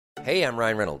Hey, I'm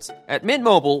Ryan Reynolds. At Mint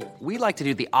Mobile, we like to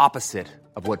do the opposite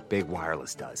of what Big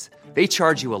Wireless does. They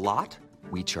charge you a lot,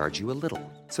 we charge you a little.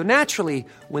 So naturally,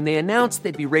 when they announced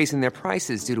they'd be raising their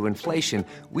prices due to inflation,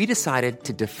 we decided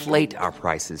to deflate our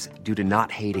prices due to not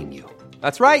hating you.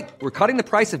 That's right. We're cutting the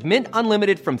price of Mint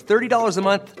Unlimited from $30 a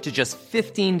month to just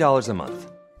 $15 a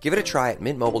month. Give it a try at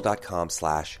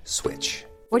mintmobile.com/switch.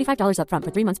 $45 up front for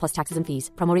 3 months plus taxes and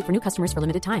fees. Promo rate for new customers for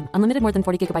limited time. Unlimited more than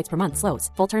 40 gigabytes per month. Slows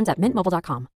full terms at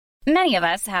mintmobile.com. Many of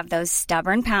us have those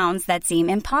stubborn pounds that seem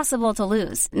impossible to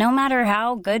lose, no matter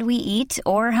how good we eat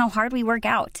or how hard we work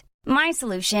out. My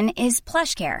solution is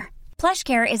PlushCare.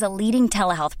 PlushCare is a leading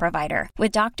telehealth provider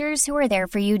with doctors who are there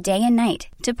for you day and night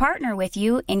to partner with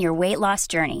you in your weight loss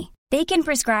journey. They can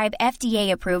prescribe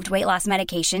FDA-approved weight loss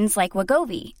medications like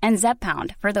Wegovy and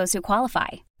Zepbound for those who qualify.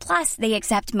 Plus, they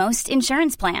accept most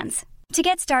insurance plans. To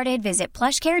get started, visit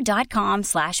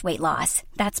plushcare.com/weightloss.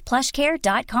 That's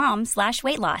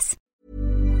plushcare.com/weightloss.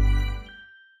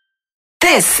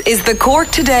 This is the Cork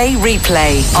Today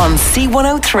replay on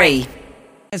C103.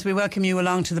 As we welcome you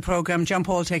along to the programme, John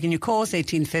Paul taking your calls,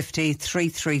 1850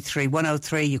 333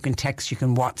 103. You can text, you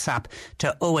can WhatsApp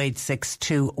to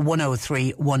 0862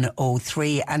 103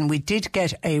 103. And we did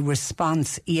get a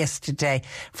response yesterday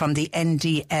from the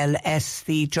NDLS,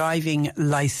 the driving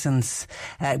licence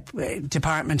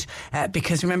department,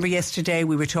 because remember yesterday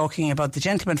we were talking about the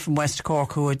gentleman from West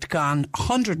Cork who had gone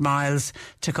 100 miles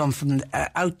to come from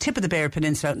out tip of the Bear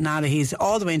Peninsula out in Allihies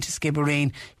all the way into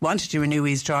Skibbereen, wanted to renew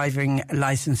his driving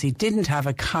licence. He didn't have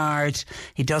a card,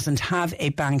 he doesn't have a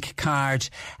bank card,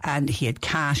 and he had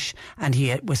cash, and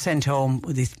he was sent home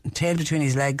with his tail between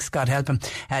his legs, God help him,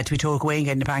 to be told go away and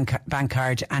get a bank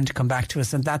card and to come back to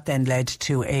us. And that then led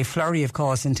to a flurry of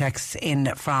calls and texts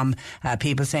in from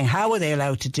people saying, how are they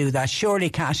allowed to do that?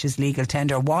 Surely cash is legal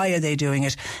tender. Why are they doing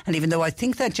it? And even though I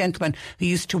think that gentleman who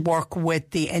used to work with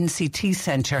the NCT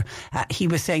Centre, he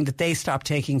was saying that they stopped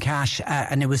taking cash,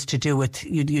 and it was to do with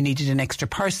you needed an extra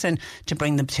person to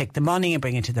bring them, take the money and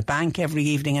bring it to the bank every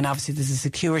evening. And obviously there's a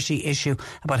security issue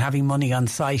about having money on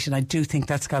site, and I do think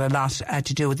that's got a lot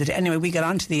to do with it. Anyway, we got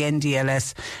onto the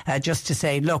NDLS just to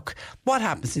say, look, what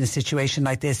happens in a situation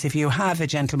like this if you have a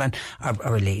gentleman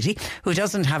or a lady who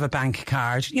doesn't have a bank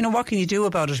card? You know, what can you do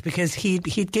about it? Because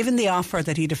he'd given the offer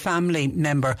that he'd a family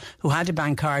member who had a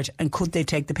bank card, and could they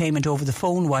take the payment over the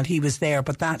phone while he was there,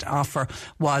 but that offer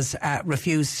was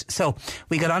refused. So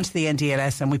we got onto the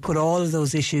NDLS and we put all of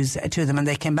those issues to them, and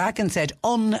they came back and said,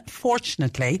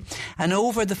 unfortunately, an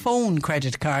over-the-phone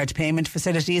credit card payment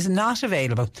facility is not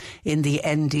available in the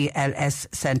NDLS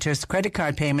centres. Credit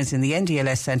card payments in the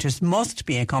NDLS centres must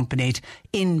be accompanied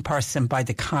in person by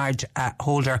the card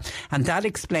holder. And that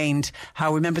explained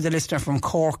how, remember the listener from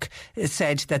Cork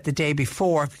said that the day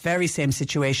before, very same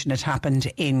situation had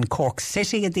happened in Cork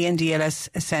City at the NDLS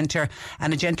centre,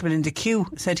 and a gentleman in the queue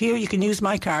said, here, you can use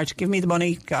my card, give me the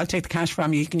money, I'll take the cash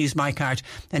from you, you can use my card.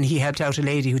 And he helped out a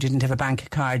lady who didn't have a bank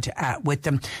card with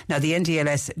them. Now the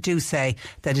NDLS do say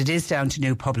that it is down to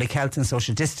new public health and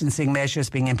social distancing measures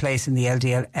being in place in the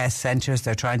LDLS centres.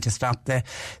 They're trying to stop the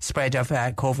spread of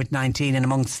COVID-19, and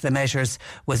amongst the measures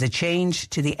was a change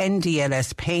to the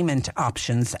NDLS payment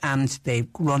options, and they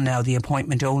run now the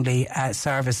appointment only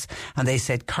service, and they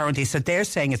said currently, so they're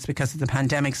saying it's because of the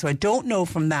pandemic. So I don't know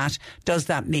from that, does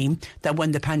that mean that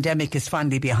when the pandemic is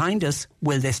finally behind us,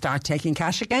 will they start taking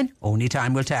cash again? Only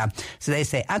time will tell. So they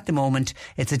say at the moment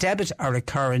it's a debit or a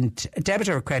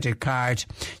credit card.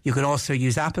 You can also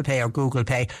use Apple Pay or Google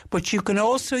Pay, but you can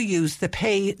also use the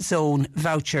Pay Zone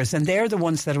vouchers, and they're the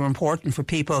ones that are important for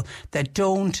people that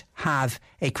don't have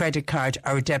a credit card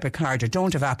or a debit card or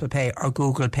don't have Apple Pay or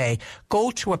Google Pay.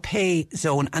 Go to a Pay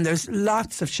Zone, and there's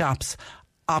lots of shops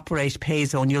operate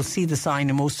Payzone. You'll see the sign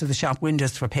in most of the shop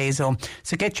windows for Payzone.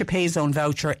 So get your Payzone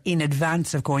voucher in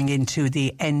advance of going into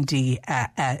the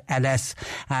NDLS.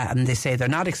 And they say they're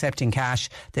not accepting cash,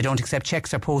 they don't accept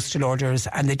cheques or postal orders,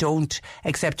 and they don't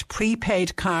accept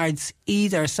prepaid cards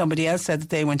either. Somebody else said that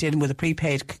they went in with a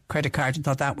prepaid credit card and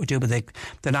thought that would do, but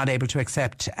they're not able to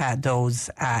accept those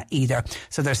either.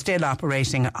 So they're still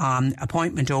operating on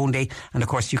appointment only, and of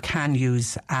course you can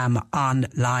use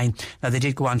online. Now they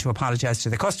did go on to apologise to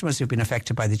the customers who've been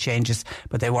affected by the changes,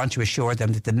 but they want to assure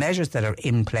them that the measures that are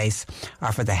in place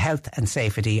are for the health and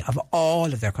safety of all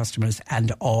of their customers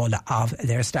and all of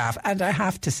their staff. And I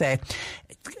have to say,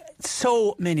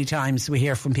 so many times we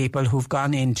hear from people who've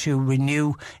gone in to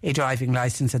renew a driving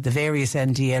licence at the various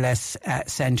NDLS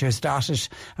centres dotted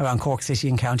around Cork City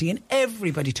and County, and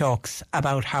everybody talks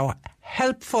about how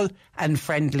helpful and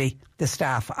friendly the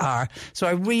staff are. So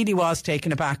I really was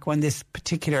taken aback when this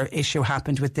particular issue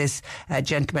happened with this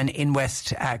gentleman in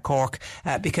West Cork,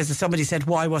 because somebody said,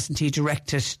 why wasn't he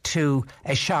directed to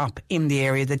a shop in the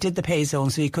area that did the pay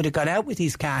zone, so he could have got out with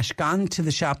his cash, gone to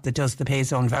the shop that does the pay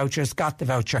zone vouchers, got the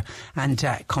voucher and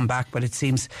come back. But it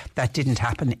seems that didn't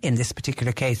happen in this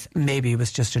particular case. Maybe it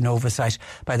was just an oversight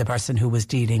by the person who was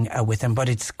dealing with him. But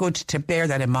it's good to bear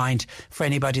that in mind for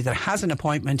anybody that has an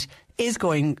appointment, is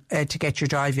going to get your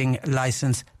driving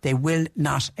licence. They will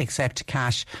not accept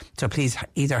cash. So please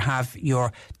either have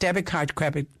your debit card,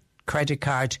 credit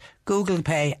card, Google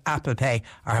Pay, Apple Pay,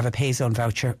 or have a PayZone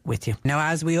voucher with you. Now,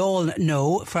 as we all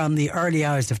know, from the early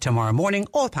hours of tomorrow morning,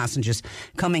 all passengers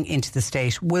coming into the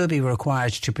state will be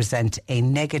required to present a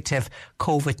negative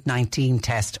COVID-19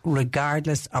 test,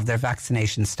 regardless of their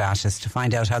vaccination status. To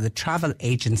find out how the travel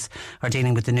agents are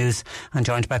dealing with the news, I'm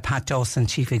joined by Pat Dawson,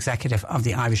 Chief Executive of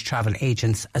the Irish Travel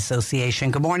Agents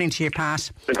Association. Good morning to you,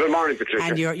 Pat. Good morning, Patricia.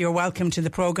 And you're welcome to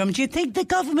the programme. Do you think the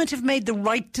government have made the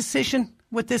right decision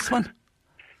with this one?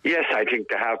 Yes, I think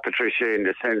they have, Patricia, in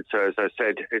the sense, as I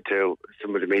said to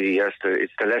some of the media yesterday,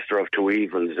 it's the lesser of two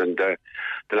evils, and the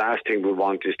last thing we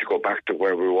want is to go back to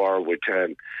where we were with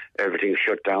everything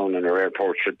shut down and our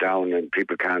airport shut down and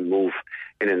people can't move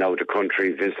in and out of the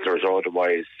country, visitors or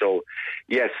otherwise. So,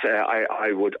 yes,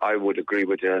 I would agree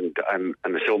with you, and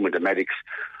I'm assuming the medics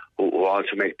who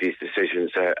also make these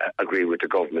decisions agree with the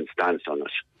government stance on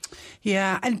it.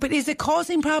 Yeah, but is it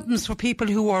causing problems for people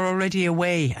who are already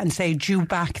away and say due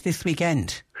back this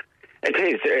weekend? It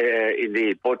is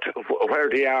indeed, but where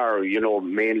they are,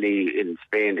 mainly in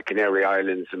Spain, the Canary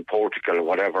Islands and Portugal or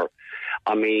whatever,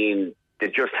 I mean, they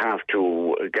just have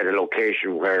to get a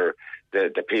location where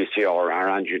the PCR or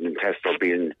antigen test are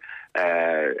being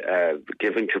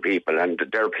given to people, and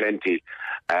there are plenty.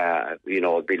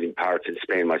 I've been in parts in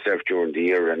Spain myself during the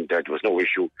year, and there was no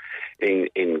issue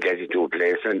in getting to a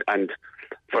place. And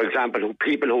for example,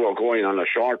 people who are going on a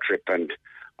short trip, and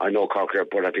I know Cork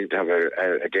Airport, I think they have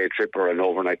a day trip or an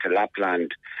overnight to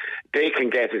Lapland, they can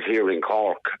get it here in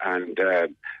Cork, and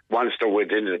once they're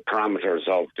within the parameters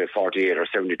of the 48 or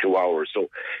 72 hours. So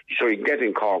you can get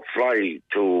in Cork, fly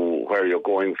to where you're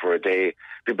going for a day.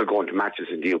 People going to matches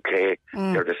in the UK,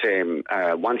 they're the same.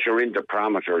 Once you're in the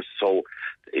parameters, so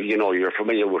you're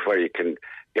familiar with where you can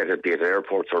get it, be it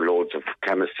airports or loads of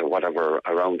chemists or whatever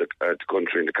around the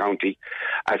country and the county.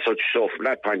 As such, so from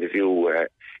that point of view,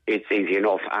 it's easy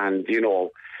enough. And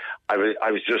I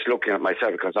was just looking at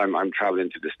myself because I'm travelling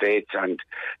to the States, and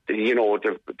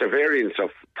the variance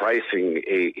of pricing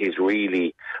is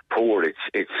really poor.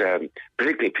 It's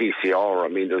particularly PCR. I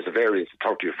mean, there's a variance of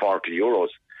 30 or 40 euros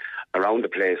around the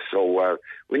place. So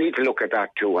we need to look at that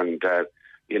too, and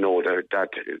that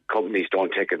companies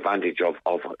don't take advantage of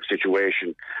a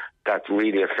situation that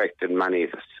really affected many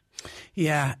of us.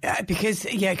 Yeah, because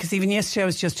even yesterday I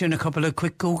was just doing a couple of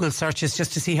quick Google searches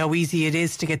just to see how easy it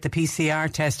is to get the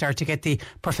PCR test or to get the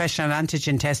professional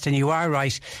antigen test, and you are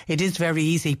right, it is very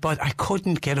easy, but I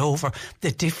couldn't get over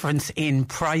the difference in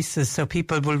prices, so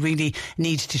people will really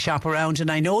need to shop around. And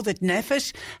I know that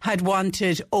NPHET had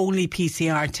wanted only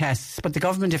PCR tests, but the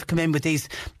government have come in with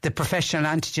the professional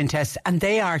antigen tests, and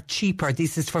they are cheaper.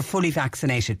 This is for fully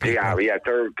vaccinated people. Yeah,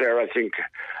 they're I think,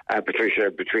 Patricia,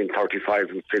 between 35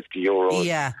 and 50 euros.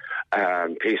 Yeah.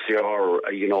 PCR,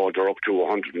 they're up to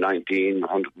 119,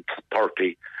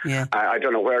 130. Yeah. I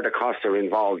don't know where the costs are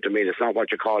involved. I mean, it's not what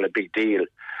you call a big deal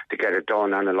to get it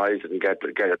done, analyse it and get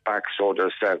it back. So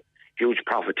there's huge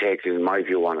profit taking, in my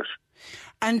view, on it.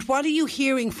 And what are you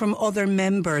hearing from other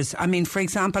members? I mean, for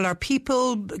example, are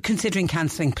people considering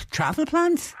cancelling travel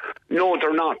plans? No,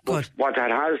 they're not. But what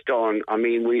that has done, I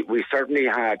mean, we certainly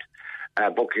had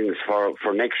bookings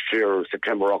for next year,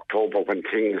 September, October, when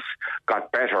things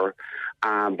got better.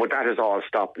 But that has all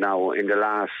stopped now in the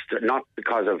last, not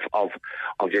because of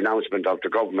the announcement of the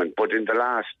government, but in the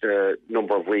last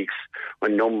number of weeks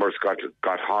when numbers got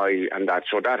high and that.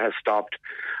 So that has stopped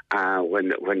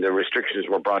when the restrictions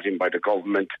were brought in by the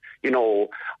government.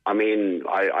 I mean,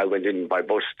 I went in by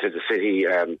bus to the city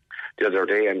the other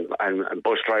day, and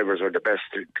bus drivers are the best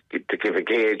to give a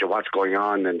gauge of what's going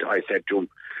on. And I said to him,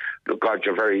 "Look, God,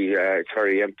 it's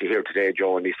very empty here today,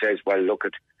 Joe." And he says, "Well, look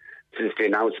at, since the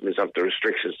announcements of the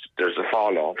restrictions, there's a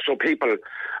fall off." So people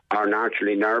are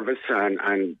naturally nervous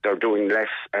and they're doing less,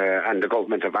 and the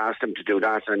government have asked them to do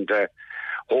that. And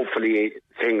hopefully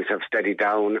things have steadied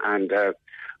down, and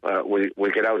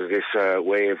we'll get out of this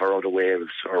wave or other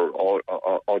waves or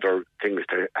other things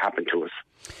to happen to us.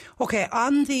 Okay,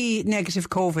 on the negative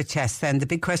COVID test then, the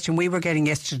big question we were getting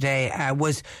yesterday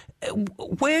was,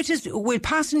 will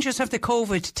passengers have the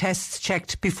COVID tests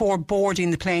checked before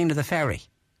boarding the plane or the ferry?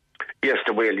 Yes,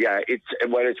 they will, yeah.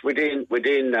 It's within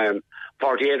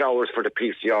 48 hours for the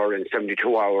PCR and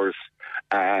 72 hours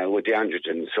with the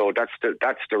antigen. So that's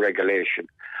the regulation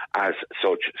as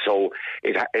such. So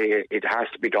it has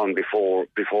to be done before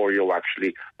you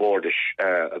actually board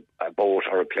a boat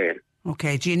or a plane.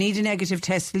 Okay. Do you need a negative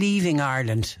test leaving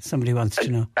Ireland? Somebody wants to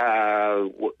know.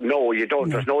 No, you don't.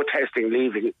 No. There's no testing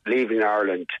leaving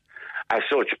Ireland as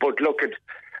such. But look at,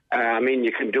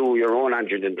 you can do your own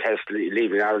antigen test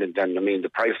leaving Ireland, and the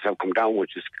prices have come down,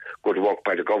 which is good work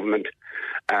by the government.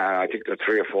 I think they're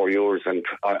 3 or 4 years, and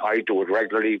I do it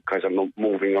regularly because I'm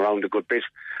moving around a good bit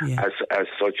as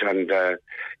such, and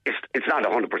it's not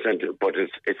 100%, but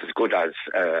it's as good as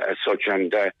such,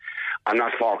 and I'm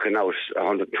not forking out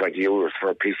 €120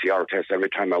 for a PCR test every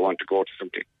time I want to go to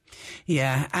something.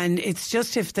 Yeah, and it's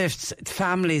just if there's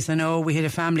families. I know we had a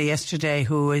family yesterday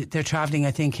who they're travelling,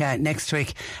 I think, next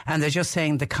week, and they're just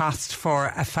saying the cost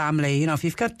for a family, if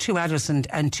you've got 2 adults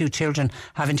and 2 children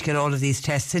having to get all of these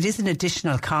tests, it is an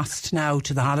additional cost now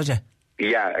to the holiday.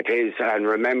 Yeah, it is, and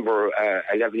remember,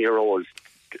 11-year-olds,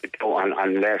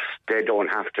 unless they don't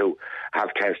have to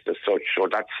have tests as such, so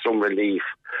that's some relief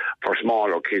for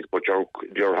smaller kids. But you're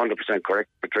 100% correct,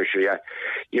 Patricia. Yeah,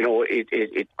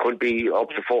 it could be up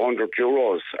to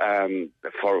 €400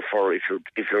 for if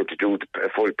you're to do the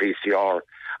full PCR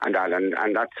and that,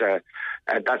 and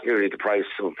that's nearly the price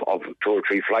of 2 or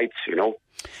 3 flights.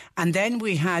 And then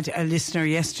we had a listener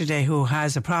yesterday who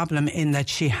has a problem in that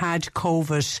she had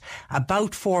COVID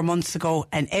about 4 months ago,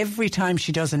 and every time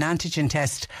she does an antigen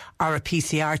test or a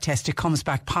PCR test, it comes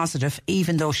back positive,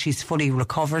 even though she's fully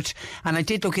recovered. And I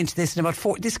did look into this, and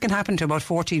this can happen to about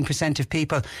 14% of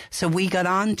people. So we got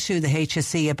on to the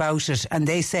HSE about it, and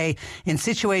they say in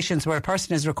situations where a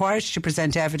person is required to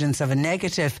present evidence of a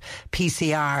negative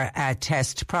PCR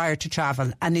test prior to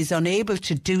travel and is unable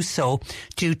to do so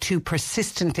due to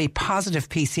persistently positive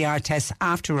PCR tests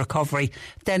after recovery,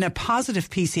 then a positive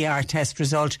PCR test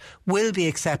result will be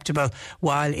acceptable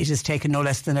while it has taken no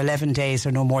less than 11 days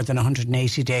or no more than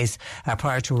 180 days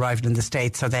prior to arrival in the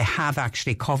States. So they have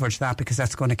actually covered that, because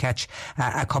that's going to catch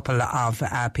a couple of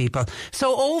people.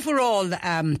 So overall,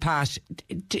 Pat,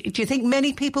 do you think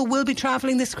many people will be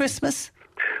travelling this Christmas?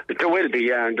 There will be,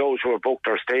 yeah, and those who are booked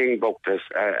are staying booked as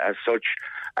such.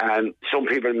 Some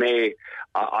people may,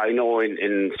 I know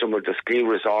in some of the ski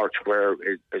resorts where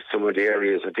some of the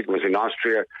areas, I think it was in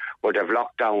Austria, where they have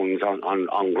lockdowns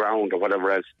on ground or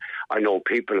whatever else. I know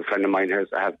people, a friend of mine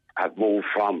have moved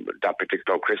from that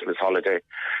particular Christmas holiday.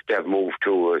 They have moved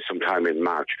to sometime in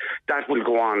March. That will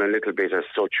go on a little bit as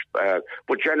such,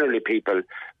 but generally people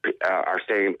are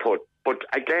staying put. But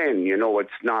again,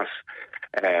 it's not.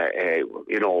 I'm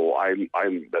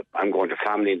going to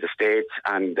family in the States,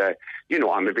 and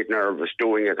I'm a bit nervous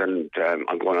doing it, and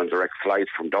I'm going on direct flight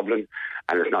from Dublin,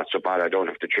 and it's not so bad. I don't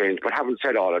have to change. But having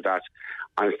said all of that,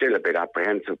 I'm still a bit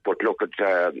apprehensive. But look at,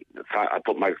 I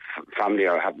put my family.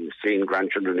 I haven't seen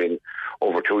grandchildren in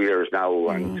over 2 years now,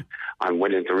 and I'm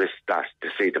willing to risk that to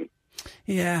see them.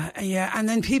 Yeah. And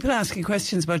then people asking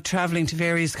questions about travelling to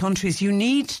various countries. You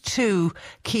need to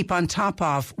keep on top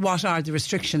of what are the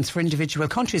restrictions for individual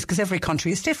countries, because every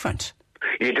country is different.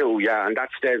 You do, yeah, and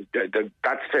that's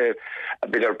a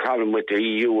bit of a problem with the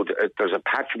EU. There's a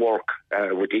patchwork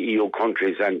with the EU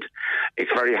countries, and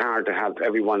it's very hard to have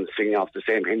everyone singing off the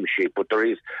same hymn sheet. But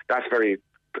that's very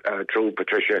true,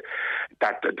 Patricia,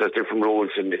 that there's different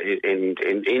rules within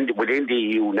the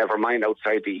EU, never mind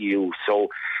outside the EU. So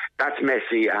that's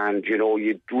messy, and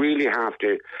you really have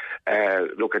to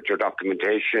look at your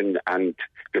documentation and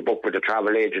you book with a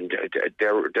travel agent.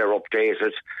 They're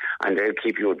updated, and they'll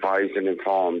keep you advised and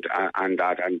informed and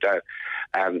that.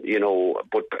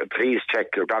 But please check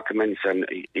your documents, and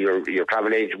your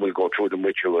travel agent will go through them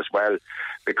with you as well,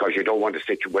 because you don't want a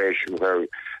situation where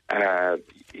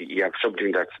you have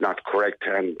something that's not correct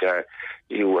and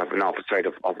you have an opposite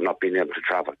of not being able to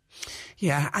travel.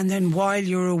 Yeah, and then while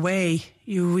you're away,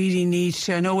 you really need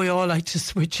to, I know we all like to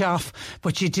switch off,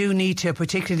 but you do need to,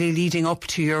 particularly leading up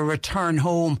to your return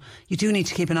home, you do need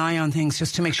to keep an eye on things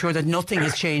just to make sure that nothing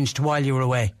has changed while you're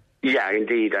away. Yeah,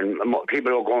 indeed, and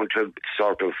people are going to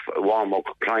sort of warmer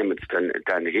climates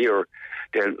than here.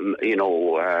 They'll,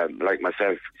 like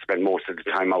myself, spend most of the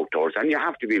time outdoors, and you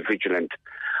have to be vigilant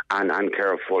and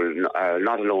careful,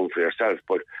 not alone for yourself,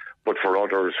 but but for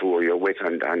others who you're with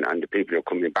and the people you're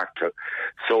coming back to.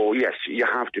 So, yes, you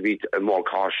have to be more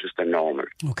cautious than normal.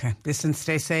 OK. Listen,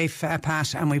 stay safe,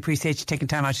 Pat, and we appreciate you taking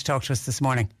time out to talk to us this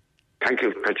morning. Thank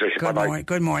you, Patricia. Bye-bye.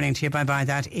 Good morning to you. Bye-bye.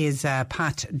 That is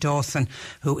Pat Dawson,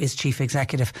 who is Chief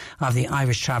Executive of the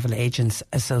Irish Travel Agents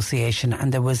Association.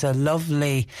 And there was a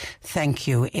lovely thank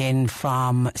you in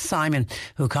from Simon,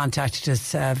 who contacted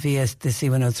us via the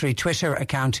C103 Twitter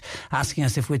account, asking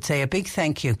us if we'd say a big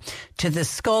thank you to the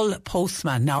Skull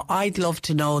Postman. Now, I'd love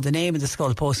to know the name of the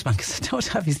Skull Postman because I don't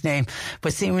have his name,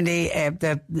 but seemingly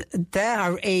there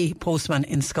are a postman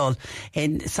in Skull.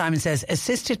 Simon says,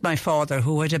 assisted my father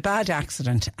who had a bad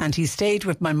accident and he stayed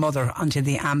with my mother until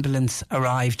the ambulance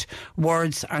arrived.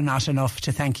 Words are not enough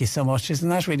to thank you so much. Isn't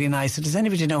that really nice? So does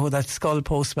anybody know who that Skull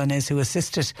Postman is, who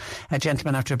assisted a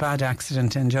gentleman after a bad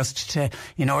accident, and just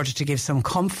in order to give some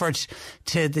comfort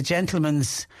to the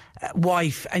gentleman's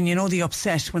wife? And you know the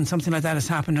upset when something like that has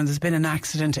happened and there's been an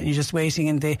accident and you're just waiting,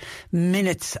 and the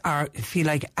minutes feel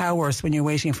like hours when you're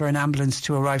waiting for an ambulance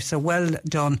to arrive. So well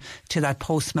done to that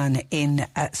postman in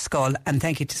Skull, and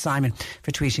thank you to Simon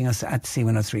for tweeting us at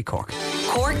C103 Cork.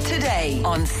 Cork Today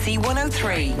on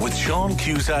C103 with Sean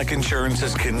Cusack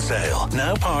Insurance's Kinsale,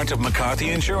 now part of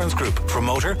McCarthy Insurance Group. For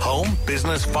motor, home,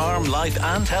 business, farm, life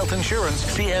and health insurance,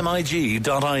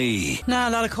 cmig.ie. Now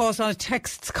a lot of calls, a lot of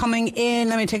texts coming in.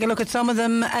 Let me take a look at some of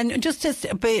them. And just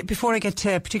before I get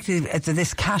to particularly to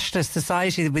this cashless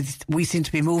society that we seem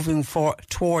to be moving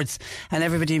towards, and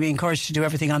everybody being encouraged to do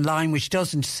everything online, which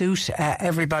doesn't suit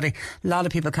everybody. A lot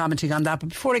of people commenting on that. But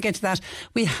before I get to that,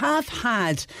 we have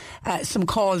had some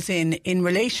calls in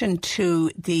relation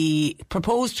to the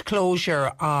proposed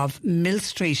closure of Mill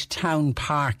Street Town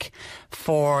Park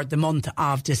for the month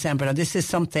of December. Now, this is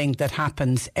something that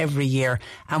happens every year,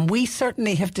 and we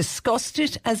certainly have discussed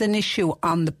it as an issue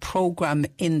on the programme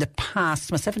in the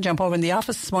past. Myself and John Paul were in the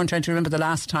office this morning trying to remember the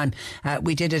last time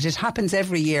we did it. It happens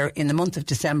every year in the month of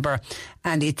December,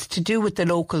 and it's to do with the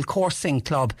local coursing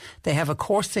club. They have a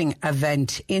coursing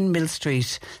event in Mill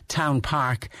Street Town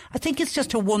Park. I think it's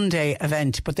just a one-day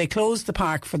event, but they close the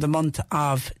park for the month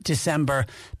of December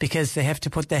because they have to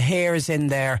put the hares in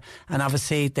there, and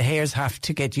obviously the hares have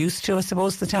to get used to, I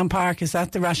suppose, the town park. Is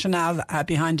that the rationale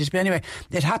behind it? But anyway,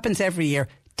 it happens every year.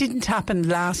 Didn't happen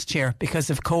last year because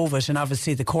of COVID, and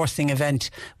obviously the coursing event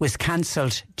was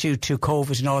cancelled due to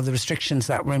COVID and all the restrictions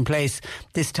that were in place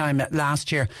this time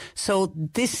last year. So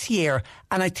this year,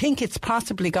 and I think it's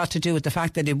possibly got to do with the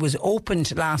fact that it was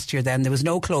opened last year, then there was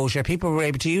no closure, people were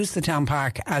able to use the town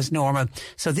park as normal.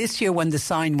 So this year when the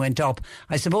sign went up,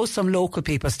 I suppose some local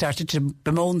people started to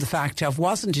bemoan the fact of,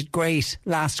 wasn't it great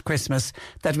last Christmas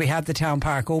that we had the town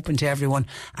park open to everyone,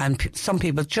 and some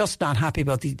people just not happy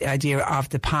about the idea of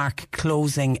the park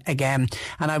closing again.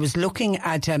 And I was looking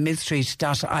at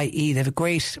millstreet.ie. They have a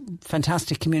great,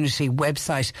 fantastic community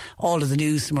website, all of the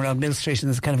news from around Mill Street, and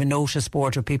there's kind of a notice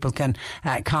board where people can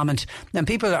comment. And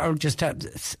people are just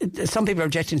some people are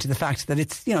objecting to the fact that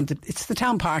it's the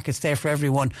town park, it's there for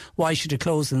everyone. Why should it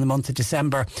close in the month of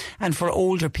December? And for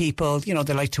older people, they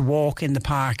like to walk in the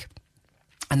park,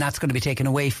 and that's going to be taken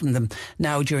away from them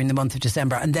now during the month of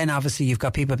December. And then obviously you've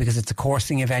got people, because it's a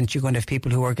coursing event, you're going to have people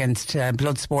who are against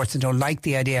blood sports and don't like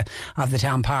the idea of the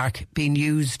town park being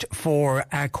used for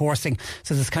coursing.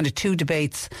 So there's kind of two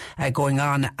debates going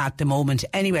on at the moment.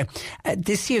 Anyway,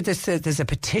 this year there's a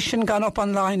petition gone up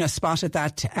online. I spotted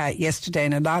that yesterday,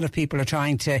 and a lot of people are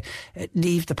trying to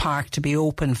leave the park to be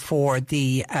open for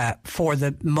the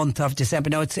month of December.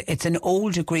 Now it's an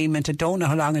old agreement. I don't know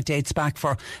how long it dates back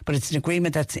for, but it's an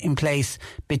agreement that's in place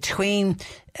between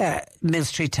Mill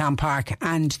Street Town Park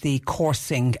and the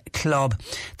coursing club.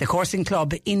 The coursing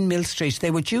club in Mill Street, they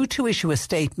were due to issue a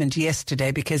statement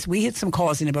yesterday, because we had some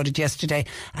calls in about it yesterday,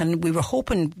 and we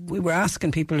were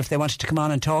asking people if they wanted to come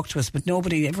on and talk to us, but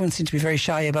everyone seemed to be very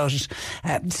shy about it.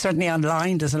 Certainly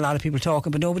online there's a lot of people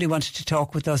talking, but nobody wanted to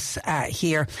talk with us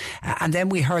here. And then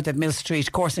we heard that Mill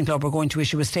Street Coursing Club were going to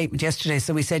issue a statement yesterday,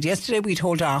 so we said yesterday we'd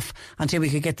hold off until we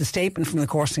could get the statement from the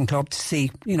coursing club to see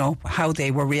how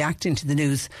they were reacting to the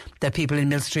news that people in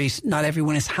Mill Street, not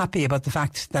everyone is happy about the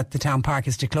fact that the town park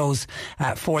is to close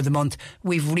for the month.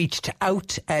 We've reached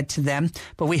out to them,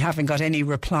 but we haven't got any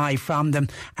reply from them.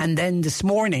 And then this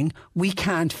morning we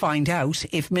can't find out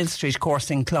if Mill Street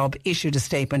Coursing Club issued a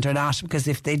statement or not, because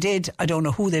if they did, I don't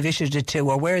know who they've issued it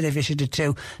to or where they've issued it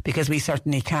to, because we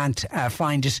certainly can't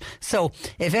find it. So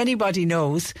if anybody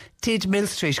knows, did Mill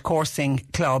Street Coursing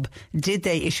Club, did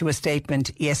they issue a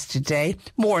statement yesterday?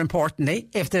 More importantly,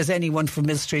 if there's anyone from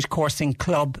Mill Street Coursing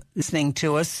Club listening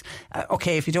to us,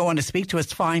 okay, if you don't want to speak to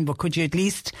us, fine, but could you at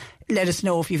least let us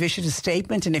know if you've issued a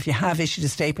statement, and if you have issued a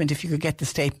statement, if you could get the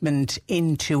statement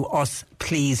into us,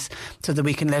 please, so that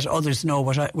we can let others know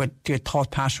what your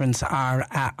thought patterns are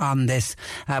on this.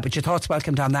 But your thoughts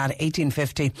welcomed on that.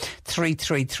 1850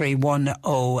 333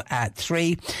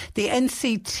 103. The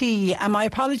NCT, and my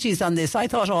apologies on this, I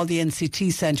thought all the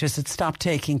NCT centres had stopped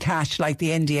taking cash like the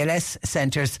NDLS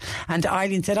centres, and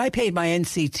Eileen said, I paid my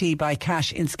NCT by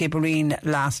cash in Skibbereen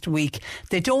last week.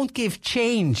 They don't give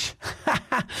change,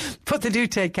 but they do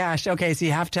take cash. Okay, so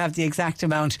you have to have the exact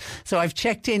amount. So I've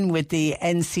checked in with the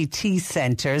NCT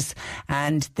centres,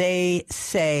 and they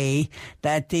say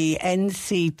that the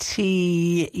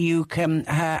NCT, you can,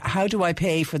 how do I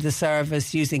pay for the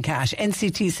service using cash?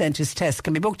 NCT centres tests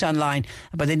can be booked online,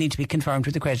 but they need to be confirmed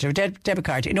with the credit or debit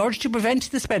card. In order to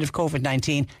prevent the spread of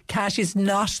COVID-19, cash is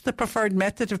not the preferred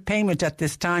method of payment at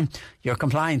this time. Your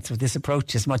compliance with this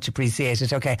approach is much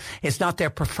appreciated. Okay, it's not their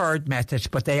preferred method,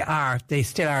 but they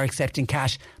still are accepting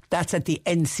cash. That's at the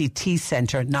NCT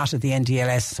centre, not at the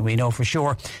NDLS. So we know for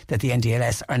sure that the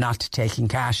NDLS are not taking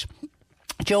cash.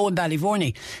 Joe in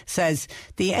Ballyvorney says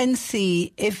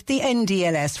if the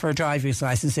NDLS for a driver's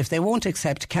licence, if they won't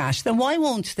accept cash, then why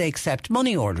won't they accept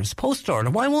money orders, post order?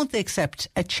 Why won't they accept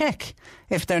a cheque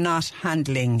if they're not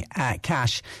handling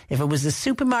cash? If it was a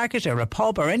supermarket or a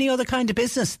pub or any other kind of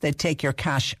business, they'd take your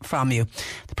cash from you.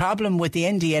 The problem with the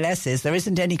NDLS is there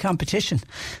isn't any competition,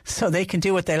 so they can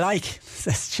do what they like,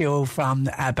 says Joe from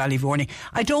Ballyvorney.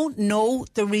 I don't know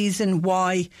the reason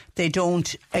why they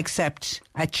don't accept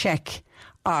a cheque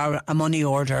or a money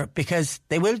order, because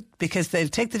they'll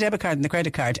take the debit card and the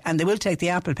credit card, and they will take the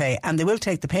Apple Pay, and they will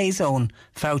take the Payzone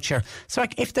voucher. So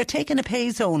if they're taking a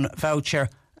Payzone voucher,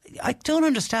 I don't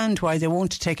understand why they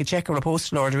won't take a cheque or a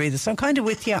postal order either. So I'm kind of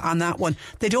with you on that one.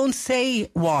 They don't say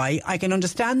why. I can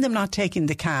understand them not taking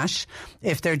the cash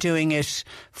if they're doing it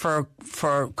for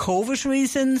COVID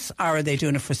reasons, or are they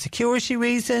doing it for security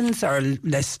reasons, or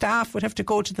less staff would have to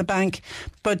go to the bank.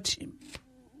 But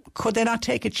could they not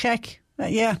take a cheque?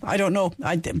 Yeah, I don't know.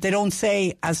 They don't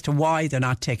say as to why they're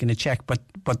not taking a cheque,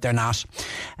 but they're not.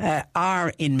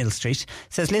 R in Mill Street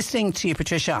says, listening to you,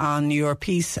 Patricia, on your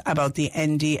piece about the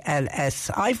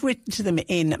NDLS, I've written to them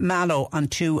in Mallow on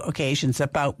 2 occasions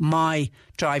about my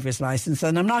driver's licence,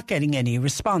 and I'm not getting any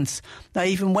response. I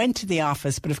even went to the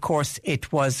office, but of course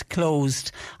it was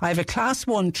closed. I have a Class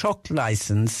 1 truck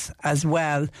licence as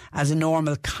well as a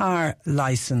normal car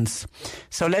licence.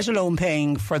 So let alone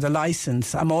paying for the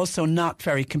licence, I'm also not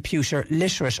very computer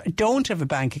literate. I don't have a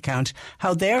bank account.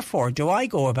 How therefore do I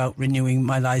go about renewing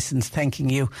my licence? Thanking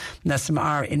you. And that's from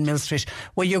R in Mill Street.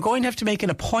 Well, you're going to have to make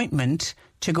an appointment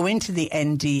to go into the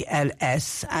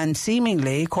NDLS, and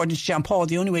seemingly, according to John Paul,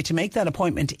 the only way to make that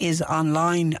appointment is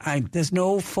online. There's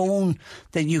no phone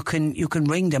that you can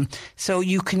ring them. So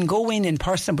you can go in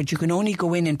person, but you can only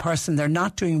go in person. They're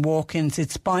not doing walk-ins.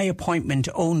 It's by appointment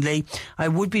only. I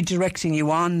would be directing you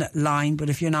online, but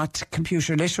if you're not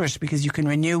computer literate, because you can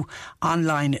renew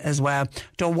online as well.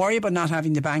 Don't worry about not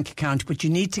having the bank account, but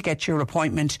you need to get your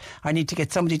appointment. I need to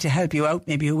get somebody to help you out,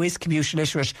 maybe who is computer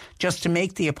literate, just to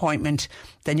make the appointment.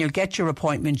 Then you'll get your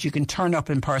appointment. You can turn up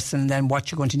in person. Then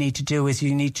what you're going to need to do is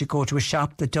you need to go to a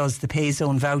shop that does the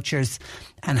Payzone vouchers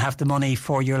and have the money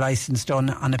for your licence done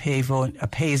on a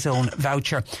Payzone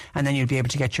voucher, and then you'll be able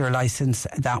to get your licence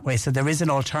that way. So there is an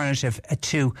alternative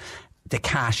to the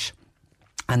cash,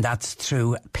 and that's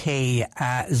through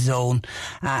Payzone.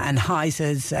 And Hi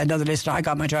says, another listener, I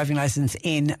got my driving licence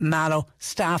in Mallow.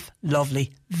 Staff,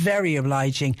 lovely, very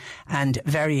obliging and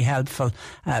very helpful,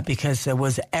 because there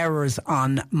was errors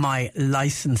on my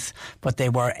licence, but they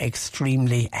were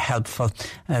extremely helpful.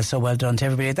 So well done to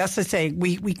everybody. That's to say,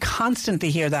 we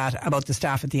constantly hear that about the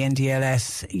staff at the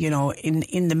NDLS. You know,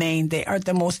 in the main, they are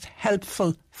the most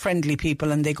helpful, friendly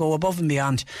people, and they go above and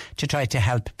beyond to try to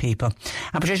help people.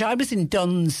 And Patricia, I was in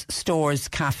Dunn's Stores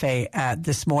Cafe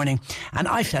this morning, and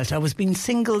I felt I was being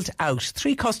singled out.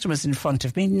 3 customers in front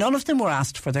of me, none of them were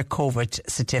asked for their COVID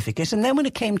certificate, and then when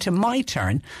it came to my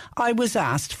turn, I was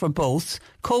asked for both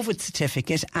COVID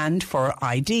certificate and for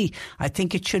ID. I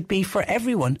think it should be for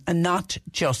everyone and not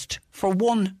just for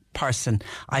one person.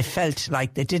 I felt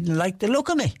like they didn't like the look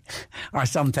of me or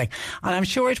something, and I'm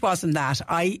sure it wasn't that.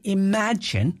 I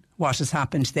imagine what has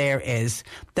happened there is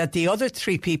that the other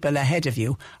 3 people ahead of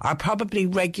you are probably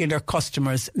regular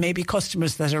customers, maybe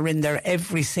customers that are in there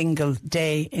every single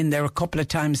day, in there a couple of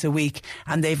times a week,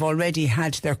 and they've already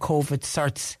had their COVID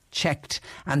certs checked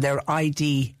and their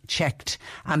ID checked,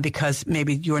 and because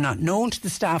maybe you're not known to the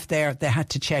staff there, they had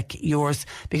to check yours,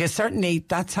 because certainly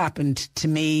that's happened to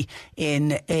me in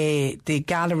the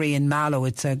gallery in Mallow.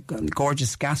 It's a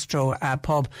gorgeous gastro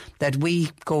pub that we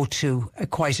go to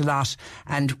quite a lot,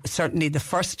 and certainly the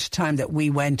first time that we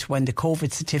went, when the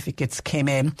COVID certificates came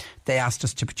in, they asked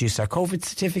us to produce our COVID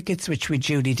certificates, which we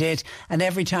duly did, and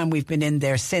every time we've been in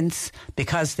there since,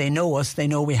 because they know us, they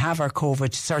know we have our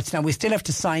COVID certs. Now we still have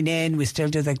to sign in, we still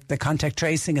do the contact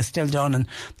tracing is still done, and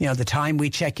you know the time we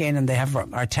check in, and they have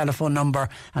our telephone number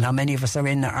and how many of us are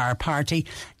in our party,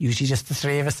 usually just the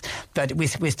three of us, but we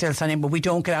still sign in, but we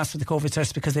don't get asked for the COVID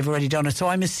certs because they've already done it. So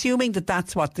I'm assuming that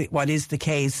that's what is the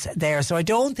case there. So I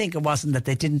don't think it wasn't that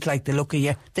they didn't like the look of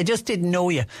you, they just didn't know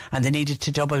you and they needed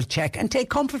to double check, and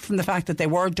take comfort from the fact that they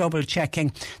were double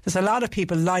checking. There's a lot of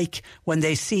people like when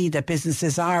they see that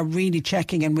businesses are really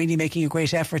checking and really making a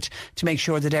great effort to make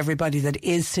sure that everybody that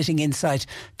is sitting inside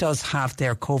does have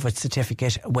their COVID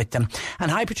certificate with them. And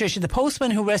hi Patricia, the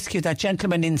postman who rescued that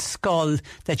gentleman in Schull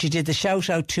that you did the shout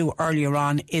out to earlier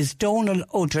on is Donal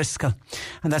O'Driscoll,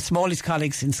 and that's Smalley's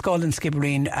colleagues in Schull and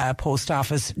Skibbereen Post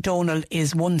Office. Donal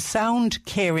is one sound,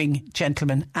 caring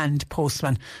gentleman and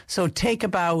postman, so take a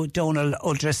bow, Donal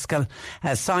O'Driscoll.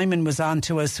 Simon was on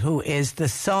to us, who is the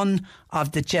son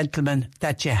of the gentleman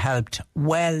that you helped.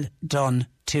 Well done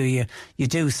to you. You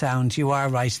do sound, you are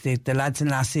right. The lads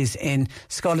and lassies in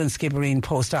Schull and Skibbereen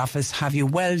Post Office have you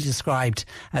well described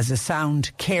as a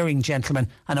sound, caring gentleman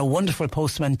and a wonderful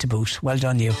postman to boot. Well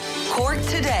done you. Cork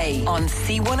Today on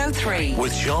C103.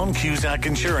 With Sean Cusack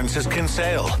Insurance's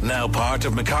Kinsale, now part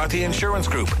of McCarthy Insurance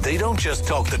Group. They don't just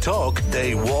talk the talk,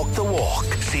 they walk the walk.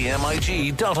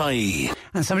 CMIG.ie.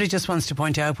 And somebody just wants to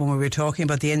point out, when we were talking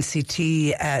about the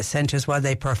NCT centres, while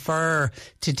they prefer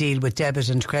to deal with debit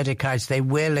and credit cards, they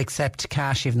will accept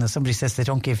cash, even though somebody says they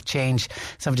don't give change.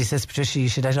 Somebody says, Patricia, you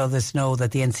should let others know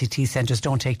that the NCT centres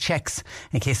don't take cheques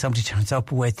in case somebody turns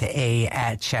up with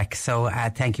a cheque. So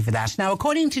thank you for that. Now,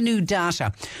 according to new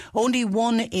data, only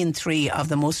 1 in 3 of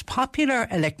the most popular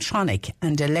electronic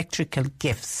and electrical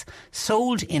gifts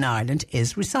sold in Ireland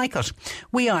is recycled.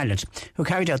 We Ireland, who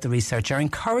carried out the research, are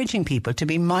encouraging people to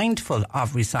be mindful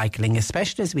of recycling,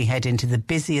 especially as we head into the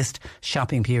busiest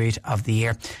shopping period of the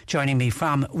year. Joining me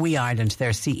from We Ireland,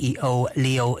 their CEO,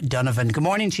 Leo Donovan. Good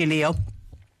morning to you, Leo.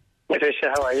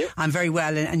 Patricia, how are you? I'm very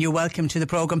well, and you're welcome to the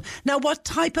programme. Now, what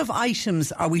type of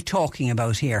items are we talking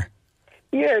about here?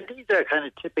 Yeah, these are kind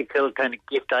of typical kind of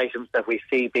gift items that we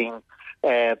see being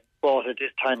bought at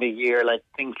this time of year, like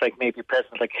things like maybe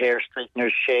presents like hair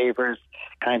straighteners, shavers,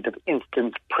 kind of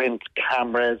instant print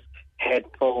cameras,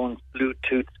 headphones,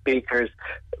 Bluetooth speakers.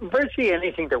 Virtually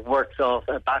anything that works off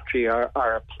a battery or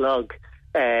a plug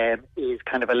is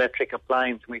kind of electric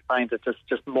appliance. We find that there's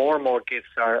just more and more gifts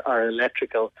are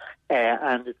electrical,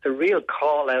 and it's a real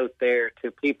call out there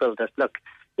to people that, look,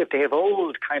 if they have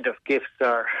old kind of gifts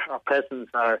or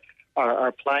presents or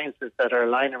appliances that are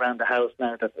lying around the house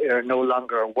now that are no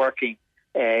longer working,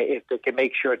 if they can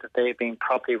make sure that they've been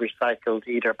properly recycled,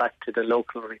 either back to the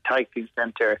local recycling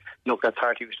centre, local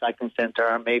authority recycling centre,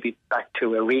 or maybe back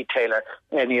to a retailer.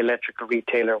 Any electrical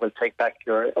retailer will take back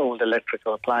your old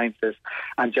electrical appliances.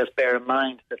 And just bear in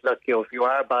mind that, look, if you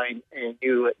are buying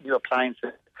new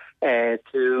appliances,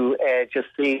 to just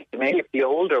see maybe if the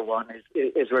older one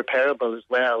is repairable as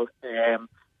well,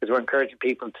 because we're encouraging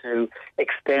people to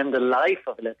extend the life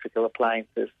of electrical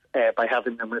appliances by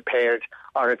having them repaired,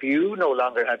 or if you no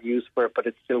longer have use for it but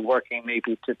it's still working,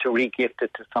 maybe to re-gift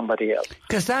it to somebody else.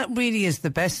 Because that really is the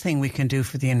best thing we can do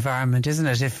for the environment, isn't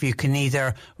it? If you can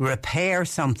either repair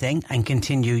something and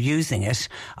continue using it,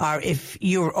 or if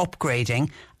you're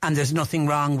upgrading and there's nothing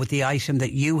wrong with the item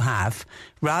that you have,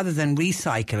 rather than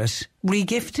recycle it,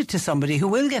 re-gift it to somebody who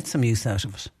will get some use out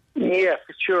of it. Yeah,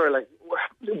 for sure. Like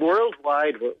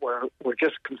worldwide, we're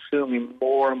just consuming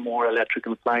more and more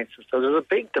electrical appliances. So there's a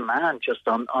big demand just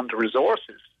on the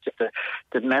resources, just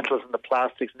the metals and the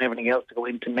plastics and everything else to go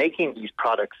into making these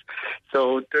products.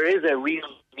 So there is a real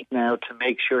need now to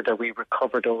make sure that we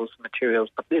recover those materials,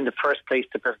 but in the first place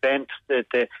to prevent the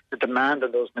demand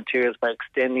of those materials by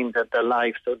extending the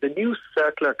life. So the new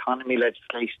circular economy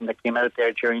legislation that came out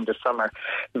there during the summer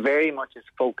very much is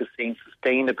focusing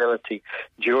sustainability,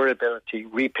 durability,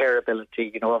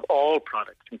 repairability, of all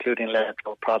products, including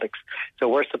electrical products. So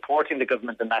we're supporting the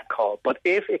government in that call. But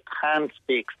if it can't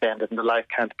be extended and the life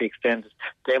can't be extended,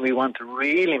 then we want to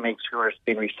really make sure it's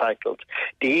being recycled.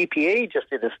 The EPA just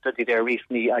did a study there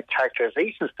recently, a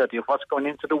characterization study of what's going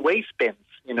into the waste bins.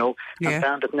 and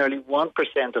found that nearly 1%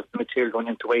 of the material going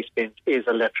into waste bins is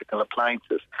electrical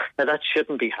appliances. Now, that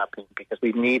shouldn't be happening, because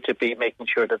we need to be making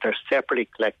sure that they're separately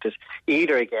collected,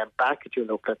 either again back at your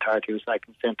local authority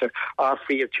recycling centre, or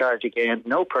free of charge again,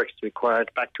 no purchase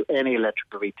required, back to any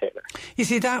electrical retailer. You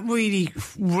see, that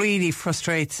really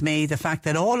frustrates me, the fact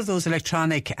that all of those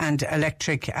electronic and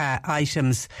electric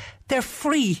items, they're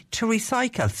free to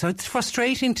recycle. So it's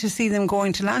frustrating to see them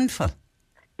going to landfill.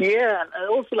 Yeah, and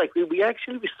also, we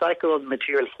actually recycle all the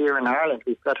material here in Ireland.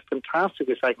 We've got a fantastic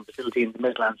recycling facility in the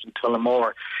Midlands in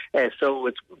Tullamore. So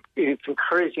it's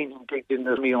encouraging and digged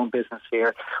into my own business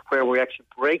here, where we actually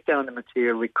break down the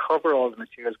material, recover all the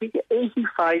materials. We get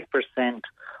 85%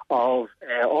 of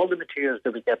all the materials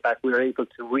that we get back, we're able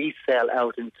to resell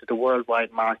out into the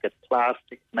worldwide market,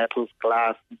 plastic, metals,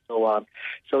 glass, and so on.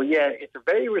 So, yeah, it's a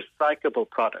very recyclable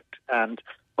product. And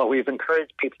what we've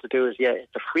encouraged people to do is,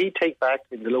 it's a free take back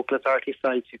in the local authority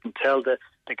sites. You can tell the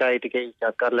guy at the gate,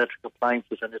 I've got electrical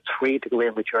appliances, and it's free to go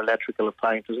in with your electrical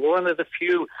appliances. We're one of the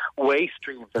few waste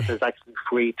streams that is actually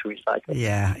free to recycle.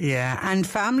 Yeah. And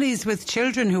families with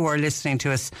children who are listening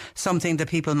to us, something that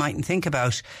people mightn't think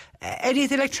about, any of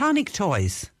the electronic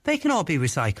toys, they can all be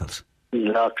recycled.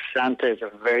 Look, Santa is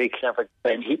a very clever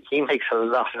guy, and he makes a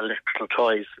lot of electrical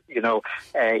toys. He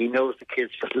knows the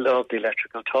kids just love the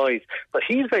electrical toys, but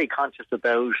he's very conscious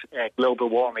about global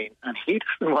warming, and he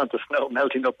doesn't want the snow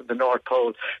melting up in the North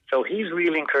Pole. So he's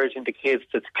really encouraging the kids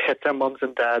to get their mums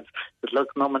and dads that, look,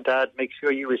 mum and dad, make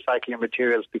sure you recycle your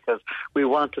materials, because we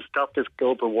want to stop this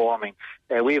global warming.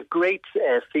 We have great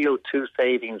CO2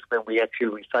 savings when we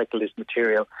actually recycle this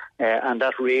material, and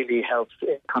that really helps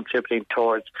contributing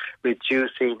towards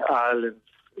reducing Ireland's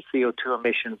CO2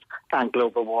 emissions and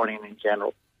global warming in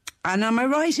general. And am I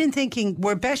right in thinking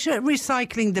we're better at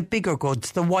recycling the bigger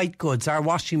goods, the white goods, our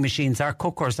washing machines, our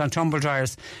cookers, our tumble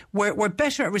dryers? We're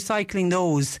better at recycling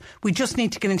those. We just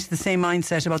need to get into the same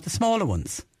mindset about the smaller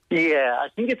ones. Yeah, I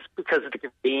think it's because of the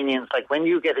convenience. Like when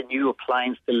you get a new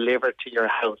appliance delivered to your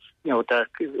house, the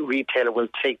retailer will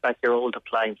take back your old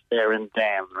appliance there and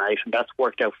then, right? And that's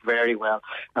worked out very well.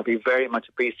 And we very much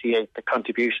appreciate the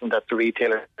contribution that the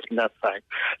retailer has on that side.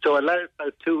 So about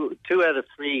two out of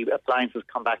three appliances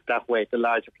come back that way, the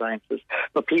large appliances.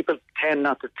 But people tend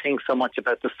not to think so much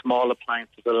about the small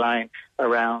appliances lying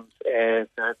around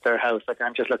their house. Like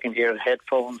I'm just looking here at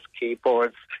headphones,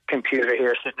 keyboards, computer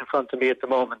here sitting in front of me at the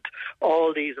moment.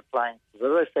 All these appliances, as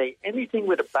I say, anything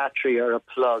with a battery or a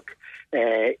plug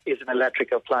is an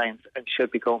electric appliance and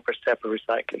should be going for separate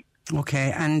recycling.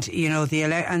 Okay, and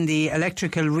the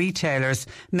electrical retailers,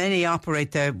 many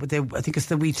operate I think it's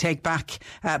the We Take Back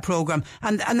programme,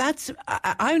 and that's,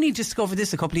 I only discovered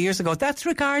this a couple of years ago. That's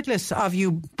regardless of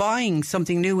you buying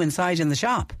something new inside in the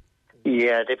shop.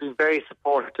 Yeah, they've been very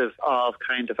supportive of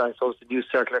I suppose, the new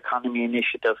circular economy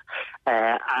initiative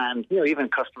and, even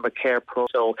customer care pro.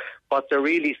 So what they're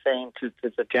really saying to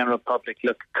the general public,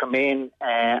 look, come in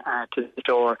to the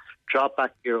store, drop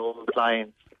back your old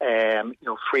appliance,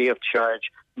 free of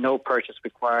charge. No purchase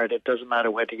required. It doesn't matter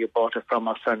whether you bought it from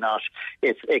us or not.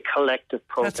 It's a collective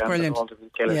program that all the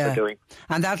retailers are doing.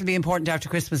 And that'll be important after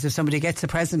Christmas if somebody gets a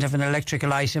present of an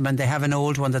electrical item and they have an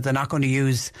old one that they're not going to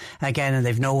use again and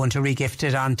they've no one to re-gift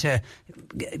it on, to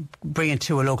bring it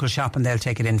to a local shop and they'll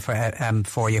take it in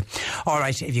for you. All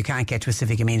right, if you can't get to a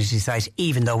civic amenity site,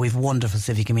 even though we've wonderful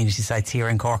civic amenity sites here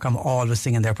in Cork, I'm always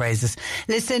singing their praises.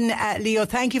 Listen, Leo,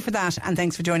 thank you for that, and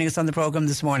thanks for joining us on the programme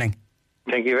this morning.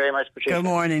 Thank you very much, Patricia. Good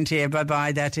morning to you.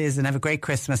 Bye-bye. That is, and have a great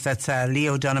Christmas. That's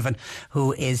Leo Donovan,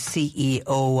 who is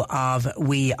CEO of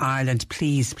We Ireland.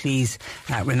 Please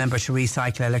remember to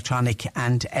recycle electronic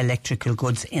and electrical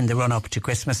goods in the run-up to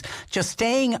Christmas. Just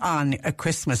staying on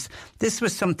Christmas, this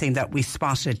was something that we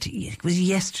spotted. It was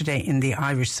yesterday in the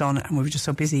Irish Sun, and we were just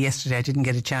so busy yesterday I didn't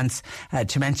get a chance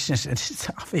to mention it. It's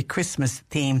of a Christmas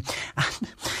theme.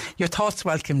 Your thoughts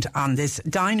welcomed on this.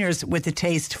 Diners with a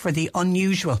taste for the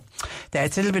unusual.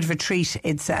 It's a little bit of a treat.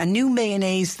 It's a new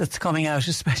mayonnaise that's coming out,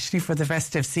 especially for the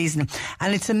festive season.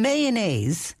 And it's a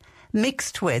mayonnaise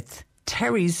mixed with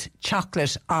Terry's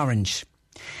chocolate orange.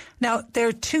 Now, there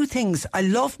are two things. I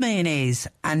love mayonnaise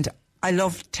and I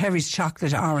love Terry's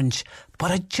chocolate orange, but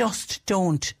I just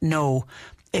don't know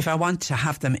if I want to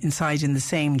have them inside in the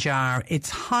same jar. It's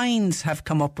Heinz have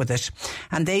come up with it,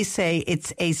 and they say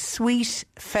it's a sweet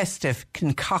festive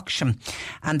concoction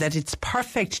and that it's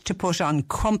perfect to put on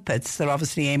crumpets. They're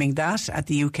obviously aiming that at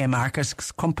the UK market,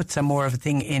 because crumpets are more of a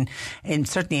thing in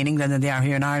certainly in England than they are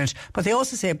here in Ireland. But they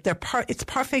also say it's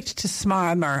perfect to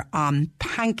smother on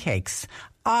pancakes,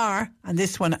 Or, and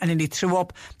this one I nearly threw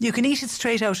up, you can eat it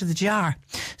straight out of the jar.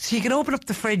 So you can open up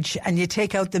the fridge and you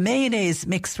take out the mayonnaise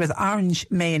mixed with orange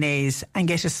mayonnaise and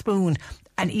get a spoon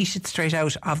and eat it straight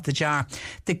out of the jar.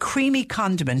 The creamy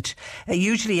condiment,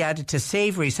 usually added to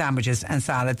savoury sandwiches and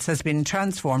salads, has been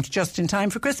transformed just in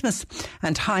time for Christmas.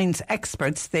 And Heinz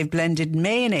experts, they've blended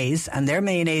mayonnaise, and their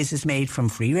mayonnaise is made from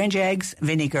free-range eggs,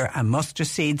 vinegar and mustard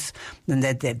seeds. And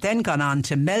they've then gone on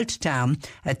to melt down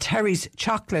a Terry's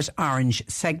chocolate orange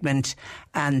segment,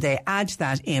 and they add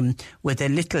that in with a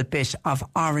little bit of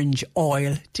orange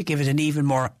oil to give it an even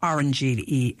more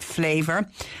orangey flavour.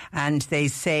 And they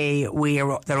say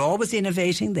they're always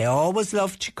innovating, they always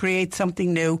love to create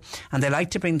something new, and they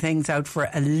like to bring things out for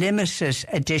a limited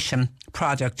edition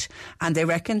product, and they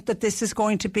reckon that this is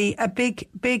going to be a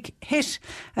big hit.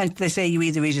 And they say you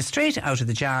either eat it straight out of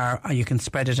the jar or you can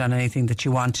spread it on anything that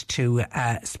you want to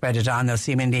spread it on. Now,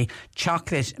 seemingly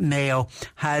chocolate mayo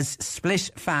has split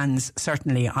fans,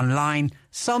 certainly online.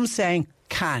 Some saying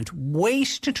can't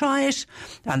wait to try it,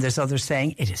 and there's others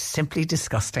saying it is simply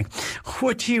disgusting.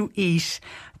 Would you eat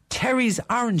Terry's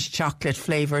orange chocolate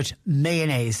flavoured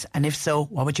mayonnaise? And if so,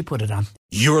 what would you put it on?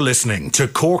 You're listening to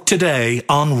Cork Today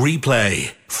on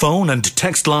replay. Phone and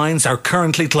text lines are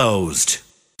currently closed.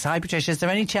 Hi Patricia, is there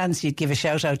any chance you'd give a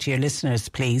shout out to your listeners,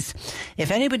 please? If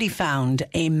anybody found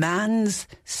a man's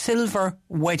silver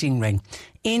wedding ring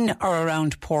in or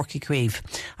around Porkyqueeve.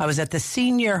 I was at the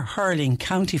senior hurling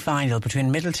county final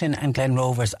between Middleton and Glen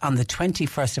Rovers on the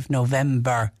 21st of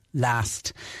November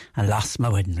last, and lost my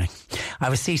wedding ring. I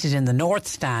was seated in the north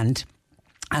stand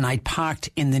and I'd parked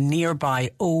in the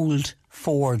nearby Old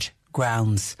Ford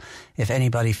grounds. If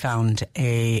anybody found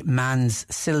a man's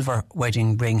silver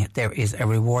wedding ring, there is a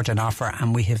reward and offer,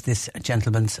 and we have this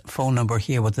gentleman's phone number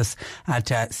here with us at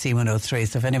C103.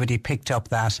 So if anybody picked up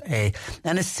that,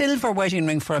 and a silver wedding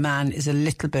ring for a man is a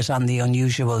little bit on the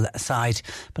unusual side,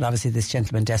 but obviously this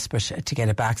gentleman desperate to get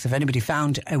it back. So if anybody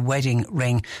found a wedding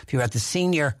ring, if you're at the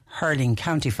senior hurling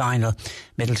county final,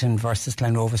 Middleton versus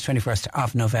Glen Rovers, 21st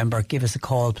of November, give us a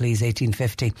call please,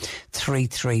 1850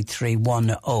 333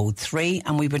 103.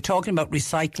 And we were talking about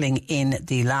recycling in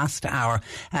the last hour.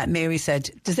 Mary said,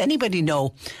 does anybody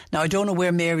know, now I don't know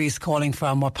where Mary is calling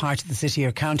from, what part of the city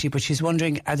or county, but she's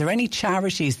wondering, are there any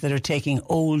charities that are taking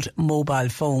old mobile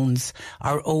phones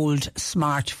or old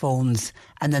smartphones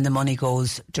and then the money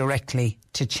goes directly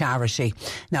to charity?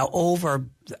 Now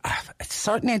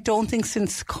certainly I don't think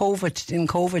since COVID, in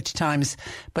COVID times,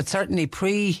 but certainly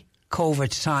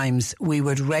pre-COVID times, we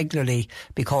would regularly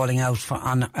be calling out for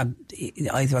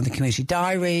either on the community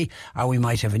diary, or we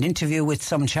might have an interview with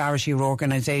some charity or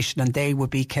organisation, and they would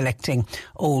be collecting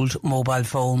old mobile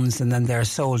phones and then they're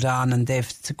sold on, and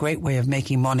it's a great way of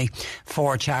making money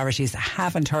for charities. I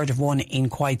haven't heard of one in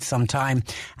quite some time,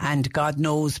 and God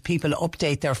knows people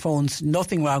update their phones.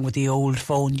 Nothing wrong with the old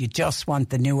phone, you just want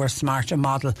the newer, smarter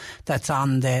model that's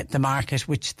on the market,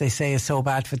 which they say is so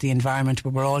bad for the environment,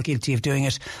 but we're all guilty of doing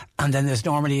it. And then there's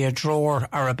normally a drawer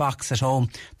or a box at home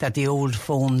that the old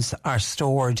phones are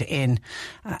stored in,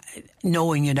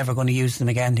 knowing you're never going to use them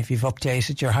again. If you've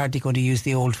updated, you're hardly going to use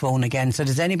the old phone again. So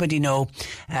does anybody know,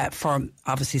 for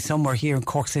obviously somewhere here in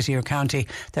Cork City or County,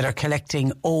 that are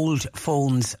collecting old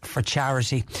phones for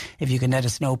charity? If you can let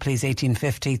us know, please,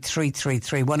 1850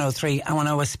 333 103. And when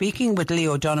I was speaking with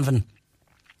Leo Donovan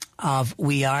of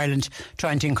We Ireland,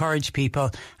 trying to encourage people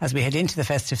as we head into the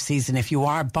festive season, if you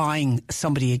are buying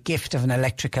somebody a gift of an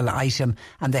electrical item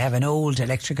and they have an old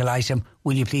electrical item,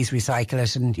 will you please recycle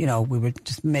it? And you know,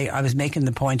 I was making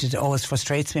the point, it always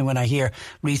frustrates me when I hear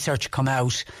research come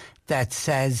out that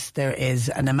says there is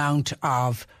an amount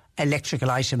of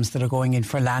electrical items that are going in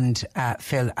for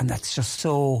landfill, and that's just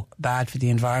so bad for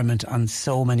the environment on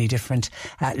so many different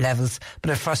levels. But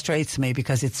it frustrates me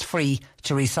because it's free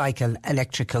to recycle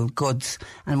electrical goods.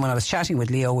 And when I was chatting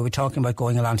with Leo, we were talking about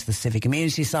going along to the Civic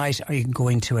Amenity site, or you can go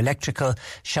into electrical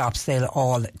shops. They'll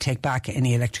all take back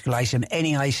any electrical item.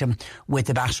 Any item with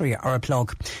a battery or a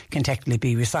plug can technically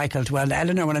be recycled. Well,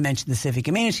 Eleanor, when I mentioned the Civic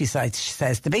Amenity sites, she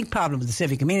says the big problem with the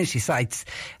Civic Amenity sites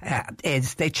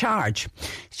is they charge.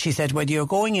 She said whether you're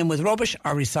going in with rubbish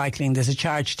or recycling, there's a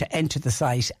charge to enter the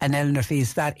site, and Eleanor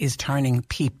feels that is turning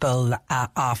people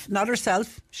off. Not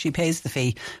herself, she pays the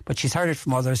fee, but she's heard it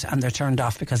from others and they're turned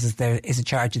off because there is a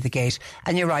charge at the gate.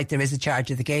 And you're right, there is a charge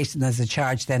at the gate, and there's a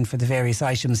charge then for the various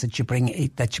items that you bring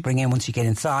in once you get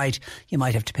inside. You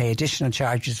might have to pay additional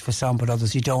charges for some, but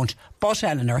others you don't. But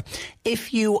Eleanor,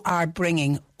 if you are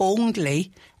bringing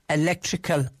only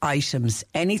electrical items,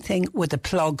 anything with a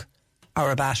plug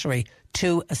or a battery,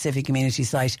 to a Civic Amenity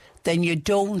site, then you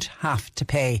don't have to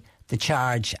pay the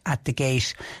charge at the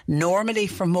gate. Normally,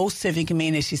 for most civic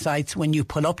amenity sites, when you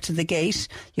pull up to the gate,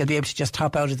 you'll be able to just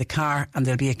hop out of the car and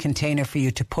there'll be a container for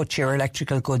you to put your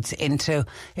electrical goods into.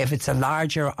 If it's a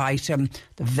larger item,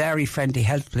 the very friendly,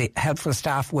 helpful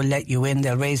staff will let you in.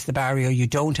 They'll raise the barrier. You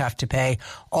don't have to pay.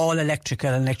 All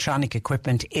electrical and electronic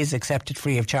equipment is accepted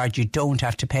free of charge. You don't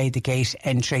have to pay the gate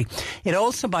entry. It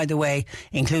also, by the way,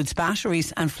 includes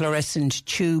batteries and fluorescent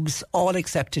tubes, all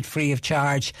accepted free of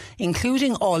charge,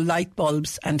 including all light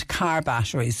bulbs and car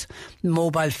batteries.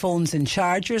 Mobile phones and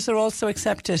chargers are also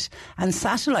accepted, and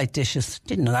satellite dishes,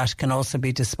 didn't know that, can also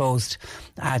be disposed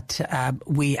at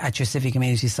your civic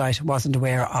amenity site. Wasn't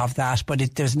aware of that, but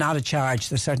there's not a charge.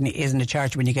 There certainly isn't a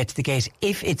charge when you get to the gate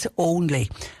if it's only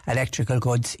electrical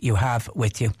goods you have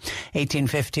with you.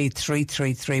 1850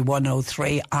 333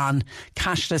 103 on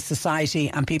cashless society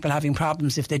and people having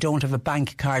problems if they don't have a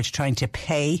bank card trying to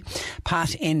pay.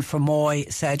 Pat in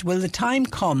Fermoy said, will the time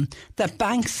come that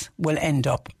banks will end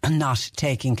up not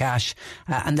taking cash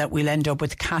and that we'll end up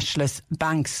with cashless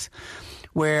banks?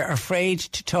 We're afraid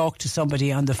to talk to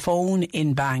somebody on the phone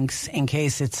in banks in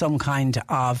case it's some kind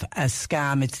of a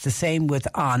scam. It's the same with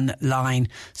online.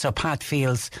 So Pat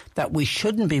feels that we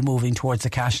shouldn't be moving towards a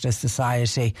cashless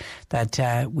society,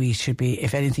 that we should be,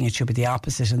 if anything, it should be the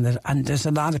opposite. And there's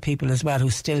a lot of people as well who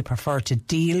still prefer to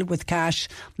deal with cash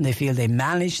and they feel they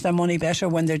manage their money better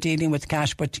when they're dealing with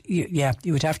cash. But you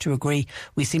would have to agree,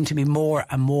 we seem to be more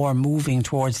and more moving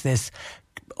towards this,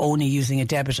 only using a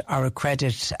debit or a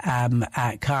credit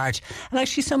card. And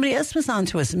actually somebody else was on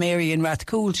to us, Mary in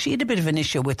Rathcoole. She had a bit of an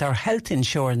issue with her health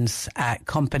insurance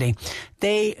company.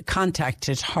 They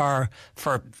contacted her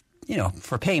for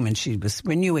payment. She was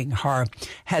renewing her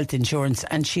health insurance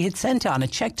and she had sent on a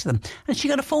cheque to them, and she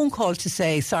got a phone call to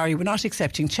say, sorry, we're not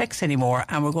accepting cheques anymore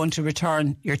and we're going to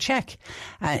return your cheque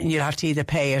and you'll have to either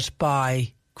pay it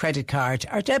by credit card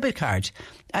or debit card.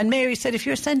 And Mary said, if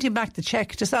you're sending back the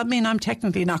cheque, does that mean I'm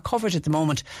technically not covered at the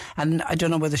moment? And I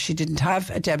don't know whether she didn't have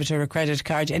a debit or a credit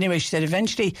card. Anyway, she said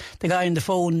eventually the guy on the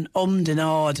phone ummed and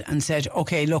awed and said,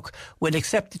 OK, look, we'll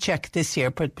accept the cheque this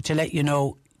year, but to let you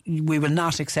know, we will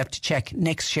not accept a cheque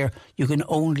next year. You can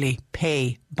only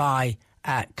pay by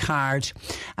card.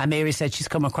 And Mary said she's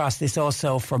come across this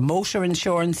also for motor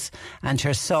insurance, and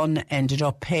her son ended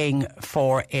up paying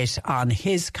for it on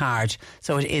his card,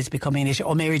 so it is becoming an issue.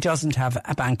 Oh, Mary doesn't have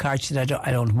a bank card. She said,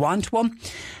 I don't want one,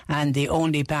 and the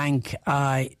only bank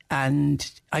I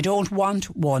don't want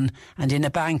one, and in a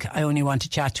bank I only want to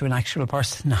chat to an actual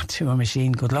person, not to a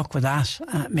machine. Good luck with that,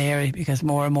 Mary, because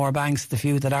more and more banks, the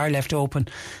few that are left open,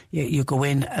 you go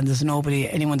in and there's nobody,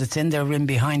 anyone that's in their room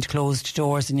behind closed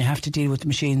doors, and you have to deal with the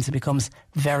machines. It becomes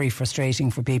very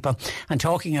frustrating for people. And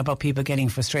talking about people getting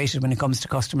frustrated when it comes to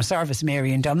customer service,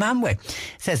 Mary in Dunmanway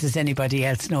says, has anybody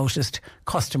else noticed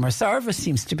customer service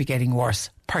seems to be getting worse,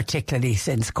 particularly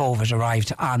since COVID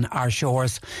arrived on our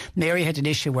shores? Mary had an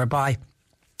issue whereby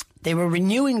they were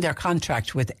renewing their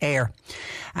contract with Air,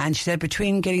 and she said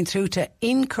between getting through to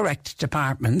incorrect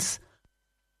departments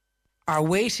or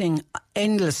waiting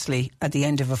endlessly at the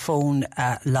end of a phone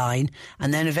line,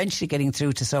 and then eventually getting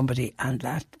through to somebody, and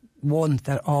that one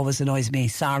that always annoys me,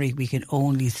 sorry, we can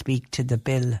only speak to the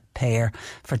bill payer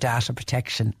for data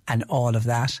protection and all of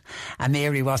that. And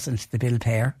Mary wasn't the bill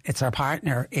payer. It's her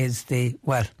partner is the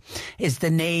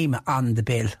name on the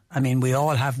bill. I mean, we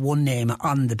all have one name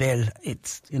on the bill.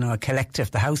 It's, a collective,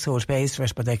 the household pays for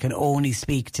it, but they can only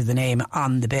speak to the name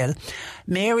on the bill.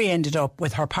 Mary ended up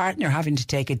with her partner having to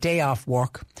take a day off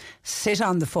work, sit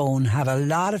on the phone, have a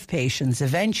lot of patience,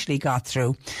 eventually got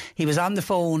through. He was on the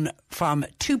phone from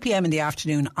 2 p.m. in the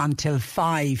afternoon until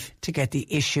 5 to get the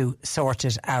issue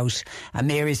sorted out. And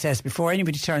Mary says, before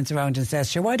anybody turns around and says,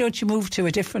 sure, why don't you move to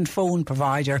a different phone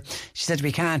provider? She said,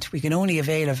 we can't. We can only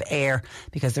avail of Air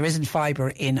because there isn't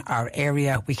fibre in our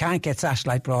area. We can't get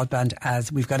satellite broadband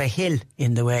as we've got a hill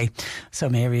in the way. So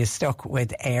Mary is stuck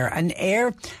with Air. And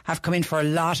Air have come in for a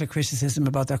lot of criticism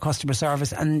about their customer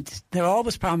service, and they're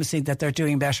always promising that they're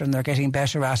doing better and they're getting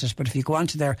better at it. But if you go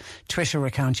onto their Twitter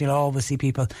account, you'll always see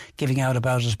people giving out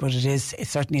about it. But it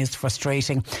certainly is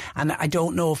frustrating. And I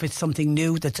don't know if it's something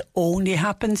new that's only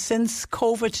happened since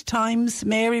COVID times,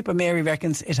 Mary, but Mary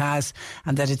reckons it has,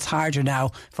 and that it's harder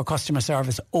now for customer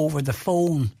service over the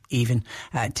phone even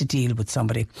to deal with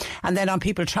somebody. And then on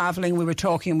people travelling, we were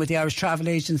talking with the Irish Travel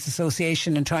Agents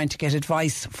Association and trying to get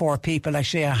advice for people.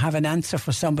 Actually, I have an answer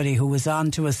for somebody who was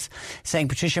on to us saying,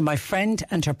 Patricia, my friend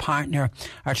and her partner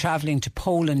are travelling to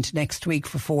Poland next week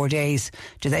for 4 days.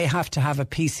 Do they have to have a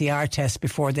PCR test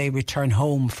before they return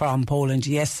home from Poland?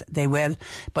 Yes, they will.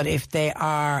 But if they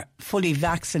are fully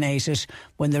vaccinated,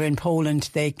 When they're in Poland,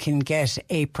 they can get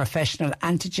a professional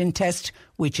antigen test,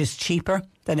 which is cheaper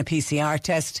than a PCR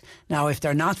test. Now, if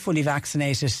they're not fully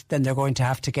vaccinated, then they're going to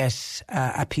have to get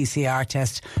a PCR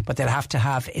test, but they'll have to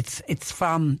have, it's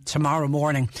from tomorrow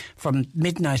morning, from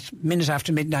minute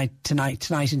after midnight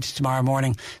tonight into tomorrow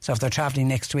morning. So if they're travelling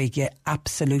next week, yeah,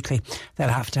 absolutely, they'll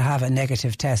have to have a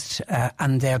negative test,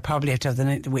 and they'll probably have to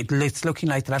have it's looking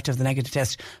like they'll have to have the negative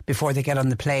test before they get on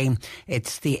the plane.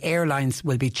 It's the airlines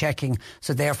will be checking,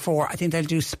 so therefore I think they'll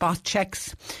do spot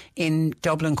checks in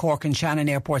Dublin, Cork and Shannon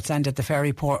airports and at the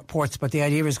ferry ports, but the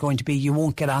idea is going to be you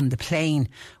won't get on the plane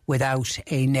without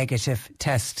a negative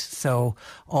test, so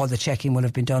all the checking will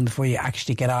have been done before you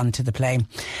actually get on to the plane.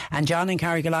 And John in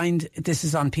Carrigaline, this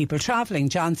is on people travelling.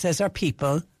 John says, are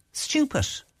people stupid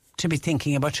to be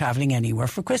thinking about travelling anywhere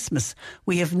for Christmas?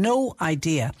 We have no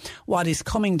idea what is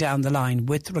coming down the line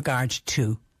with regard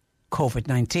to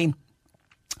COVID-19.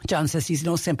 John says he's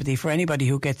no sympathy for anybody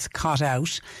who gets caught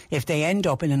out if they end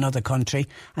up in another country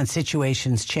and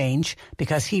situations change,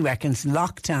 because he reckons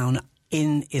lockdown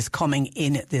is coming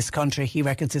in this country. He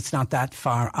reckons it's not that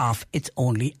far off. It's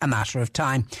only a matter of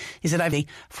time. He said,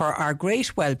 for our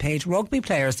great well-paid rugby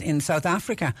players in South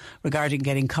Africa regarding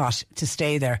getting caught to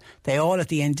stay there, they all at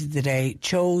the end of the day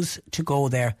chose to go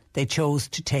there. They chose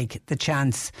to take the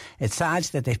chance. It's sad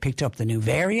that they've picked up the new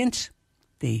variant,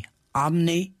 the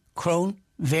Omicron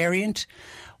variant.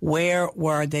 Where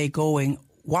were they going?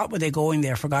 What were they going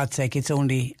there, for God's sake? It's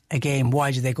only a game.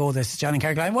 Why did they go there? Says John in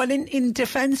Carrigaline. Well, in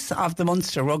defence of the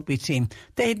Munster rugby team,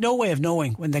 they had no way of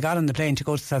knowing when they got on the plane to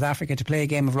go to South Africa to play a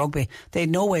game of rugby. They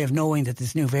had no way of knowing that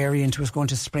this new variant was going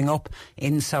to spring up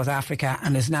in South Africa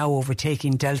and is now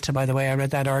overtaking Delta, by the way. I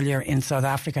read that earlier, in South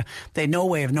Africa. They had no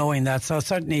way of knowing that. So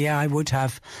certainly, yeah, I would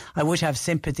have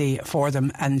sympathy for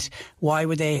them. And why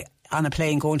would they on a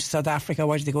plane going to South Africa?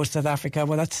 Why did they go to South Africa?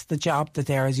 Well, that's the job that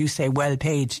they're, as you say, well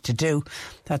paid to do.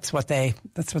 That's what they're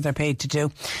paid to do.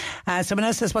 Someone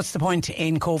else says, what's the point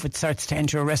in COVID certs to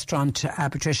enter a restaurant,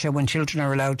 Patricia, when children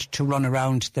are allowed to run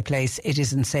around the place? It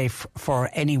isn't safe for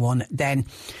anyone then.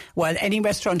 Well, any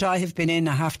restaurant I have been in,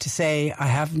 I have to say, I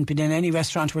haven't been in any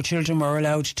restaurant where children were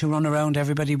allowed to run around.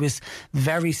 Everybody was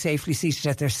very safely seated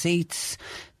at their seats.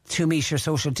 2 metre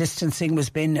social distancing was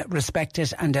being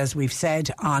respected, and as we've said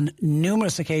on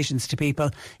numerous occasions to people,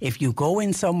 if you go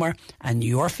in somewhere and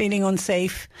you're feeling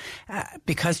unsafe,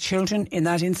 because children, in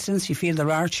that instance, you feel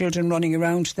there are children running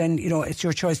around, then it's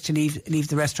your choice to leave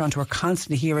the restaurant. We're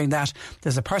constantly hearing that.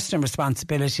 There's a personal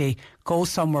responsibility. Go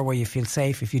somewhere where you feel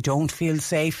safe. If you don't feel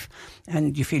safe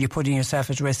and you feel you're putting yourself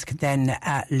at risk, then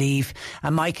leave.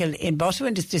 And Michael in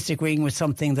Buttevant is disagreeing with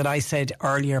something that I said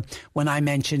earlier when I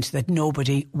mentioned that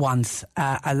nobody wants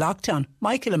a lockdown.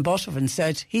 Michael in Buttevant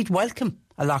said he'd welcome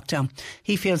a lockdown.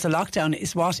 He feels a lockdown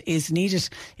is what is needed.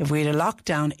 If we had a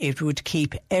lockdown, it would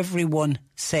keep everyone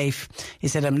safe. He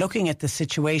said, I'm looking at the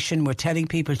situation. We're telling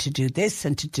people to do this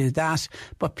and to do that,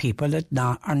 but people are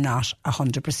not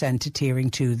 100% adhering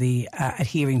to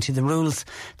the rules.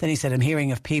 Then he said, I'm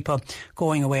hearing of people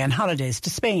going away on holidays to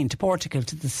Spain, to Portugal,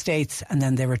 to the States, and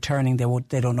then they're returning.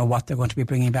 They don't know what they're going to be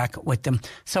bringing back with them.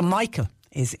 So Michael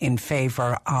is in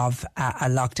favour of a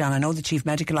lockdown. I know the Chief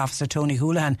Medical Officer, Tony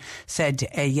Holohan, said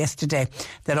yesterday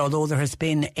that although there has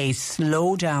been a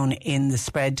slowdown in the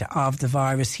spread of the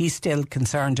virus, he's still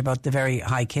concerned about the very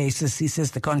high cases. He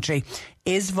says the country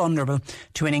is vulnerable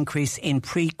to an increase in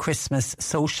pre-Christmas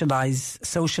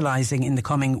socialising in the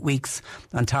coming weeks,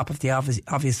 on top of the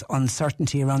obvious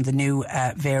uncertainty around the new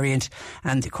variant.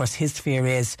 And of course his fear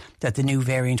is that the new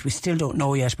variant, we still don't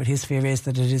know yet, but his fear is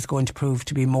that it is going to prove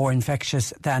to be more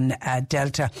infectious than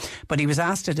Delta. But he was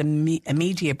asked at a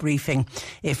media briefing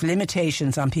if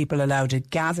limitations on people allowed at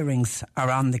gatherings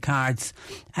are on the cards,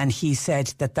 and he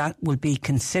said that will be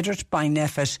considered by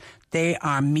NPHET. They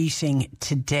are meeting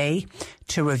today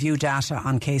to review data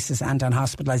on cases and on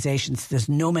hospitalisations. There's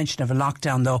no mention of a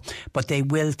lockdown though, but they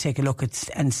will take a look at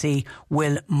and see,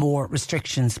 will more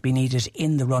restrictions be needed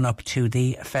in the run-up to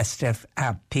the festive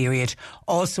period.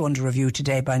 Also under review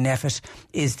today by NPHET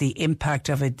is the impact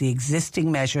of the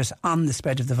existing measures on the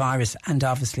spread of the virus and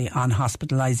obviously on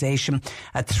hospitalisation.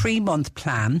 A 3-month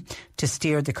plan to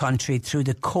steer the country through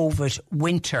the COVID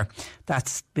winter.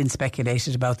 That's been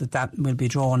speculated about, that will be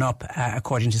drawn up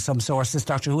according to some sources.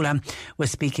 Dr. Holohan was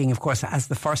speaking, of course, as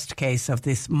the first case of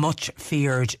this much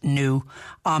feared new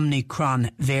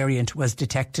Omicron variant was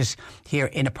detected here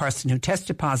in a person who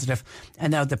tested positive.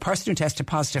 And now the person who tested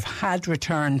positive had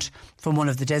returned from one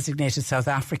of the designated South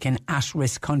African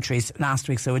at-risk countries last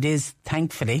week. So it is,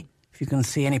 thankfully, if you can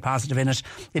see any positive in it,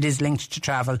 it is linked to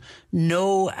travel.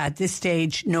 No, at this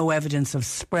stage, no evidence of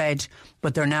spread,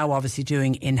 but they're now obviously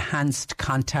doing enhanced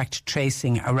contact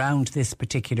tracing around this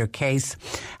particular case.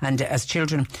 And as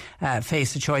children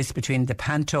face a choice between the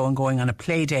panto and going on a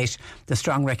play date, the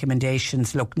strong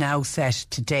recommendations look now set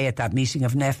today at that meeting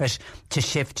of NPHET to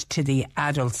shift to the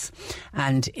adults.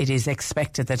 And it is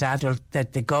expected that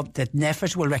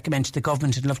NPHET will recommend to the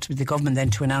government, it'd love to be the government then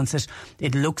to announce it.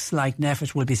 It looks like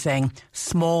NPHET will be saying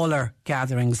smaller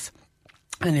gatherings.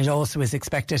 And it also is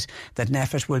expected that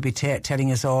NPHET will be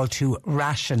telling us all to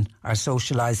ration our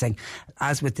socialising.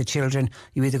 As with the children,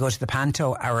 you either go to the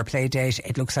panto or a play date.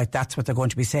 It looks like that's what they're going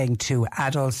to be saying to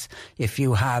adults. If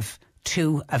you have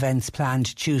 2 events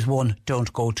planned, choose one,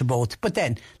 don't go to both. But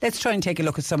then, let's try and take a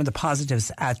look at some of the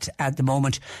positives at the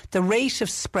moment. The rate of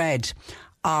spread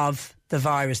of the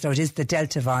virus, now it is the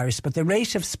Delta virus, but the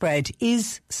rate of spread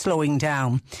is slowing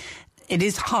down. It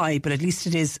is high, but at least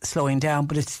it is slowing down.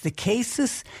 But it's the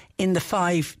cases in the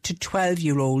 5 to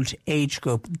 12-year-old age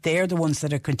group. They're the ones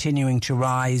that are continuing to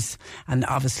rise. And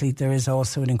obviously there is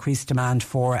also an increased demand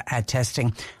for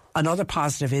testing. Another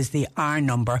positive is the R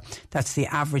number. That's the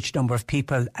average number of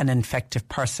people an infected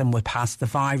person will pass the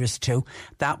virus to.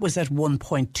 That was at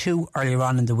 1.2 earlier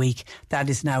on in the week. That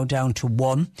is now down to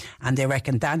 1. And they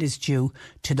reckon that is due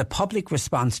to the public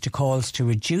response to calls to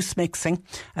reduce mixing,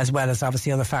 as well as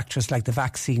obviously other factors like the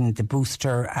vaccine, the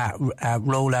booster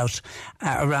rollout.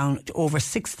 Around over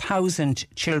 6,000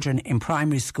 children in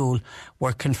primary school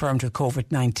were confirmed with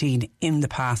COVID-19 in the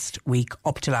past week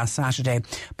up to last Saturday.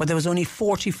 But there was only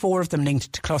 44 of them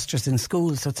linked to clusters in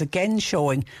schools. So it's again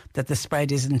showing that the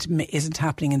spread isn't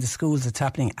happening in the schools, it's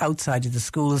happening outside of the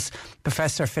schools.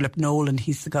 Professor Philip Nolan,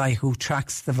 he's the guy who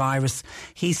tracks the virus,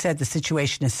 he said the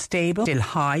situation is stable, still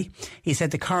high. He said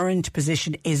the current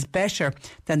position is better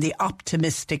than the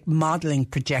optimistic modelling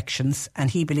projections,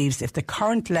 and he believes if the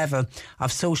current level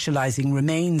of socialising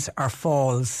remains or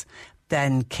falls,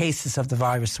 then cases of the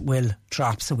virus will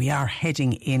drop. So we are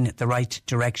heading in the right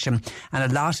direction, and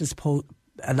a lot is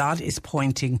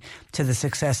pointing to the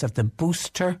success of the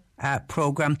booster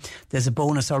programme. There's a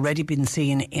bonus already been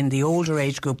seen in the older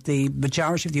age group. The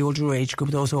majority of the older age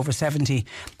group, those over 70,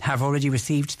 have already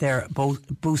received their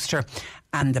booster.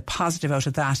 And the positive out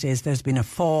of that is there's been a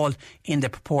fall in the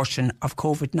proportion of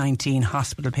COVID-19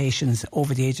 hospital patients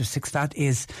over the age of 6. That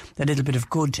is a little bit of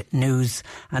good news.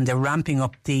 And they're ramping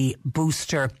up the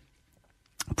booster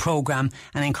programme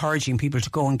and encouraging people to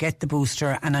go and get the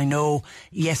booster. And I know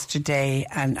yesterday,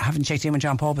 and I haven't checked in with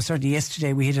John Paul, but certainly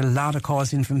yesterday we had a lot of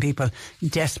calls in from people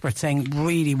desperate saying,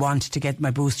 really want to get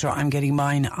my booster. I'm getting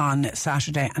mine on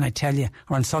Saturday, and I tell you,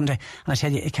 or on Sunday, and I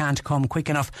tell you it can't come quick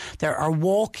enough. There are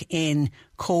walk-in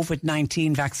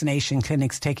COVID-19 vaccination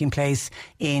clinics taking place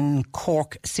in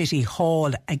Cork City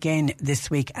Hall again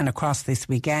this week and across this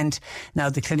weekend.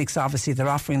 Now the clinics, obviously they're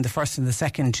offering the first and the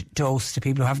second dose to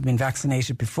people who haven't been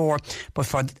vaccinated before, but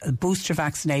for the booster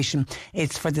vaccination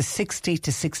it's for the 60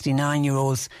 to 69 year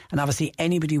olds, and obviously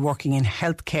anybody working in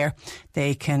healthcare,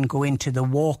 they can go into the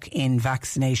walk-in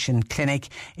vaccination clinic.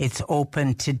 It's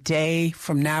open today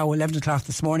from now 11 o'clock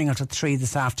this morning until 3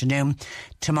 this afternoon,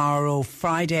 tomorrow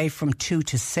Friday from 2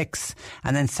 to 6,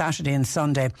 and then Saturday and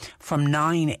Sunday from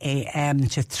 9 a.m.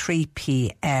 to 3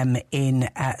 p.m. in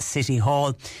City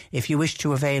Hall. If you wish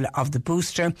to avail of the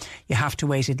booster, you have to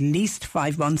wait at least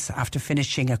 5 months after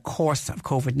finishing a course of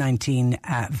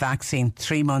COVID-19 vaccine,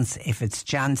 3 months if it's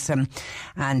Janssen.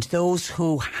 And those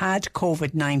who had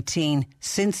COVID-19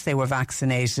 since they were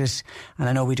vaccinated, and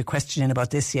I know we had a question in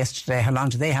about this yesterday, how long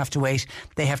do they have to wait?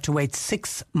 They have to wait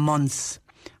 6 months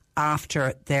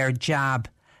after their jab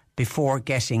before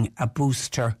getting a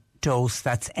booster dose.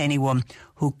 That's anyone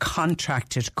who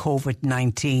contracted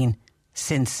COVID-19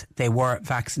 since they were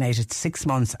vaccinated, 6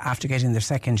 months after getting their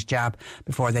second jab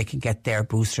before they can get their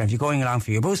booster. If you're going along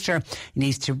for your booster, you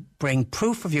need to bring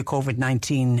proof of your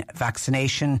COVID-19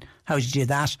 vaccination. How do you do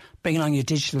that? Bring along your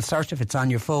digital cert if it's on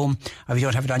your phone, or if you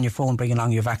don't have it on your phone, bring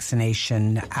along your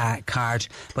vaccination card.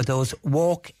 But those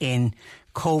walk-in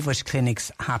COVID clinics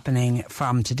happening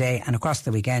from today and across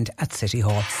the weekend at City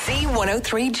Hall.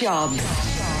 C103 Jobs.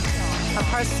 A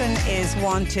person is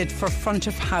wanted for front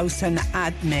of house and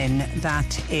admin.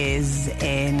 That is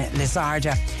in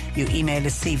Lizarda. You email a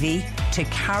CV to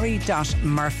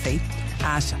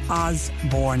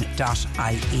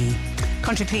carrie.murphy@osborne.ie.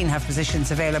 Country Clean have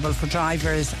positions available for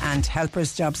drivers and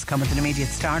helpers. Jobs come with an immediate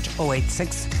start.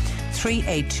 086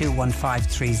 382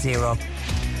 1530.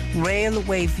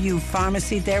 Railway View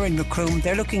Pharmacy, they're in Macroom.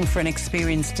 They're looking for an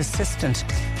experienced assistant.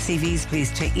 CVs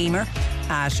please to Emer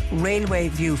at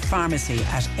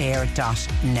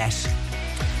railwayviewpharmacy@air.net.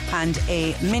 and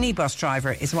a minibus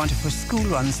driver is wanted for school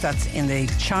runs. That's in the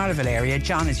Charleville area.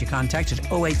 John is your contact at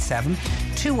 087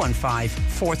 215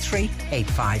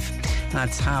 4385.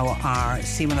 That's how our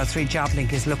C103 job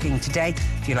link is looking today.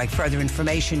 If you'd like further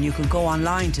information, you can go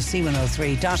online to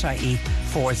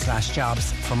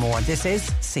c103.ie/jobs for more. This is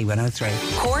C103.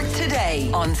 Cork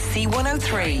Today on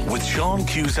C103. With Sean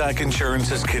Cusack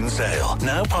Insurance's Kinsale,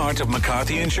 now part of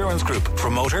McCarthy Insurance Group. For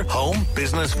motor, home,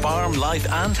 business, farm, life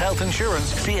and health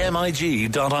insurance,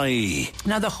 cmig.ie.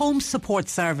 Now, the Home Support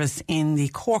Service in the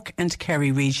Cork and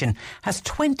Kerry region has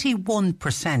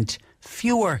 21%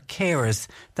 fewer carers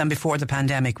than before the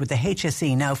pandemic, with the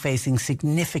HSE now facing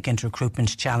significant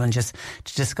recruitment challenges.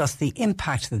 To discuss the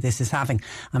impact that this is having,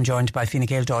 I'm joined by Fine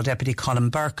Gael Dáil Deputy Colin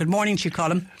Burke. Good morning to you,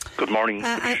 Colin. Good morning.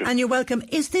 And you're welcome.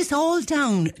 Is this all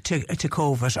down to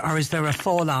COVID, or is there a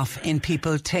fall off in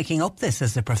people taking up this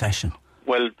as a profession?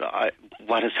 Well,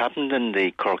 what has happened in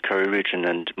the Cork-Kerry region,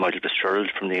 and Michael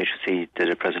Fitzgerald from the HSE did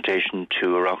a presentation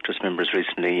to Oireachtas members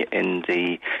recently in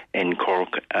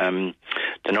Cork.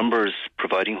 The numbers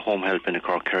providing home help in the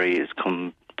Cork-Kerry has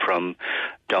come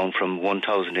down from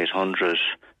 1,800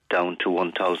 down to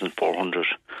 1,400.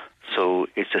 So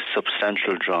it's a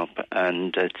substantial drop,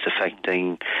 and it's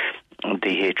affecting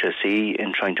the HSE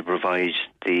in trying to provide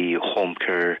the home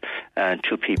care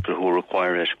to people who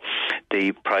require it.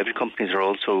 The private companies are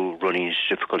also running into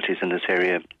difficulties in this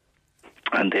area,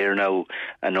 and a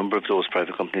number of those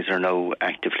private companies are now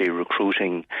actively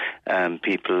recruiting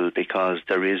people, because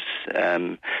there is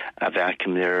a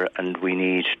vacuum there, and we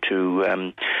need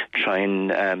to try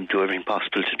and do everything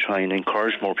possible to try and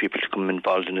encourage more people to become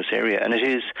involved in this area. And it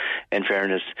is, in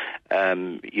fairness,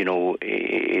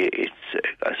 it's,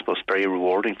 I suppose, very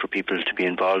rewarding for people to be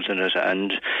involved in it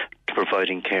and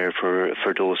providing care for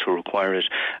those who require it.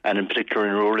 And in particular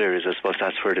in rural areas, I suppose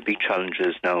that's where the big challenge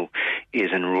is now,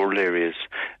 is in rural areas,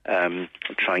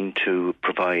 trying to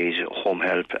provide home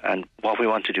help. And what we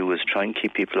want to do is try and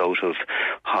keep people out of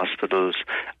hospitals,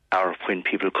 or when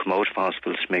people come out of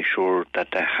hospitals, to make sure that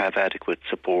they have adequate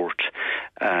support.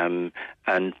 And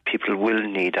people will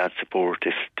need that support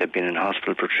if they've been in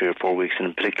hospital for 3 or 4 weeks, and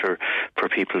in particular for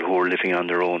people who are living on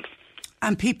their own.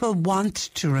 And people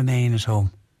want to remain at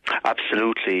home.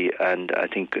 Absolutely, and I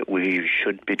think we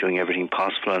should be doing everything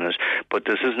possible on it. But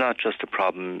this is not just a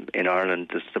problem in Ireland,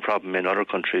 this is a problem in other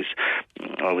countries.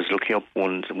 I was looking up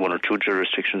one or two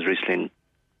jurisdictions recently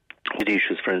with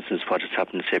issues. For instance, what has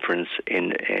happened, say, for instance,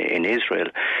 in Israel,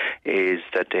 is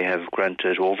that they have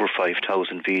granted over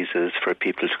 5,000 visas for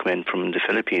people to come in from the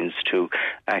Philippines to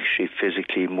actually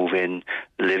physically move in,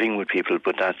 living with people.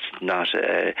 But that's not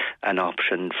an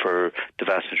option for the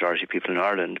vast majority of people in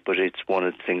Ireland. But it's one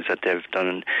of the things that they've done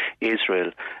in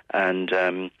Israel, and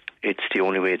it's the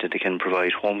only way that they can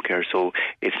provide home care. So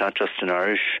it's not just an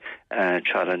Irish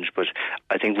challenge, but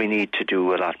I think we need to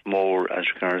do a lot more as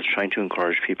regards trying to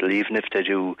encourage people, even if they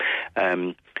do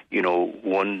 1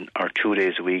 or 2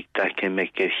 days a week, that can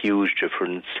make a huge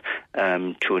difference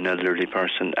to an elderly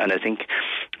person. And I think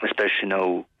especially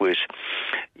now with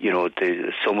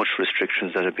so much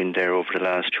restrictions that have been there over the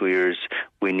last 2 years,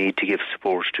 we need to give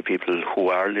support to people who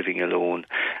are living alone.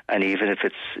 And even if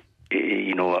it's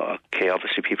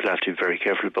obviously people have to be very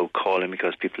careful about calling,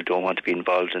 because people don't want to be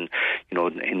involved in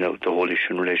the whole issue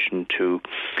in relation to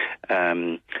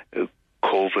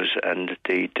COVID and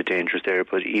the dangers there.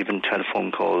 But even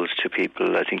telephone calls to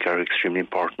people, I think, are extremely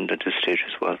important at this stage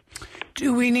as well.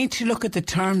 Do we need to look at the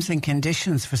terms and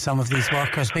conditions for some of these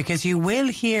workers? Because you will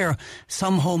hear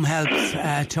some home helps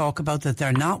talk about that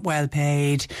they're not well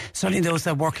paid. Certainly those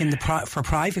that work for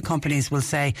private companies will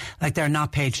say, like, they're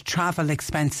not paid travel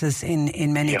expenses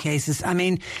in many cases. I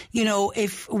mean,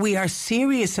 if we are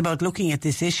serious about looking at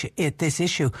this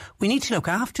issue, we need to look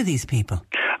after these people.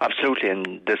 Absolutely,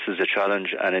 and this is a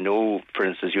challenge. And I know, for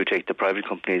instance, you take the private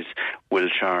companies will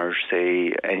charge,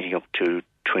 say, anything up to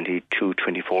 22,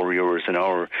 24 euros an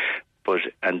hour.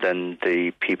 And then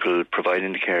the people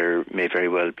providing the care may very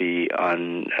well be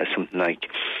on something like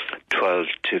 12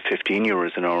 to 15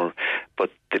 euros an hour. But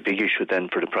the big issue then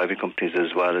for the private companies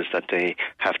as well is that they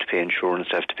have to pay insurance,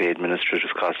 they have to pay administrative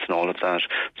costs and all of that.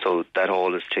 So that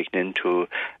all is taken into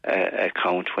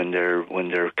account when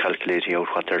they're calculating out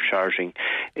what they're charging.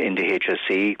 In the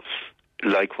HSE,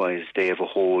 likewise, they have a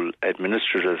whole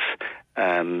administrative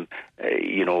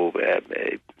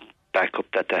backup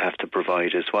that they have to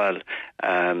provide as well,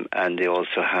 and they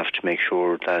also have to make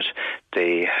sure that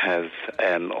they have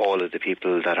all of the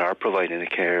people that are providing the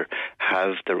care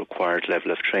have the required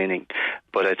level of training.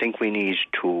 But I think we need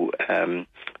to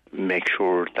make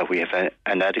sure that we have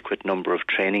an adequate number of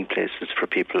training places for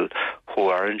people who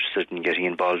are interested in getting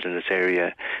involved in this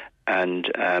area, and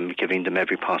giving them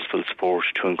every possible support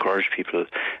to encourage people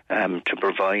to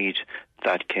provide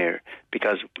that care.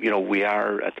 Because, we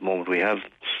are, at the moment, we have,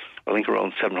 I think,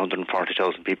 around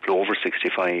 740,000 people over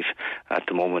 65 at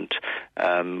the moment.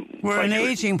 We're an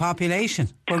ageing population.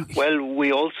 Well,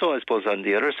 we also, I suppose, on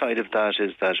the other side of that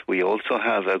is that we also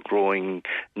have a growing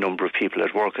number of people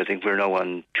at work. I think we're now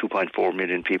on 2.4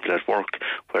 million people at work,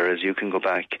 whereas you can go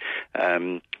back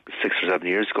 6 or 7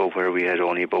 years ago where we had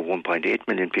only about 1.8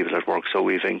 million people at work. So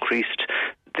we've increased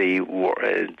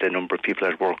the number of people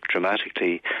at work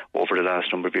dramatically over the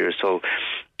last number of years. So,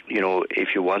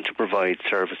 if you want to provide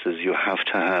services, you have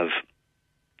to have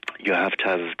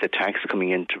the tax coming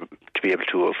in to be able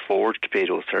to afford to pay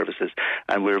those services.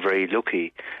 And we're very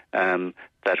lucky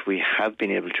that we have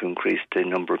been able to increase the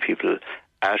number of people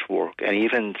at work, and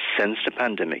even since the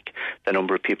pandemic, the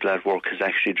number of people at work has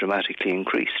actually dramatically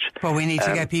increased. But we need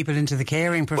to get people into the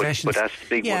caring professions. But that's the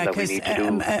big one that we need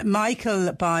to do.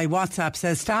 Michael by WhatsApp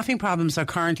says staffing problems are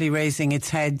currently raising its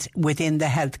head within the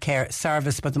healthcare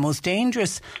service, but the most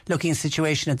dangerous looking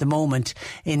situation at the moment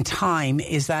in time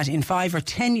is that in 5 or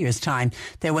 10 years' time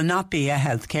there will not be a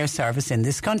healthcare service in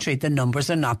this country. The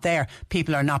numbers are not there.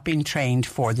 People are not being trained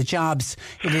for the jobs.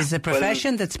 It is a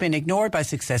profession that's been ignored by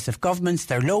successive governments.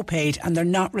 They're low paid and they're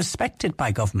not respected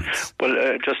by governments.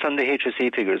 Well, just on the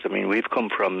HSE figures, I mean, we've come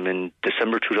from, in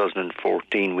December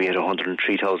 2014, we had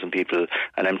 103,000 people,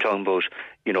 and I'm talking about,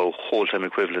 whole-time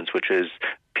equivalents, which is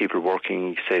people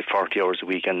working, say, 40 hours a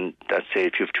week, and that's, say,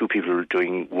 if you have two people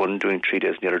doing 3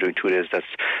 days and the other doing 2 days, that's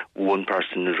one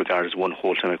person is regarded as one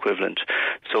whole-time equivalent.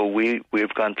 So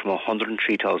we've gone from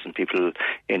 103,000 people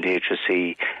in the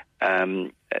HSE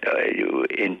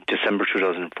in December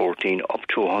 2014 up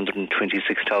to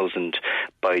 126,000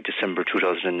 by December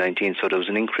 2019. So there was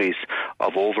an increase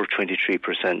of over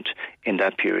 23% in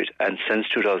that period. And since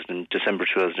December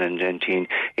 2019,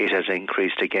 it has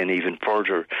increased again even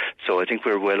further. So I think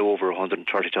we're well over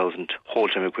 130,000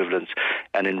 whole-time equivalents.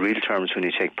 And in real terms, when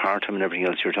you take part-time and everything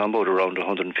else, you're talking about around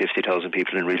 150,000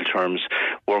 people in real terms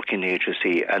working in the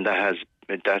HSE. And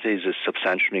that is a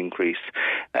substantial increase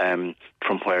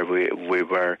from where we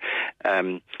were.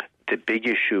 The big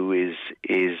issue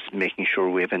is making sure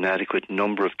we have an adequate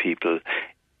number of people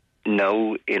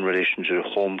now in relation to the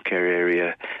home care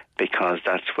area, because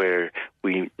that's where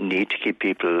we need to keep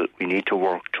people, we need to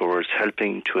work towards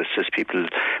helping to assist people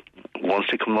once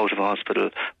they come out of hospital,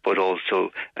 but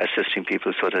also assisting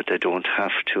people so that they don't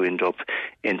have to end up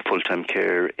in full-time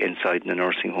care inside the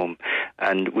nursing home.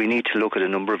 And we need to look at a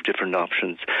number of different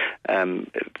options.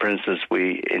 For instance,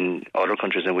 in other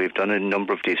countries, and we've done a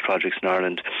number of these projects in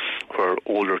Ireland, where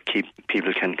older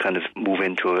people can kind of move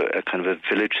into a kind of a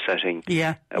village setting,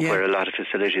 where a lot of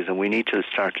facilities, and we need to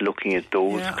start looking at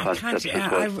those concepts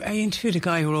as well. I interviewed a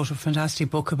guy who wrote a fantastic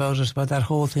book about it, about that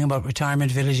whole thing about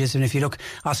retirement villages. And if you look,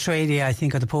 Australia, I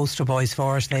think, are the poster boys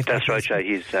for it. That's right,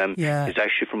 he's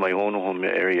actually from my own home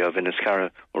area of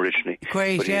Enniscarra originally.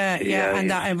 Great,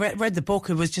 and I read the book.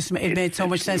 It made so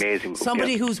much sense.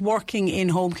 Somebody who's working in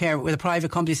home care with a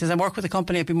private company says, I work with a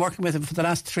company, I've been working with them for the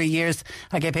last 3 years.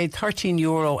 I get paid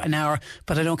 €13 an hour,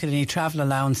 but I don't get any travel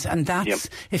allowance. And that's,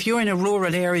 if you're in a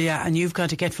rural area and you've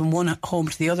got to get from one home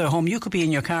to the other home, you could be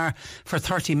in your car for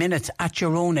 30 minutes at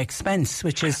your own expense,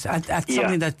 which is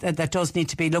something that does need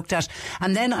to be looked at.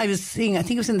 And then I was seeing, I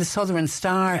think it was in the Southern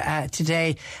Star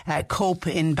today, Cope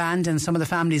in Bandon, some of the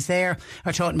families there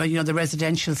are talking about, the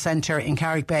residential centre in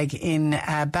Carrickbeg in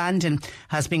Bandon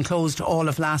has been closed all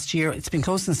of last year. It's been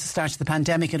closed since the start of the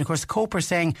pandemic, and of course Cope are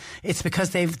saying it's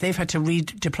because they've had to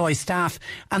redeploy staff,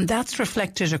 and that's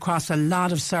reflected across a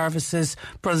lot of services,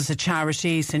 Brothers of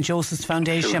Charity, St Joseph's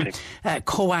Foundation,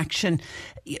 Co-Action.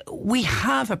 We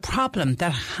have a problem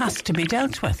that has to be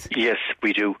dealt with. Yes,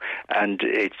 we do, and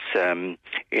it's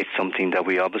something that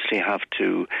we obviously have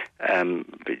to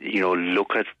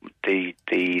look at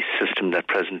the system that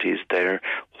presently is there.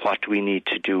 What do we need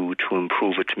to do to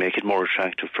improve it, to make it more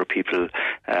attractive for people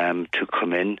to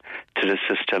come in to the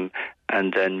system,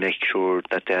 and then make sure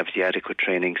that they have the adequate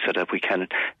training so that we can,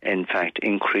 in fact,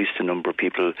 increase the number of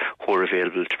people who are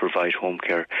available to provide home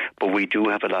care. But we do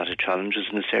have a lot of challenges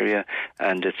in this area,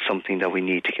 and it's something that we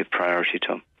need to give priority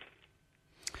to.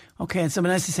 Okay, and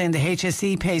someone else is saying the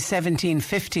HSE pays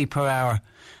 $17.50 per hour.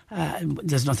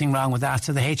 There's nothing wrong with that.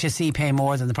 So the HSE pay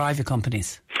more than the private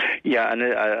companies. Yeah, and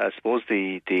I suppose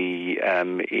the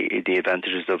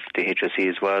advantages of the HSE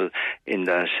as well, in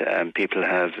that people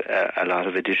have a lot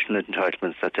of additional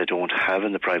entitlements that they don't have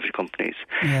in the private companies,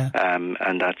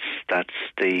 and that's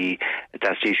the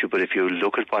issue. But if you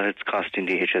look at what it's costing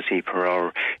the HSE per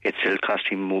hour, it's still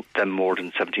costing them more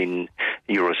than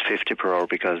 €17.50 per hour,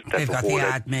 because they've got the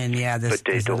admin,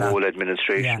 the whole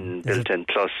administration built in,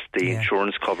 plus the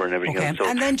insurance cover and everything else. So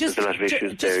and then there's a lot of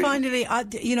issues there. Just finally,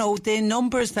 the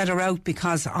numbers that are out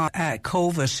because of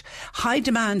COVID, high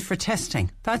demand for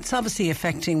testing, that's obviously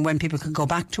affecting when people can go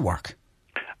back to work.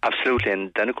 Absolutely,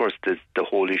 and then of course there's the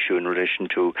whole issue in relation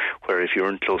to where if you're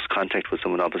in close contact with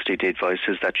someone, obviously the advice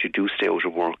is that you do stay out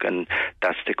of work, and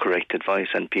that's the correct advice,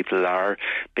 and people are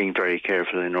being very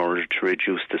careful in order to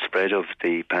reduce the spread of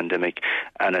the pandemic.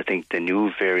 And I think the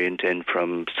new variant in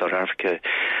from South Africa,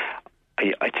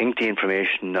 I think the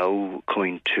information now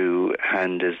coming to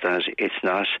hand is that it's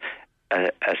not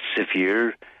a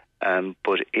severe,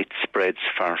 but it spreads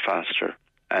far faster.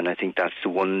 And I think that's the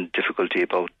one difficulty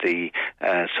about the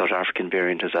South African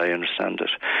variant, as I understand it.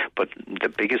 But the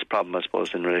biggest problem, I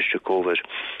suppose, in relation to COVID,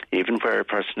 even where a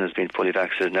person has been fully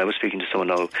vaccinated, and I was speaking to someone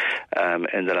now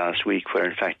in the last week where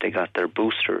in fact they got their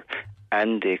booster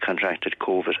and they contracted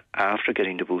COVID after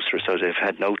getting the booster. So they've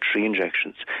had now 3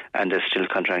 injections and they still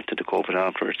contracted the COVID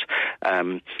afterwards.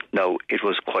 Now, it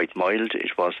was quite mild.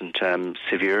 It wasn't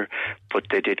severe, but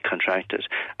they did contract it.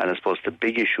 And I suppose the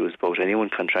big issue is about anyone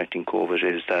contracting COVID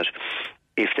is that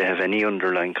if they have any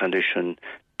underlying condition,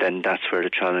 then that's where the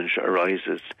challenge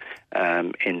arises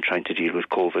in trying to deal with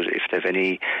COVID. If they have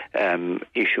any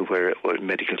issue where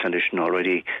medical condition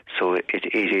already, so it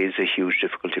is a huge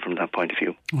difficulty from that point of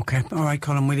view. Okay, all right,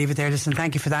 Colin, we'll leave it there. Listen,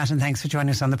 thank you for that, and thanks for joining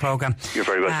us on the programme. You're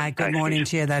very welcome. Good morning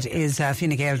to you. That is Fine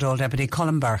Gael Dáil Deputy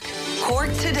Colin Burke.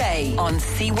 Cork Today on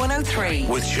C103.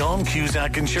 With Sean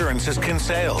Cusack Insurance's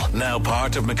Kinsale, now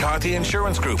part of McCarthy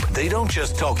Insurance Group. They don't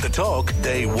just talk the talk,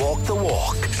 they walk the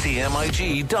walk.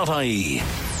 CMIG.ie.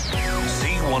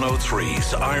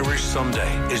 C103's Irish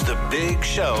Sunday is the big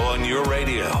show on your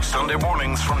radio. Sunday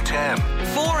mornings from 10.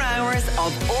 4 hours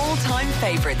of all-time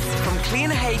favourites, from Clean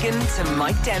Hagan to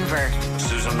Mike Denver,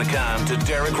 Susan McCann to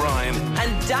Derek Ryan,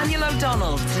 and Daniel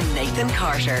O'Donnell to Nathan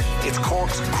Carter. It's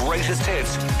Cork's greatest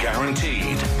hits,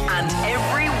 guaranteed. And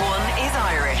everyone is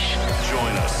Irish.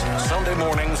 Join us Sunday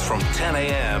mornings from 10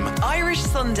 a.m. Irish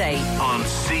Sunday on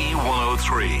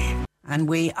C103. And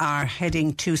we are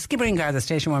heading to Skibbereen Garda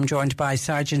Station, where I'm joined by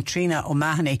Sergeant Trina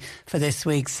O'Mahony for this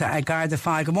week's Garda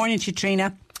File. Good morning to you,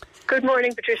 Trina. Good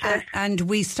morning, Patricia. And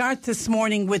we start this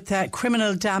morning with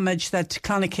criminal damage that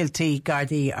Clonakilty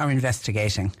Gardaí are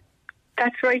investigating.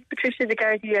 That's right, Patricia. The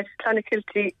Gardaí at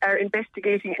Clonakilty are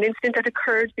investigating an incident that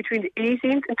occurred between the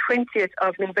 18th and 20th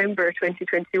of November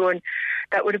 2021.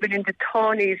 That would have been in the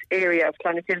Tawneys area of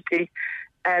Clonakilty.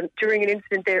 During an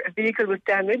incident there, a vehicle was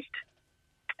damaged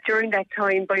during that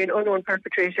time by an unknown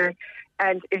perpetrator,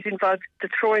 and it involved the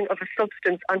throwing of a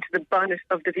substance onto the bonnet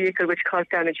of the vehicle, which caused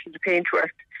damage to the paintwork.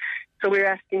 So we're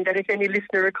asking that if any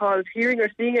listener recalls hearing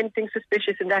or seeing anything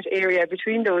suspicious in that area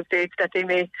between those dates, that they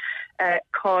may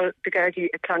call the Gardaí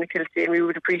at Clonakilty, and we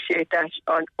would appreciate that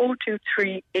on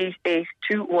 023 88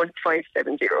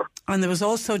 21570. And there was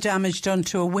also damage done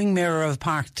to a wing mirror of a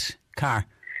parked car.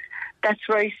 That's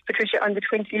right, Patricia. On the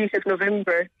 28th of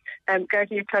November,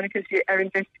 Gardaí at Clonakilty are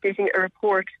investigating a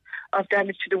report of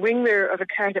damage to the wing mirror of a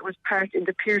car that was parked in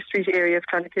the Pearse Street area of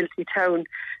Clonakilty town.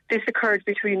 This occurred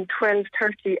between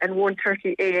 12:30 and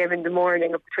 1:30 a.m. in the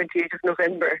morning of the 28th of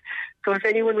November. So if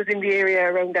anyone was in the area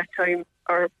around that time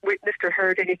or witnessed or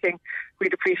heard anything,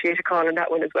 we'd appreciate a call on that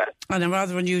one as well. And a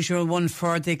rather unusual one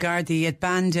for the Gardaí at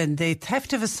Bandon, the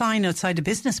theft of a sign outside a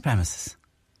business premises.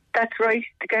 That's right.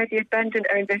 The Gardaí at Bandon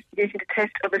are investigating the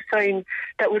theft of a sign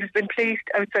that would have been placed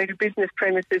outside a business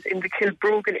premises in the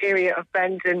Kilbrogan area of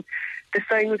Bandon. The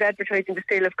sign was advertising the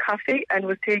sale of coffee and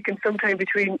was taken sometime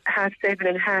between 7:30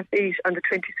 and 8:30 on the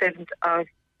 27th of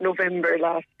November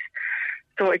last.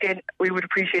 So again, we would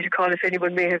appreciate a call if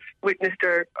anyone may have witnessed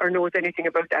or knows anything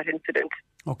about that incident.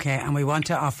 Okay, and we want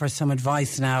to offer some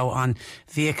advice now on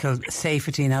vehicle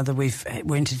safety. Now that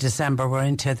we're into December, we're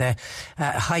into the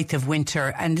height of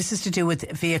winter, and this is to do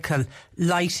with vehicle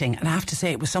lighting. And I have to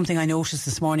say, it was something I noticed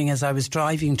this morning as I was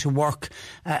driving to work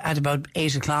at about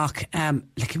 8 o'clock.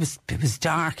 It was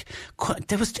dark.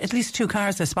 There was at least 2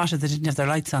 cars I spotted that didn't have their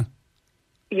lights on.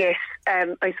 Yes,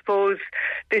 I suppose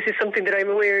this is something that I'm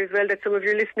aware as well that some of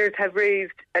your listeners have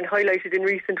raised and highlighted in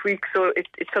recent weeks, so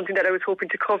it's something that I was hoping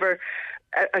to cover,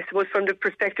 I suppose, from the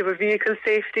perspective of vehicle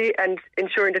safety and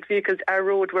ensuring that vehicles are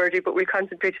roadworthy, but we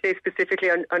concentrate today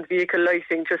specifically on vehicle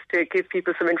lighting, just to give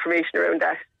people some information around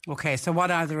that. Okay, so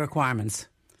what are the requirements?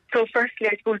 So firstly,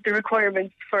 I suppose the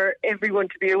requirements for everyone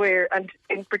to be aware, and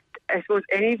I suppose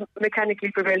any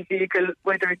mechanically propelled vehicle,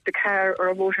 whether it's a car or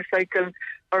a motorcycle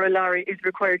or a lorry, is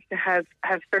required to have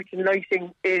certain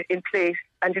lighting in place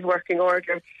and in working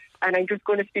order. And I'm just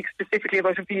going to speak specifically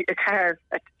about a car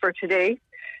for today.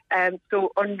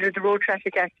 So under the Road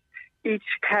Traffic Act, each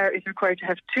car is required to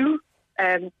have 2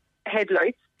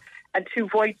 headlights and 2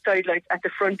 white side lights at the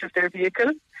front of their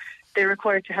vehicle. They're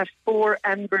required to have 4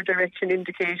 amber direction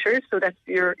indicators, so that's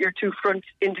your 2 front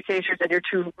indicators and your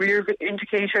 2 rear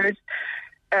indicators.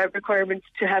 Requirements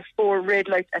to have 4 red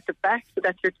lights at the back, so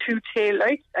that's your 2 tail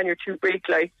lights and your 2 brake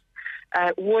lights.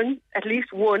 At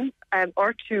least one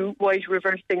or 2 white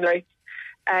reversing lights,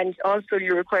 and also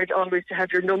you're required always to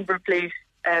have your number plate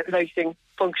lighting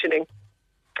functioning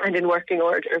and in working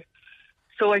order.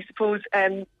 So I suppose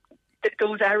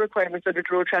those are requirements under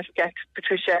the Road Traffic Act,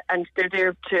 Patricia, and they're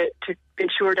there to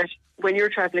ensure that when you're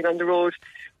travelling on the road,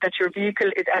 that your vehicle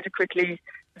is adequately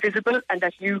visible and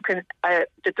that you can that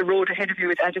the road ahead of you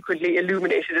is adequately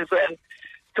illuminated as well.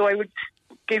 So I would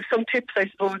give some tips, I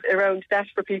suppose, around that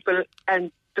for people.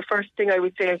 And the first thing I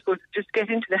would say, I suppose, just get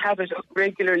into the habit of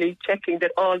regularly checking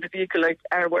that all the vehicle lights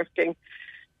are working.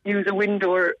 Use a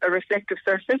window or a reflective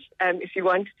surface if you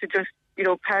want to just,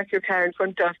 park your car in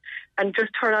front of, and just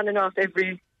turn on and off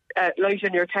every light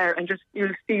in your car, and you'll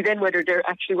see then whether they're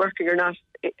actually working or not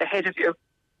ahead of you.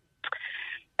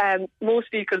 Most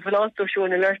vehicles will also show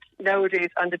an alert nowadays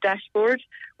on the dashboard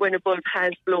when a bulb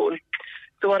has blown.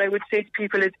 So what I would say to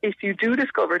people is, if you do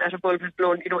discover that a bulb is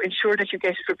blown, ensure that you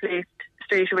get it replaced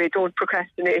straight away. Don't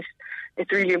procrastinate.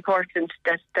 It's really important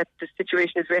that the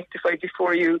situation is rectified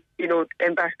before you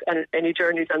embark on any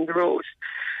journeys on the road.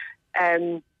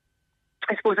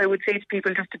 I suppose I would say to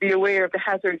people just to be aware of the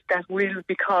hazards that will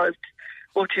be caused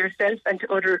both to yourself and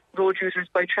to other road users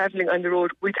by travelling on the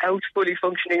road without fully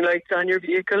functioning lights on your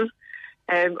vehicle.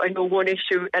 I know one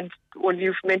issue, and one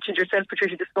you've mentioned yourself,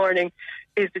 Patricia, this morning,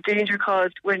 is the danger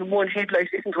caused when one headlight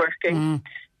isn't working.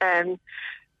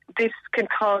 This can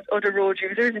cause other road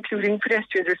users, including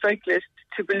pedestrians or cyclists,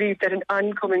 to believe that an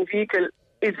oncoming vehicle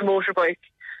is a motorbike,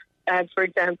 for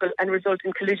example, and result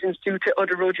in collisions due to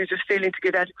other road users failing to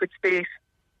give adequate space.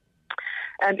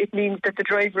 It means that the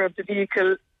driver of the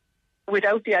vehicle,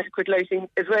 without the adequate lighting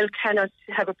as well, cannot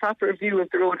have a proper view of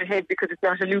the road ahead because it's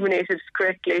not illuminated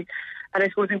correctly. And I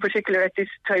suppose in particular at this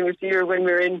time of the year when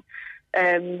we're in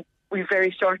we've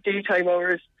very short daytime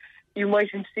hours, you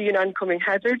mightn't see an oncoming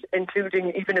hazard,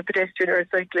 including even a pedestrian or a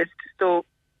cyclist. So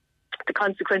the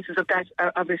consequences of that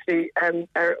are obviously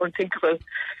are unthinkable.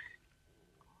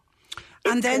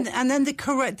 And then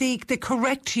the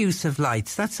correct use of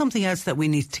lights, that's something else that we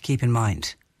need to keep in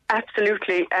mind.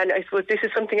 Absolutely, and I suppose this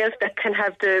is something else that can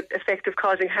have the effect of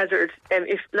causing hazard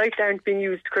if lights aren't being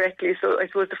used correctly. So I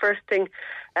suppose the first thing,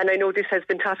 and I know this has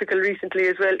been topical recently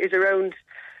as well, is around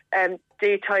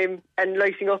daytime and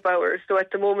lighting up hours. So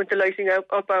at the moment the lighting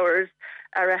up hours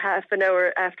are a half an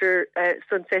hour after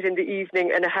sunset in the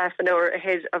evening and a half an hour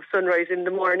ahead of sunrise in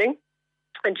the morning.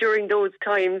 And during those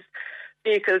times,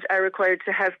 vehicles are required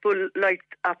to have full lights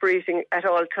operating at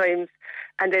all times,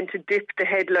 and then to dip the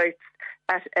headlights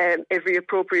at every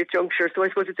appropriate juncture. So I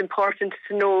suppose it's important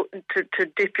to know to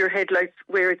dip your headlights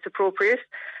where it's appropriate.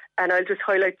 And I'll just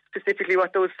highlight specifically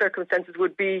what those circumstances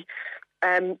would be.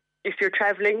 If you're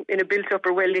travelling in a built-up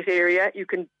or well-lit area, you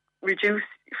can reduce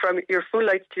from your full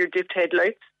lights to your dipped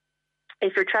headlights.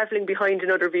 If you're travelling behind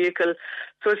another vehicle,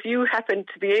 so if you happen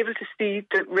to be able to see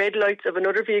the red lights of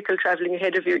another vehicle travelling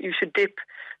ahead of you, you should dip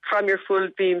from your full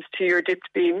beams to your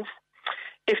dipped beams.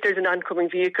 If there's an oncoming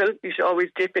vehicle, you should always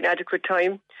dip in adequate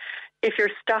time. If you're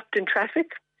stopped in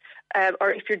traffic,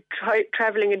 or if you're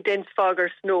travelling in dense fog or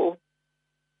snow,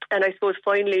 and I suppose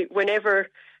finally, whenever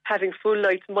having full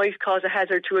lights might cause a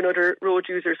hazard to another road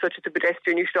user, such as a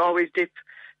pedestrian, you should always dip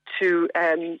to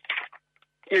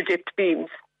your dipped beams.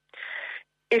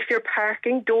 If you're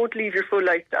parking, don't leave your full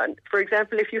lights on. For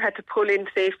example, if you had to pull in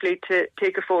safely to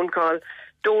take a phone call,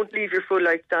 don't leave your full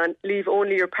lights on. Leave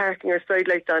only your parking or side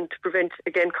lights on to prevent,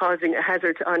 again, causing a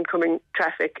hazard to oncoming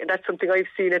traffic. And that's something I've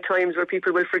seen at times where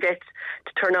people will forget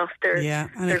to turn off their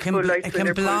full lights. It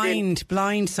can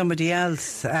blind somebody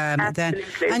else. Absolutely.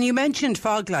 Then. And you mentioned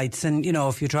fog lights, and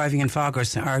if you're driving in fog or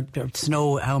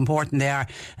snow, how important they are.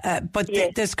 But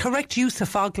yes, there's correct use of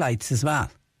fog lights as well.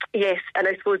 Yes, and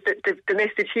I suppose the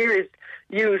message here is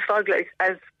use fog lights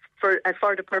as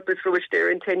for the purpose for which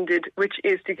they're intended, which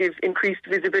is to give increased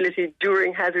visibility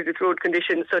during hazardous road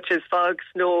conditions such as fog,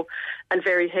 snow and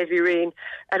very heavy rain.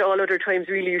 At all other times,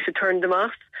 really, you should turn them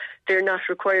off. They're not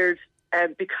required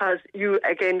because you,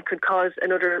 again, could cause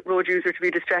another road user to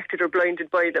be distracted or blinded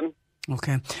by them.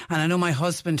 Okay. And I know my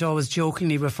husband always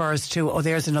jokingly refers to, oh,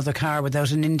 there's another car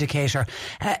without an indicator.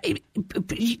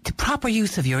 The proper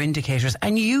use of your indicators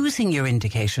and using your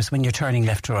indicators when you're turning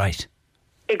left to right.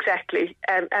 Exactly.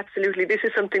 Absolutely. This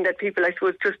is something that people, I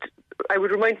suppose, I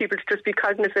would remind people to just be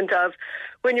cognizant of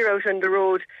when you're out on the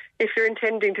road. If you're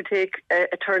intending to take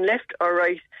a turn left or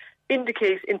right,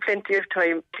 indicate in plenty of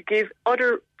time to give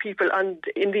other people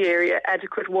in the area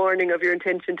adequate warning of your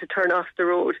intention to turn off the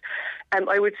road.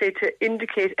 I would say to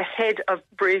indicate ahead of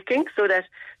braking, so that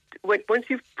once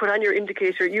you've put on your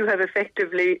indicator, you have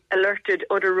effectively alerted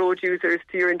other road users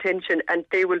to your intention, and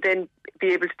they will then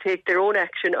be able to take their own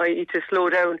action, i.e. to slow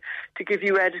down, to give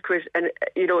you adequate and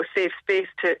safe space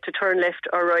to turn left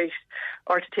or right,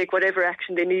 or to take whatever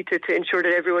action they need to ensure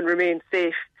that everyone remains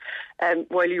safe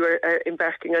while you are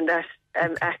embarking on that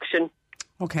action.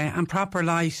 Okay, and proper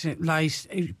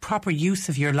proper use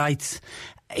of your lights,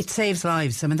 it saves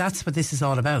lives. I mean, that's what this is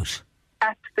all about.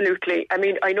 Absolutely. I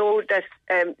mean, I know that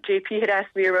JP had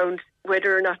asked me around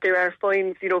whether or not there are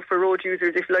fines, for road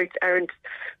users if lights aren't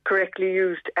correctly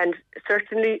used. And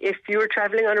certainly if you're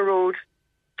travelling on a road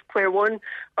where one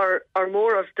or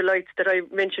more of the lights that I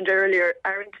mentioned earlier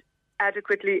aren't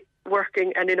adequately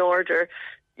working and in order,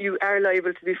 you are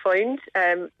liable to be fined.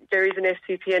 There is an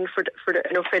SCPN for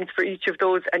an offence for each of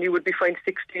those, and you would be fined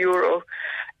 €60.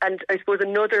 And I suppose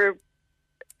another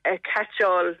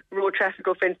catch-all road traffic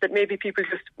offence that maybe people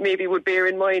just would bear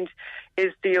in mind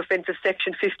is the offence of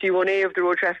Section 51A of the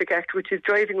Road Traffic Act, which is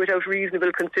driving without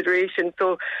reasonable consideration.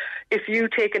 So if you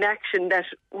take an action that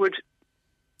would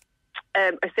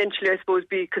essentially, I suppose,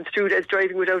 be construed as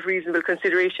driving without reasonable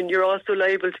consideration, you're also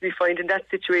liable to be fined in that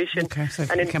situation. Okay, so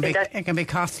it can be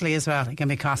costly as well. It can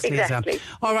be costly exactly, as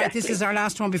well. All right, exactly. This is our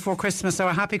last one before Christmas, so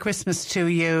a happy Christmas to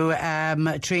you,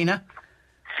 Trina.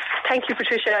 Thank you,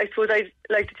 Patricia. I suppose I'd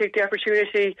like to take the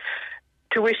opportunity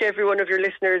to wish every one of your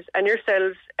listeners and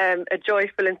yourselves a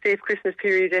joyful and safe Christmas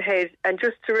period ahead, and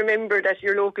just to remember that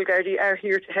your local Gardaí are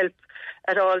here to help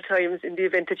at all times in the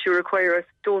event that you require us.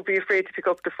 Don't be afraid to pick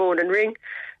up the phone and ring.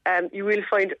 You will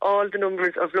find all the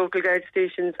numbers of local Garda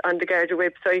stations on the Garda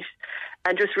website.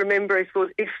 And just remember, I suppose,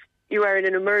 if you are in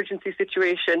an emergency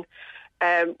situation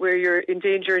where you're in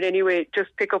danger in any way,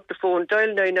 just pick up the phone,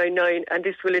 dial 999, and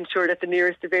this will ensure that the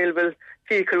nearest available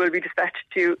vehicle will be dispatched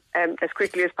to you as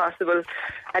quickly as possible.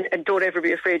 And don't ever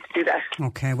be afraid to do that.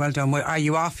 Okay, well done. Are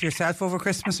you off yourself over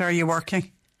Christmas, or are you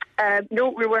working? No,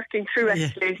 we're working through,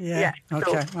 actually. Yeah.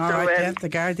 Okay. So, all right. The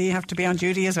Gardaí have to be on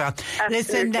duty as well. Absolutely.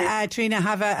 Listen, Trina,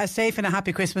 have a safe and a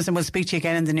happy Christmas, and we'll speak to you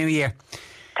again in the new year.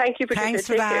 Thank you, Patricia. Thanks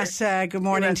for that. Good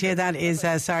morning to you. That is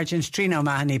Sergeant Trina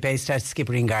O'Mahony, based at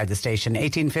Skibbereen Garda Station.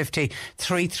 1850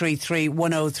 333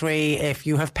 103. If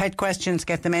you have pet questions,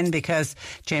 get them in, because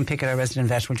Jane Pickett, our resident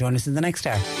vet, will join us in the next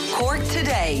hour. Cork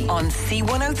Today on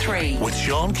C103. With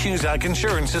Sean Cusack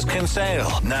Insurance's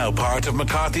Kinsale, now part of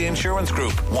McCarthy Insurance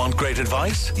Group. Want great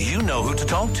advice? You know who to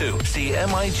talk to. See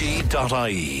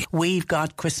MIG.ie. We've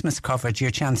got Christmas coverage. Your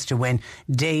chance to win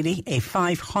daily a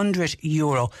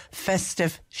 €500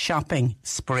 festive shopping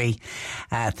spree.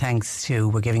 Thanks to,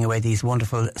 we're giving away these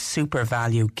wonderful super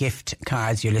value gift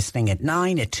cards. You're listening at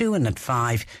 9, at 2 and at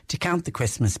 5 to count the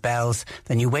Christmas bells.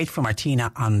 Then you wait for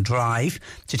Martina on Drive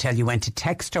to tell you when to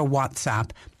text or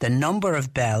WhatsApp the number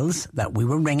of bells that we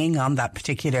were ringing on that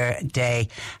particular day,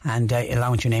 and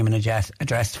along with your name and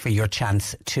address for your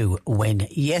chance to win.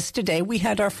 Yesterday we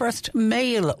had our first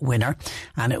male winner,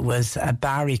 and it was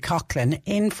Barry Coughlin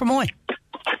in Fermoy.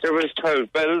 There was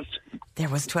 12 bells. There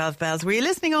was 12 bells. Were you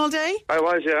listening all day? I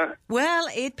was, yeah. Well,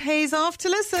 it pays off to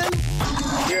listen.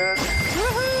 Yeah.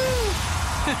 Woohoo!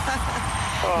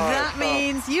 That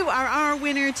means you are our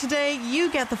winner today.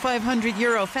 You get the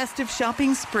 €500 festive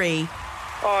shopping spree.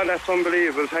 Oh, that's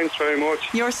unbelievable. Thanks very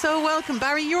much. You're so welcome.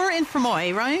 Barry, you're in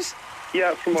Fermoy, right?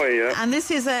 Yeah, Fermoy, yeah. And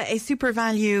this is a super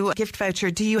value gift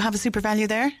voucher. Do you have a super value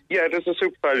there? Yeah, there's a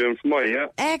super value in Fermoy, yeah.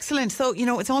 Excellent. So,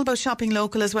 it's all about shopping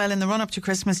local as well in the run-up to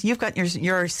Christmas. You've got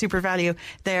your super value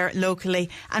there locally.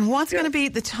 And what's going to be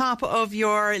the top of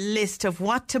your list of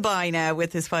what to buy now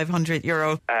with this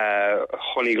 €500?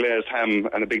 Honey glazed ham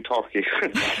and a big turkey.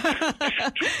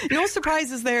 No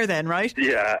surprises there then, right?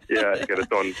 Yeah, get it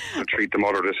done to treat the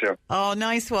mother this year. Oh,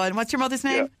 nice one. What's your mother's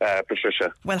name?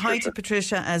 Patricia. Well, hi to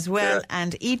Patricia as well. Yeah.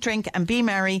 And eat, drink and be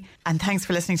merry. And thanks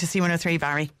for listening to C103,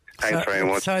 Barry. Thanks very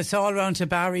much. So it's all round to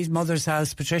Barry's mother's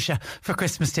house, Patricia, for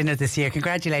Christmas dinner this year.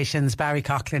 Congratulations, Barry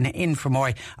Coughlin in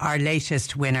Fermoy, our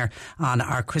latest winner on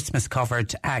our Christmas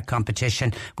covered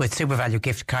competition with Super Value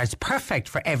gift cards, perfect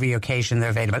for every occasion.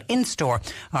 They're available in store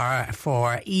or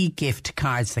for e-gift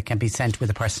cards that can be sent with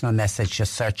a personal message.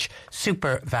 Just search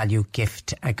Super Value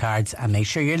gift cards and make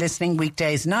sure you're listening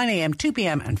weekdays 9am,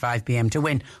 2pm and 5pm to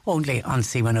win only on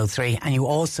C103. And you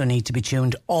also need to be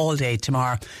tuned all day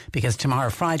tomorrow, because tomorrow,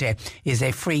 Friday, is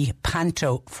a free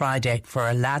Panto Friday for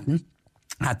Aladdin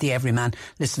at the Everyman.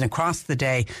 Listen across the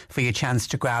day for your chance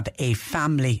to grab a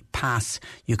family pass.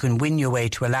 You can win your way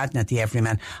to Aladdin at the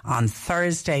Everyman on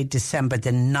Thursday, December the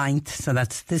 9th. So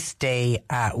that's this day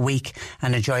week,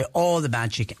 and enjoy all the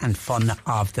magic and fun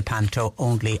of the Panto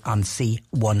only on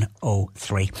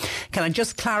C103. Can I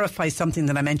just clarify something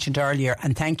that I mentioned earlier?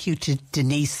 And thank you to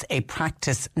Denise, a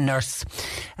practice nurse,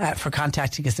 for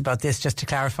contacting us about this. Just to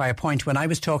clarify a point, when I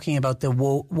was talking about the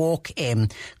walk-in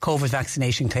COVID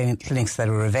vaccination clinics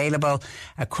that are available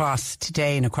across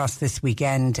today and across this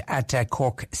weekend at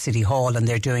Cork City Hall, and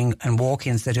they're doing, and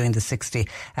walk-ins, they're doing the 60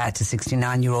 to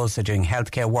 69 year olds, they're doing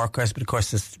healthcare workers, but of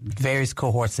course there's various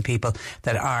cohorts of people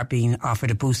that are being offered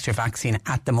a booster vaccine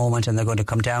at the moment, and they're going to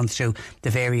come down through the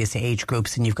various age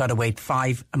groups, and you've got to wait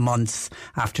 5 months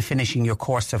after finishing your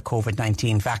course of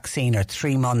COVID-19 vaccine, or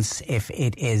 3 months if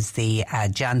it is the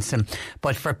Janssen.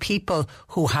 But for people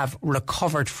who have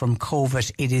recovered from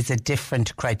COVID, it is a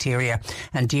different criteria.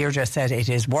 And Deirdre said it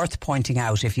is worth pointing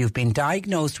out, if you've been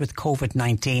diagnosed with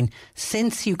COVID-19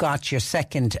 since you got your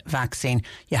second vaccine,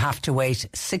 you have to wait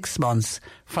 6 months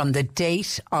from the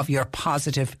date of your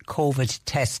positive COVID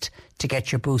test to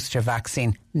get your booster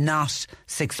vaccine, not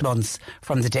 6 months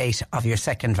from the date of your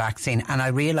second vaccine. And I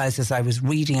realised as I was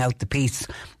reading out the piece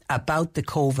about the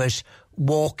COVID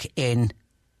walk-in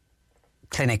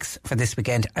clinics for this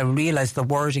weekend, I realised the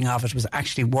wording of it was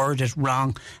actually worded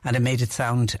wrong, and it made it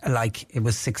sound like it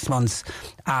was 6 months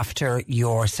after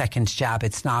your second jab.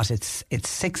 It's not. It's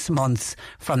 6 months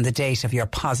from the date of your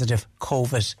positive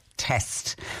COVID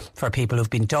test for people who've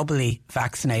been doubly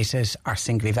vaccinated or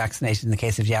singly vaccinated in the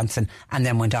case of Janssen, and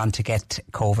then went on to get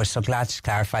COVID. So glad to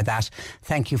clarify that.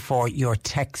 Thank you for your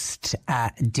text,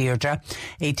 Deirdre.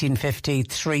 1850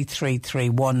 333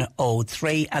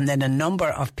 103. And then a number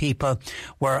of people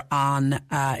were on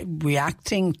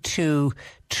reacting to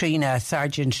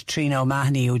Sergeant Trina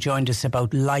O'Mahony, who joined us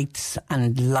about lights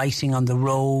and lighting on the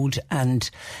road, and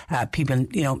people,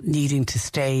 needing to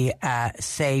stay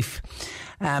safe.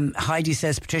 Heidi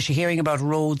says, Patricia, hearing about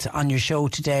roads on your show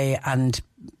today and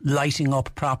lighting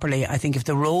up properly, I think if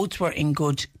the roads were in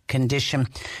good condition,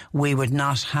 we would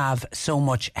not have so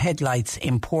much headlights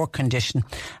in poor condition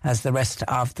as the rest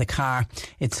of the car.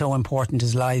 It's so important,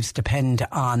 as lives depend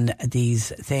on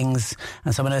these things.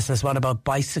 And someone else says, what about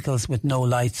bicycles with no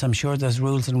lights? I'm sure there's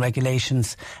rules and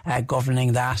regulations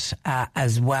governing that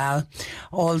as well.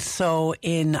 Also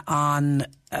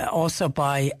also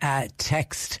by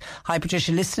text. Hi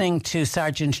Patricia, listening to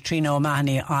Sergeant Trina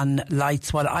O'Mahony on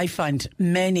lights, what I find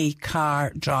many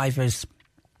car drivers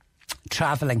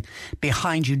travelling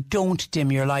behind you don't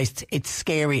dim your lights. It's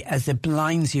scary as it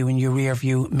blinds you in your rear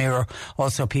view mirror.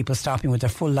 Also people stopping with their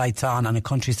full lights on a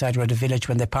countryside or at a village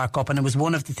when they park up, and it was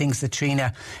one of the things that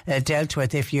Trina dealt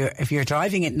with. If you're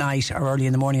driving at night or early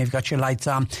in the morning, you've got your lights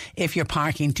on. If you're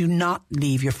parking, do not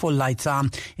leave your full lights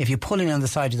on. If you're pulling on the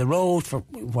side of the road for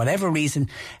whatever reason,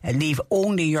 leave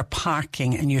only your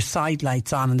parking and your side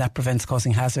lights on, and that prevents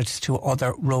causing hazards to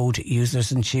other road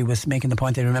users. And she was making the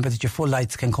point that remember that your full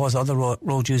lights can cause other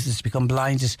road users to become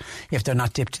blinded if they're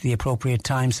not dipped at the appropriate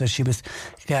time. So she was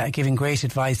giving great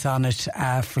advice on it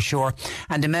for sure.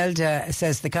 And Imelda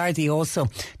says the Gardaí also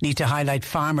need to highlight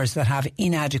farmers that have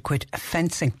inadequate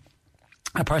fencing.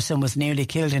 A person was nearly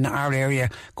killed in our area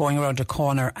going around a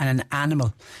corner, and an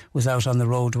animal was out on the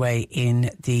roadway in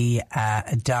the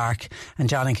dark. And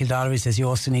John in Kildare says you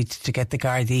also need to get the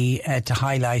Gardaí to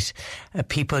highlight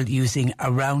people using a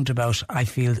roundabout. I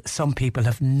feel some people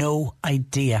have no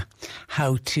idea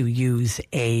how to use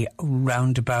a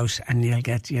roundabout, and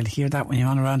you'll hear that when you're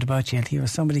on a roundabout. You'll hear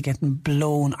somebody getting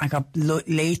blown.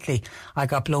 Lately I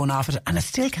got blown off it, and I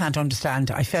still can't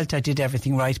understand. I felt I did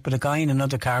everything right, but a guy in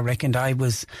another car reckoned I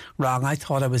was wrong. I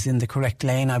thought I was in the correct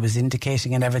lane. I was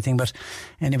indicating and everything, but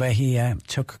anyway, he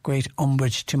took great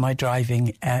umbrage to my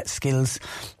driving skills.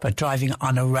 But driving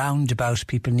on a roundabout,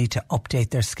 people need to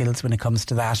update their skills when it comes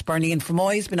to that. Bernie in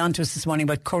Fermoy has been on to us this morning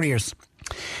about couriers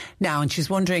now, and she's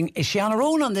wondering, is she on her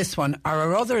own on this one, or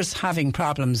are others having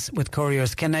problems with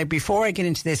couriers? Before I get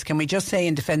into this, can we just say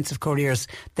in defence of couriers,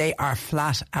 they are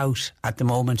flat out at the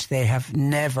moment. They have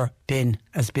never been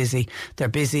as busy. They're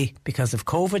busy because of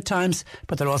COVID times,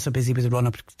 but they're also busy with the run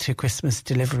up to Christmas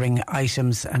delivering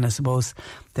items, and I suppose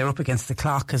they're up against the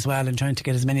clock as well and trying to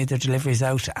get as many of their deliveries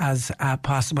out as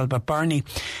possible. But Bernie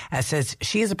says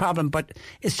she has a problem, but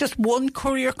it's just one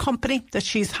courier company that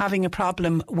she's having a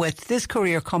problem with. This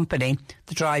courier company,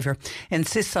 the driver,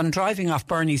 insists on driving off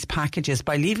Bernie's packages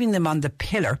by leaving them on the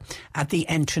pillar at the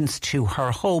entrance to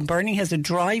her home. Bernie has a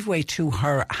driveway to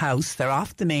her house. They're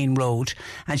off the main road,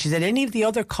 and she said any of the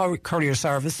other courier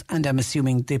service, and I'm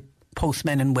assuming the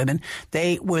postmen and women,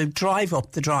 they will drive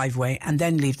up the driveway and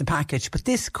then leave the package. But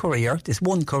this courier, this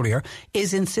one courier,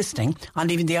 is insisting on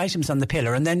leaving the items on the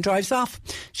pillar and then drives off.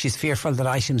 She's fearful that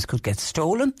items could get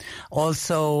stolen.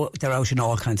 Also, they're out in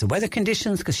all kinds of weather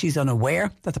conditions because she's unaware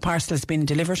that the parcel has been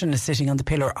delivered and is sitting on the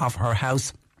pillar of her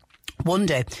house. One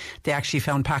day, they actually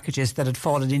found packages that had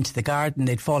fallen into the garden.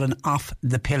 They'd fallen off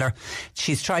the pillar.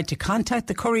 She's tried to contact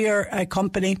the courier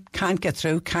company, can't get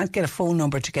through, can't get a phone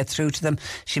number to get through to them.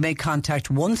 She made contact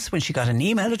once when she got an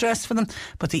email address for them,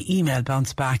 but the email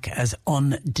bounced back as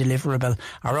undeliverable.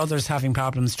 Are others having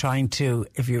problems trying to,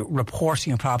 if you're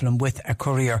reporting a problem with a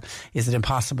courier, is it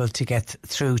impossible to get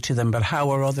through to them? But how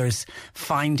are others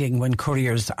finding when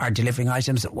couriers are delivering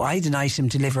items? Why had an item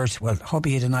delivered? Well,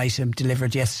 hubby had an item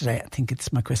delivered yesterday. I think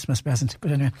it's my Christmas present,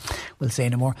 but anyway, we'll say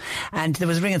no more. And there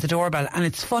was a ring at the doorbell, and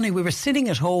it's funny, we were sitting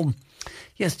at home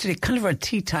yesterday, kind of around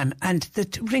tea time, and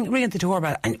the ring at the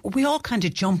doorbell, and we all kind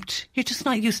of jumped. You're just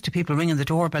not used to people ringing the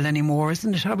doorbell anymore,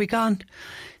 isn't it? Are we gone?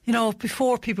 You know,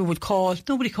 before people would call,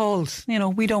 nobody calls. You know,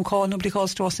 we don't call, nobody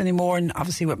calls to us anymore. And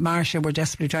obviously with Marsha, we're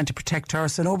desperately trying to protect her,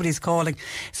 so nobody's calling.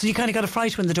 So you kind of got a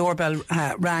fright when the doorbell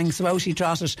rang, so out he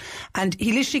trotted. And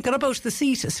he literally got up out of the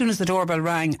seat as soon as the doorbell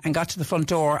rang and got to the front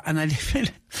door. And I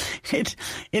live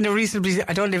in a reasonably,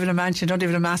 I don't live in a mansion, don't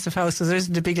live in a massive house, so there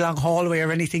isn't a big long hallway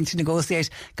or anything to negotiate.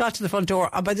 Got to the front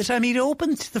door, and by the time he'd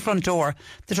opened the front door,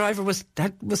 the driver was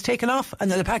taken off,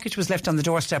 and the package was left on the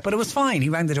doorstep. But it was fine. He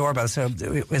rang the doorbell, so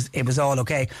it was all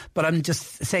okay. But I'm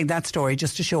just saying that story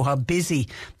just to show how busy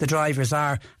the drivers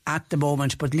are at the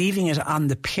moment, but leaving it on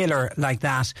the pillar like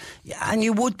that. And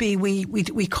you would be,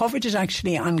 we covered it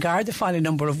actually on Garda File a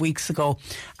number of weeks ago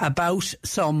about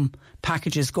some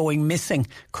packages going missing.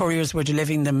 Couriers were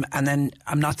delivering them, and then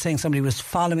I'm not saying somebody was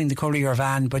following the courier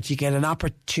van, but you get an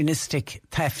opportunistic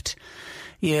theft.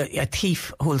 A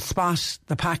thief who'll spot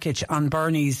the package on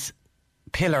Bernie's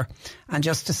pillar and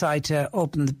just decide to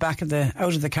open the back of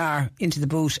out of the car into the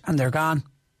boot, and they're gone.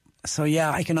 So yeah,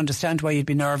 I can understand why you'd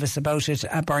be nervous about it,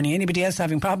 Bernie. Anybody else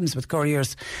having problems with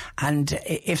couriers? And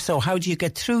if so, how do you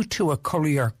get through to a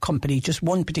courier company, just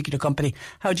one particular company?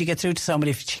 How do you get through to somebody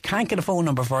if you can't get a phone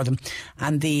number for them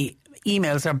and the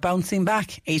emails are bouncing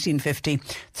back? 1850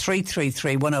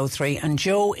 333 103. And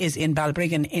Joe is in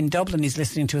Balbriggan in Dublin. He's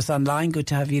listening to us online. Good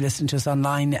to have you listen to us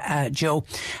online, Joe.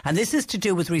 And this is to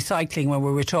do with recycling, where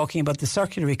we were talking about the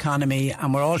circular economy,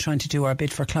 and we're all trying to do our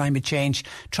bit for climate change,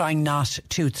 trying not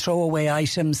to throw away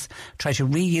items, try to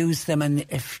reuse them, and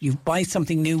if you buy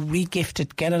something new, re-gift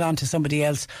it, get it on to somebody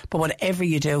else. But whatever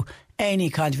you do,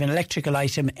 any kind of an electrical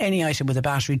item, any item with a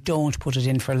battery, don't put it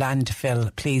in for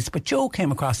landfill, please. But Joe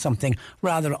came across something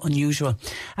rather unusual.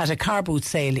 At a car boot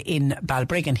sale in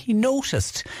Balbriggan, he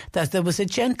noticed that there was a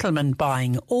gentleman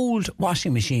buying old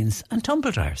washing machines and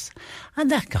tumble dryers. And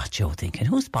that got Joe thinking,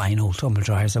 who's buying old tumble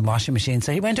dryers and washing machines?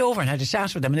 So he went over and had a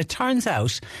chat with them, and it turns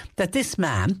out that this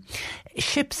man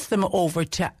ships them over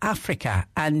to Africa,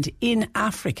 and in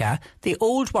Africa the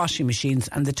old washing machines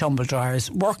and the tumble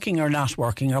dryers, working or not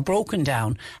working, are broken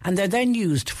down, and they're then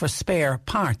used for spare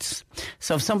parts.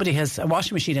 So if somebody has a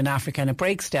washing machine in Africa and it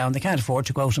breaks down, they can't afford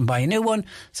to go out and buy a new one,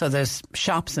 so there's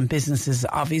shops and businesses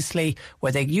obviously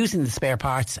where they're using the spare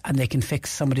parts and they can fix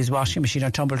somebody's washing machine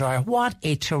or tumble dryer. What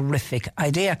a terrific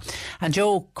idea. And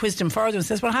Joe quizzed him further and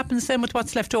says, what happens then with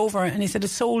what's left over? And he said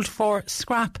it's sold for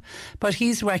scrap. But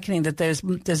he's reckoning that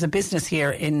there's a business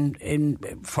here in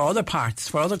for other parts,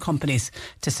 for other companies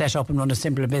to set up and run a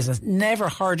similar business. Never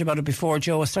heard about it before,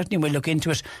 Joe. I certainly will look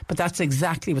into it, but that's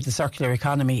exactly what the circular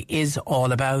economy is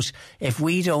all about. If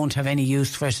we don't have any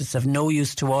use for it, it's of no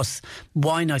use to us.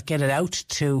 Why not get it out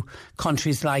to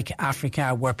countries like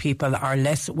Africa, where people are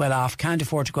less well off, can't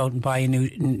afford to go out and buy a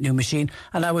new machine?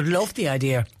 And I would love the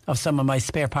idea of some of my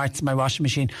spare parts in my washing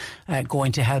machine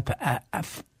going to help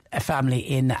a family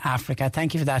in Africa.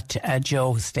 Thank you for that,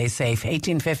 Joe. Stay safe.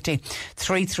 1850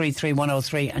 333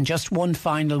 103. And just one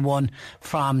final one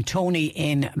from Tony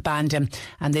in Bandon,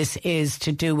 and this is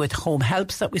to do with home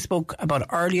helps that we spoke about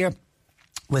earlier.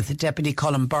 with Deputy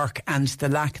Colin Burke and the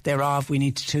lack thereof. We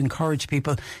need to encourage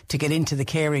people to get into the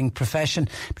caring profession.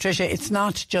 Patricia, it's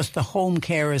not just the home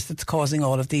carers that's causing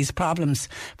all of these problems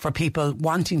for people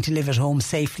wanting to live at home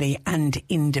safely and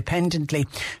independently.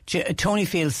 Tony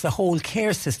feels the whole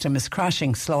care system is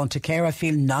crashing. Sláinte Care, I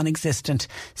feel non-existent.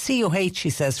 COH, he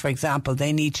says, for example,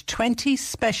 they need 20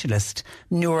 specialist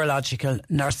neurological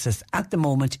nurses. At the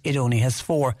moment, it only has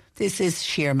 4. This is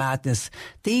sheer madness.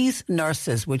 These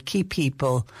nurses would keep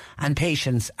people and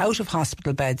patients out of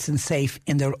hospital beds and safe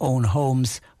in their own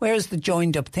homes. Where is the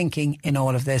joined up thinking in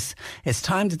all of this? It's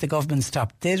time that the government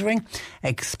stop dithering,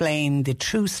 explain the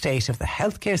true state of the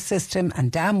healthcare system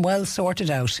and damn well sort it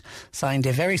out. Signed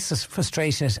a very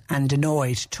frustrated and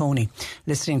annoyed Tony,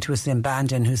 listening to us in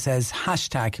Bandon, who says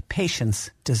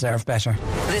 #patients deserve better.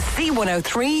 The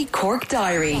C103 Cork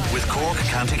Diary. With Cork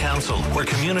County Council, where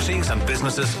communities and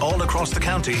businesses all across the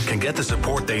county can get the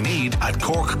support they need at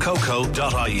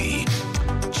corkcoco.ie.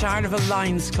 Charleville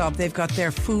Lions Club, they've got their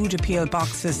food appeal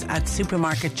boxes at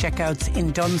supermarket checkouts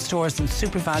in Dunn Stores and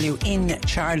SuperValu in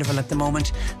Charleville at the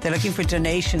moment. They're looking for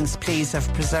donations, please,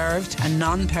 of preserved and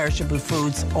non-perishable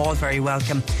foods, all very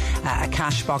welcome. A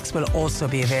cash box will also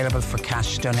be available for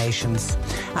cash donations.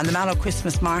 And the Mallow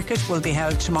Christmas Market will be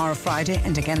held tomorrow Friday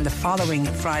and again the following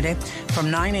Friday from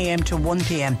 9 a.m. to 1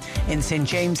 p.m. in St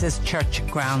James's Church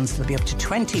grounds. There'll be up to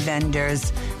 20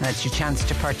 vendors, and it's your chance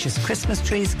to purchase Christmas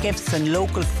trees, gifts and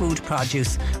local food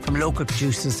produce from local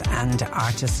producers and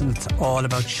artisans. It's all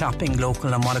about shopping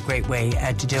local, and what a great way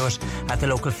to do it at the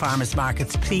local farmers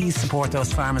markets. Please support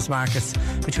those farmers markets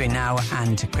between now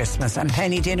and Christmas. And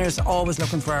Penny Dinners, always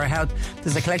looking for our help.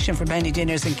 There's a collection for Penny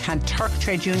Dinners in Kanturk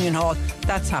Trade Union Hall.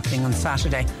 That's happening on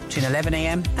Saturday between 11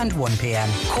 a.m. and 1 p.m.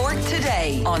 Cork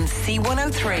Today on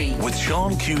C103. With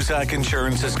Sean Cusack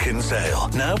Insurance's Kinsale,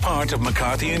 now part of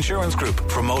McCarthy Insurance Group.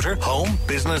 For motor, home,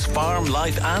 business, farm,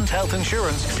 life and health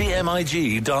insurance,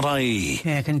 cmig.ie.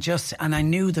 Yeah, I can just, and I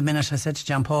knew the minute I said to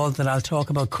John Paul that I'll talk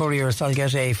about couriers, I'll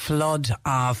get a flood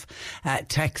of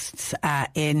texts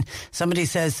in. Somebody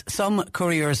says some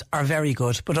couriers are very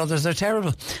good, but others are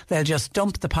terrible. They'll just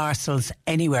dump the parcels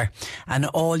anywhere, and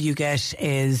all you get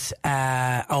is,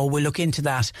 we'll look into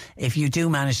that. If you do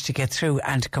manage to get through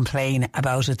and complain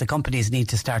about it, the companies need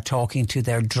to start talking to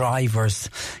their drivers,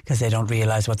 because they don't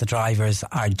realise what the drivers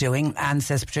are doing. And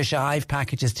says Patricia, I've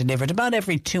packages delivered about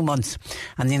every 2 months,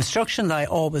 and the instruction that I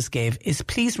always give is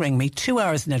please ring me 2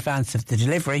 hours in advance of the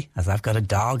delivery, as I've got a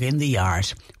dog in the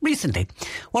yard. Recently,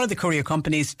 one of the courier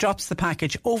companies drops the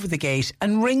package over the gate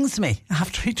and rings me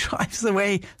after he drives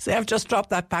away. Say, I've just dropped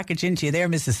that package into you there,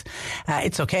 missus.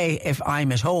 It's okay if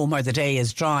I'm at home or the day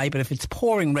is dry, but if it's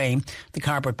pouring rain, the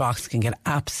cardboard box can get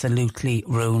absolutely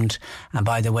ruined. And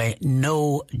by the way,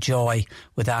 no joy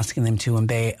with asking them to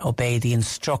obey the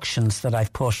instructions that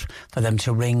I've put for them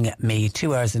to ring me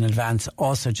 2 hours in advance,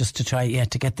 also just to try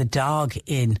to get the dog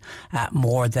in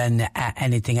more than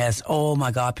anything else. Oh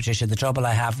my God, Patricia, the trouble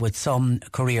I have with some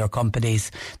courier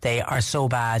companies, they are so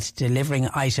bad, delivering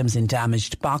items in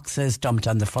damaged boxes dumped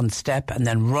on the front step and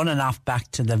then running off back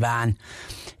to the van.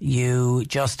 You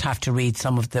just have to read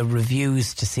some of the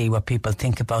reviews to see what people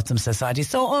think about them, society.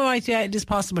 So, all right, yeah, it is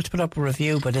possible to put up a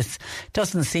review, but it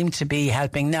doesn't seem to be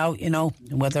helping. Now, you know,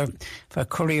 whether for a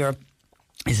courier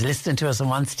is listening to us and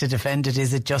wants to defend it,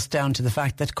 is it just down to the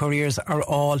fact that couriers are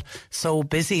all so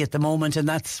busy at the moment, and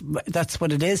that's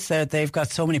what it is. They've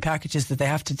got so many packages that they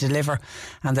have to deliver,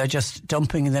 and they're just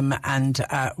dumping them and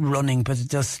running. But it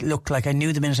does look like, I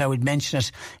knew the minute I would mention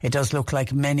it, it does look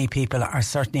like many people are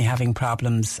certainly having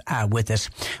problems with it.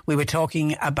 We were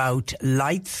talking about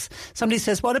lights. Somebody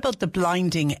says, what about the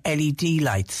blinding LED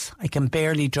lights? I can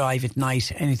barely drive at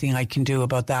night. Anything I can do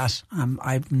about that? I'm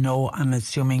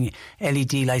assuming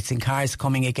LED lights in cars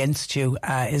coming against you.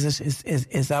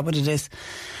 Is that what it is?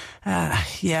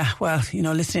 Yeah, well, you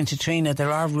know, listening to Trina,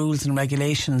 there are rules and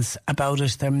regulations about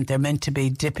it. They're meant to be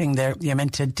dipping you're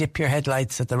meant to dip your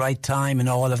headlights at the right time and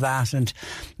all of that, and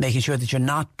making sure that you're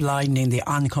not blinding the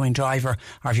oncoming driver,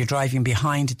 or if you're driving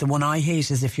behind. The one I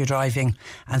hate is if you're driving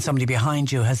and somebody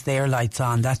behind you has their lights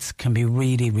on. That can be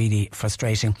really, really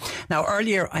frustrating. Now,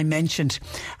 earlier I mentioned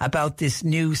about this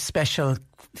new special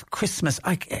Christmas,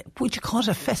 would you call it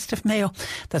a festive mayo,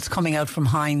 that's coming out from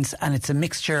Heinz, and it's a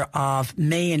mixture of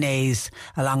mayonnaise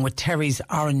along with Terry's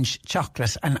orange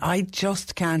chocolate, and I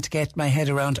just can't get my head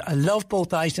around. I love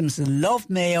both items. I love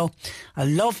mayo, I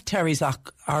love Terry's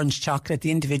orange chocolate,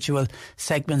 the individual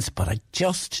segments, but I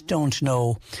just don't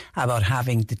know about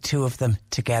having the two of them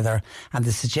together. And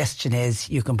the suggestion is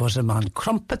you can put them on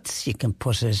crumpets, you can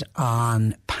put it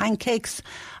on pancakes,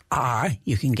 or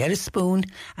you can get a spoon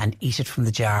and eat it from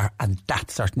the jar, and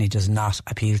that certainly does not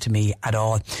appeal to me at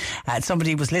all.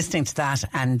 Somebody was listening to that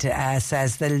and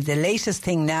says the latest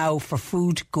thing now for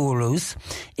food gurus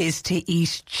is to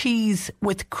eat cheese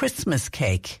with Christmas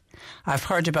cake. I've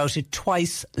heard about it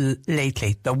twice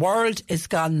lately. The world is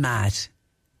gone mad.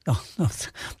 Oh, no,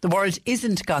 the world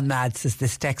isn't gone mad, says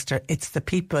this texter. It's the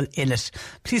people in it.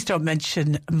 Please don't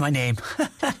mention my name.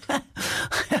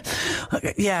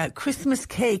 Yeah, Christmas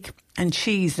cake and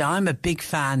cheese. Now, I'm a big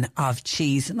fan of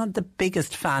cheese. I'm not the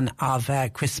biggest fan of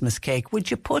Christmas cake. Would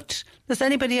you put... Does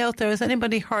anybody out there, has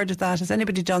anybody heard of that? Has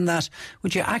anybody done that?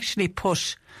 Would you actually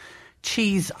put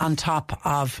cheese on top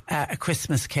of a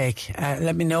Christmas cake?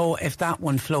 Let me know if that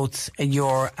one floats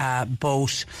your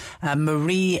boat.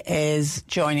 Marie is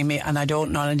joining me, and I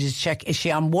don't know, I need to check, is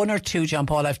she on 1 or 2, John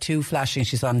Paul? I have 2 flashing.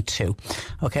 She's on 2.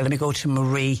 Okay, let me go to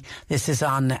Marie. This is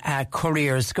on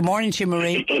Couriers. Good morning to you,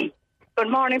 Marie.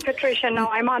 Good morning, Patricia. No,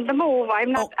 I'm on the move.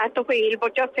 I'm not at the wheel,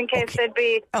 but just in case there'd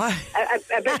be a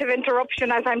bit of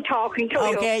interruption as I'm talking to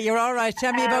you. Okay, you're all right.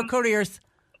 Tell me about Couriers.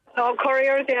 No,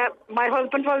 couriers, yeah. My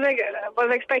husband was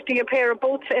expecting a pair of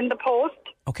boots in the post.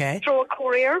 Okay. Through a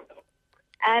courier.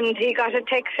 And he got a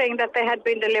text saying that they had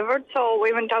been delivered, so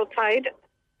we went outside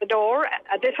the door.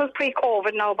 This was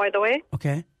pre-COVID now, by the way.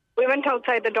 Okay. We went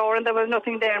outside the door and there was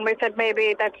nothing there, and we said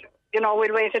maybe that,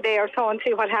 we'll wait a day or so and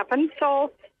see what happens.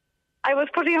 So I was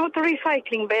putting out the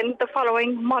recycling bin the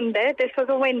following Monday. This was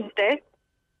a Wednesday.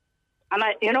 And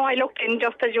I looked in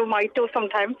just as you might do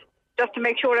sometimes, just to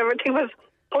make sure everything was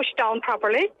pushed down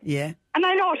properly. Yeah. And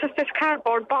I noticed this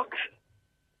cardboard box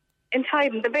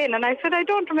inside in the bin, and I said, I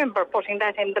don't remember putting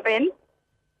that in the bin.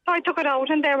 So I took it out,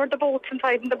 and there were the boots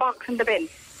inside in the box in the bin.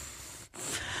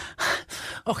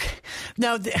 Okay.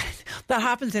 Now, that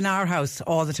happens in our house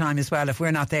all the time as well. If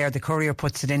we're not there, the courier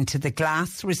puts it into the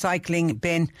glass recycling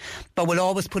bin, but we'll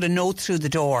always put a note through the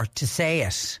door to say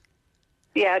it.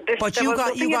 Yeah, but you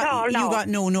got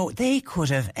no note. They could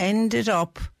have ended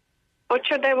up... But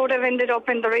sure, they would have ended up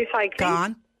in the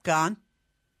recycling. Gone.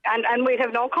 And we'd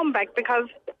have no comeback, because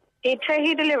he'd say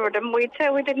he delivered them. We'd say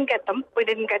we didn't get them.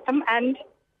 And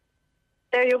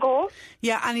there you go.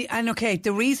 Yeah, and okay,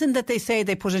 the reason that they say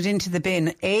they put it into the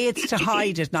bin, it's to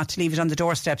hide it, not to leave it on the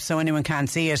doorstep so anyone can't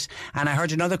see it. And I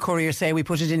heard another courier say we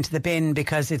put it into the bin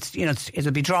because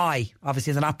it'll be dry.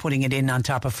 Obviously, they're not putting it in on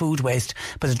top of food waste,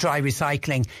 but it's dry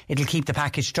recycling. It'll keep the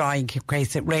package dry in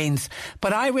case it rains.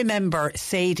 But I remember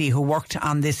Sadie, who worked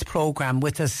on this programme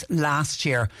with us last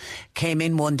year, came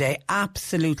in one day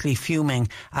absolutely fuming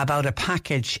about a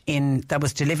package that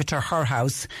was delivered to her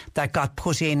house that got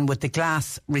put in with the glass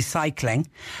recycling,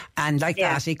 and that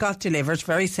it got delivered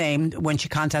very same. When she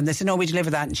contacted them, they said, no, we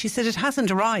delivered that, and she said it hasn't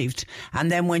arrived.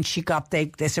 And then when she got, they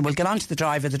said, well, get on to the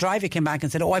driver. The driver came back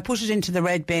and said, I put it into the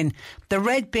red bin. The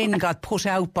red bin got put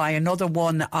out by another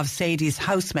one of Sadie's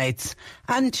housemates,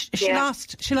 and she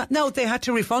lost. No, they had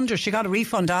to refund her. She got a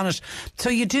refund on it. So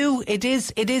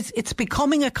it's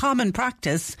becoming a common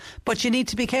practice, but you need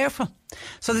to be careful.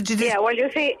 So that well, you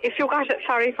see, if you got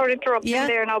sorry for interrupting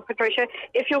there now, Patricia,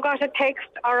 if you got a text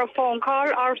or a phone call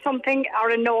or something or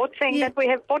a note saying that we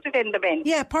have put it in the bin,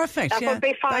 perfect, that would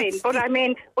be fine. But I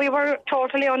mean, we were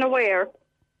totally unaware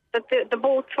that the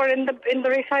boots were in the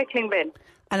recycling bin.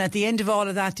 And at the end of all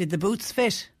of that, did the boots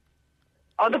fit?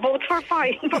 Oh, the boots were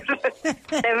fine, but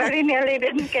they very nearly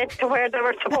didn't get to where they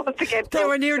were supposed to get to. They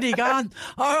were nearly gone.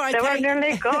 All right. They were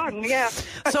nearly gone, yeah.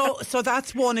 So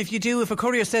that's one. If a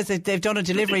courier says that they've done a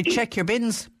delivery, check your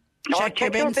bins. Check your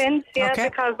bins,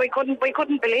 because we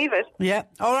couldn't believe it. Yeah.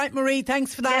 All right, Marie,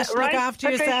 thanks for that. Right, look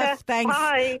after Patricia. Yourself. Thanks.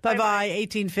 Bye-bye.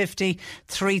 1850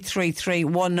 333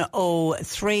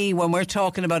 103. When we're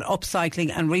talking about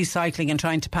upcycling and recycling and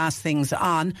trying to pass things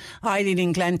on, Eileen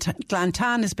in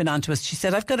Glantan has been on to us. She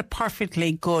said, I've got a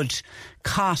perfectly good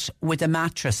cot with a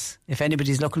mattress. If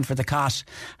anybody's looking for the cot,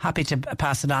 happy to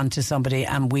pass it on to somebody,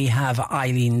 and we have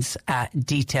Eileen's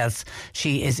details.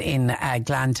 She is in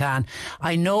Glantan.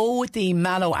 I know the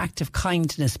Mallow Active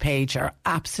Kindness page are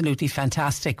absolutely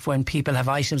fantastic. When people have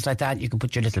items like that, you can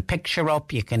put your little picture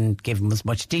up, you can give them as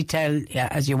much detail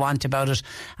as you want about it,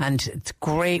 and it's a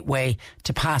great way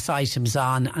to pass items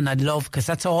on. And I love, because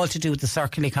that's all to do with the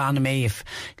circular economy. If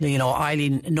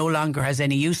Eileen no longer has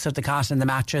any use of the cot and the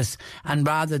mattress, and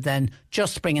rather than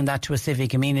just bringing that to a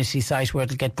civic amenity site where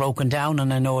it'll get broken down,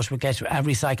 and I know it will get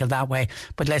recycled that way,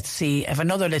 but let's see if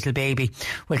another little baby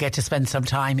will get to spend some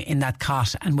time in that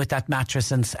cot and with that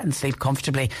mattress and sleep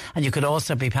comfortably. And you could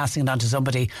also be passing it on to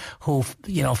somebody who,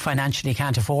 you know, financially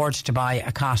can't afford to buy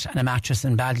a cot and a mattress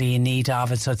and badly in need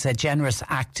of it. So it's a generous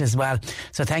act as well.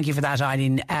 So thank you for that,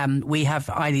 Eileen. We have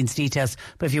Eileen's details,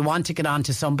 but if you want to get on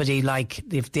to somebody like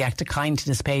the Act of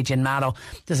Kindness page in Mallow,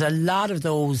 there's a lot of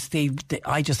those.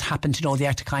 I just happen to know the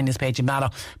Act of Kindness page in Mallow,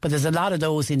 but there's a lot of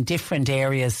those in different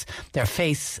areas. Their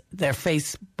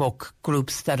Facebook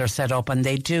groups that are set up, and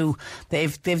they do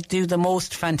the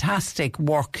most fantastic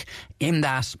work in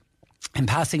that, and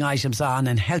passing items on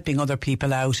and helping other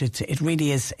people out. It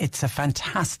really is. It's a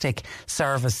fantastic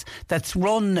service that's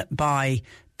run by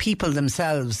people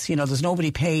themselves. You know, there's nobody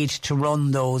paid to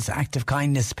run those Act of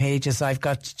Kindness pages. I've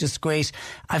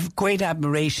great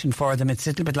admiration for them. It's a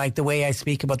little bit like the way I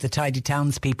speak about the tidy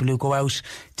towns people who go out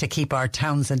to keep our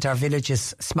towns and our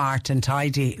villages smart and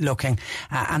tidy looking,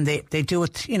 and they do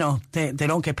it. You know, they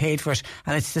don't get paid for it,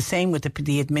 and it's the same with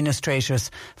the administrators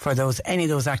for any of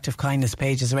those Act of Kindness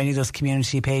pages or any of those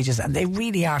community pages, and they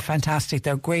really are fantastic.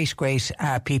 They're great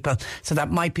people. So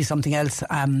that might be something else,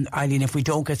 Eileen. If we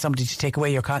don't get somebody to take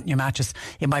away your cot and your mattress,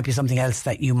 it might be something else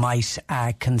that you might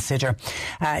consider.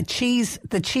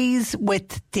 The cheese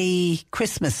with the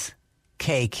Christmas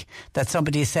cake that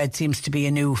somebody said seems to be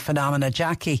a new phenomenon.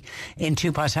 Jackie in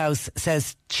Two Pot House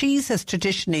says cheese has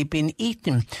traditionally been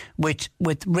eaten with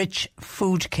rich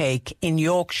food cake in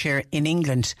Yorkshire in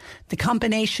England. The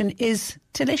combination is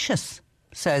delicious,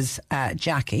 says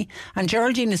Jackie. And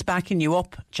Geraldine is backing you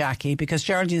up, Jackie, because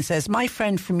Geraldine says, my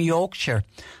friend from Yorkshire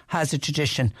has a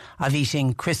tradition of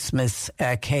eating Christmas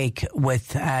cake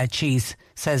with cheese,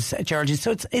 says Geraldine.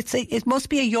 So it must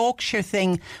be a Yorkshire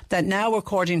thing that now,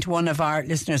 according to one of our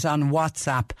listeners on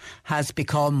WhatsApp, has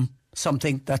become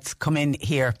something that's come in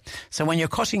here. So when you're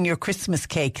cutting your Christmas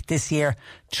cake this year,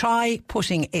 try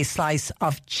putting a slice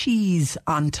of cheese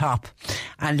on top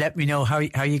and let me know how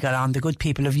you got on. The good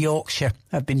people of Yorkshire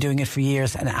have been doing it for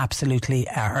years and absolutely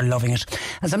are loving it.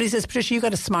 And somebody says, Patricia, you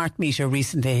got a smart meter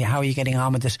recently. How are you getting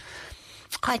on with it?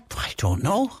 I don't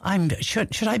know.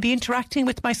 Should I be interacting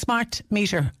with my smart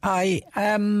meter?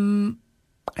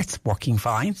 It's working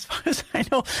fine as far as I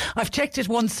know. I've checked it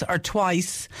once or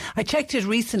twice. I checked it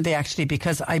recently actually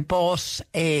because I bought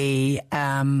a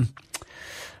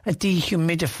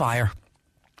dehumidifier,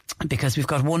 because we've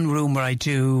got one room where I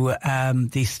do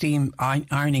the steam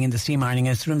ironing and the steam ironing,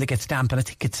 and it's the room that gets damp, and I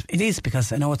think it is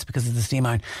because I know it's because of the steam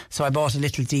iron. So I bought a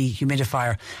little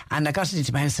dehumidifier and I got it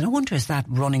into my house and I wonder, is that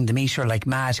running the meter like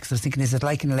mad? Because I was thinking, is it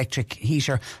like an electric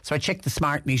heater? So I checked the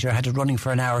smart meter. I had it running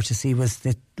for an hour to see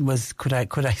could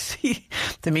I see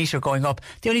the meter going up.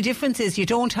 The only difference is you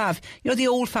don't have, you know, the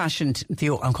old-fashioned,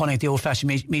 I'm calling it the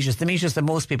old-fashioned meters, the meters that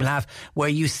most people have, where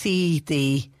you see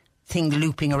the thing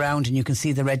looping around and you can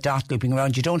see the red dot looping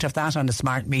around. You don't have that on the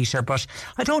smart meter, but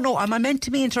I don't know, am I meant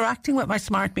to be interacting with my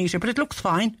smart meter? But it looks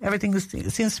fine. Everything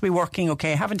seems to be working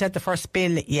okay. I haven't had the first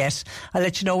bill yet. I'll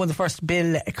let you know when the first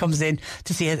bill comes in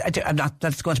to see it. I'm not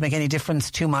that it's going to make any difference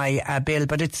to my bill,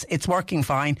 but it's working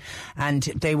fine. And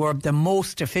they were the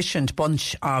most efficient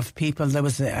bunch of people. There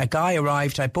was a guy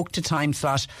arrived. I booked a time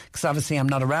slot because obviously I'm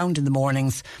not around in the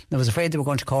mornings. I was afraid they were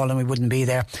going to call and we wouldn't be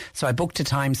there. So I booked a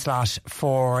time slot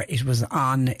for it. Was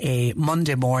on a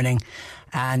Monday morning,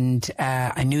 and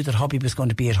I knew that hubby was going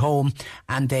to be at home,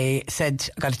 and they said,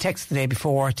 I got a text the day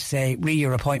before to say,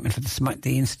 your appointment for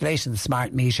the installation of the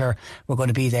smart meter, we're going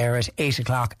to be there at 8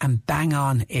 o'clock, and bang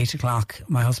on 8 o'clock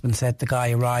my husband said the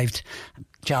guy arrived.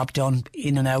 Job done,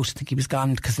 in and out. I think he was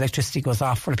gone because electricity goes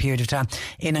off for a period of time.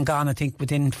 In and gone, I think,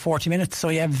 within 40 minutes. So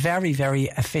yeah, very, very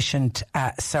efficient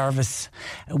service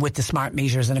with the smart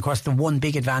meters. And of course, the one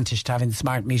big advantage to having the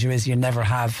smart meter is you never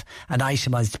have an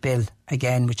itemised bill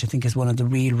again, which I think is one of the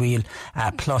real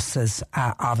pluses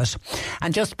of it.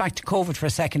 And just back to COVID for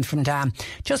a second from Dan.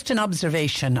 Just an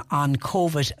observation on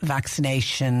COVID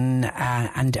vaccination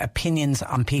and opinions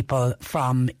on people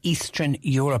from Eastern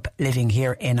Europe living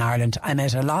here in Ireland. I've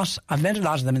met a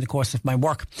lot of them in the course of my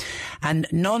work, and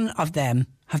none of them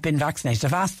have been vaccinated.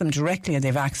 I've asked them directly, are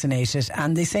they vaccinated?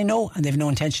 And they say no, and they've no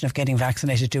intention of getting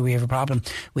vaccinated. Do we have a problem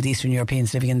with Eastern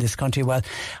Europeans living in this country? Well,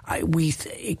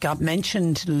 it got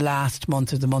mentioned last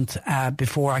month or the month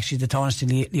before, actually, the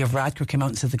Taoiseach Leo Varadkar came out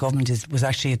and said the government was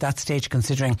actually at that stage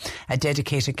considering a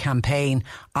dedicated campaign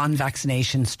on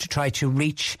vaccinations to try to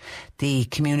reach the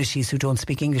communities who don't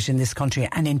speak English in this country.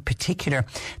 And in particular,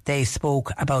 they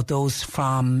spoke about those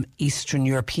from Eastern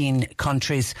European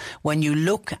countries. When you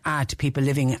look at people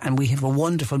living living, and we have a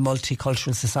wonderful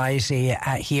multicultural society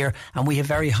here, and we have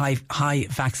very high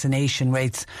vaccination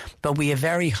rates, but we have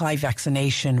very high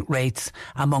vaccination rates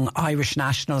among Irish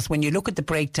nationals. When you look at the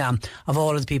breakdown of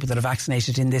all of the people that are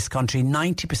vaccinated in this country,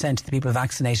 90% of the people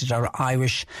vaccinated are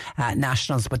Irish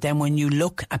nationals. But then when you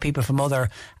look at people from other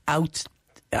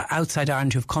outside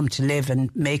Ireland who've come to live and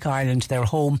make Ireland their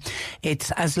home,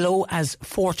 it's as low as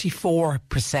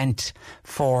 44%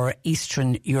 for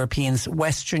Eastern Europeans.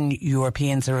 Western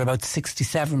Europeans are about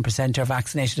 67% are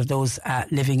vaccinated of those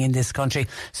living in this country.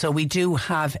 So we do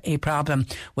have a problem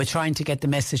with trying to get the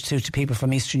message through to people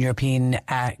from Eastern European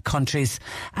countries.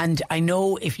 And I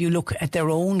know if you look at their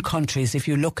own countries, if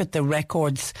you look at the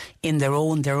records in their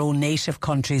own native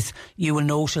countries, you will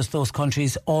notice those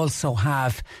countries also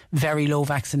have very low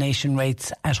vaccination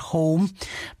rates at home.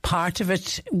 Part of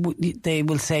it, they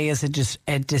will say, is a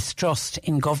distrust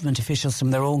in government officials from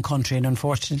their own country, and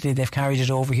unfortunately they've carried it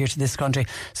over here to this country.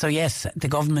 So yes, the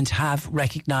government have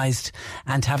recognised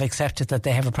and have accepted that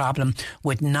they have a problem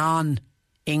with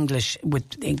English,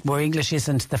 where English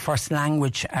isn't the first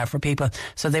language for people.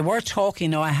 So they were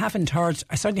talking, I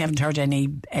certainly haven't heard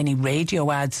any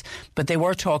radio ads, but they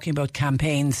were talking about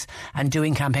campaigns and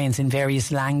doing campaigns in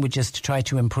various languages to try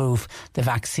to improve the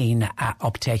vaccine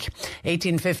uptake.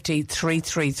 1850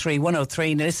 333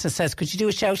 103. Now, listener says, could you do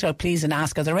a shout out please and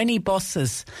ask, are there any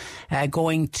buses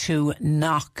going to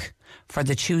Knock for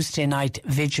the Tuesday night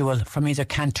vigil from either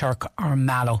Kanturk or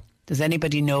Mallow? Does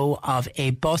anybody know of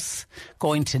a bus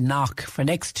going to Knock for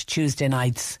next Tuesday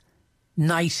night's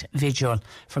night vigil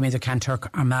from either Kanturk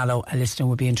or Mallow? A listener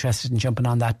would be interested in jumping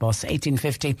on that bus.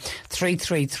 1850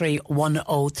 333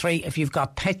 103. If you've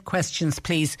got pet questions,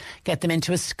 please get them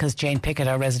into us, because Jane Pickett,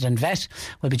 our resident vet,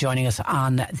 will be joining us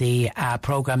on the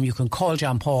programme. You can call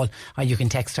John Paul, or you can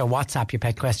text or WhatsApp your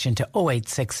pet question to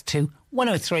 0862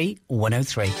 103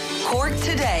 103. Cork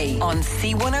Today on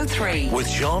C103. With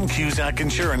Sean Cusack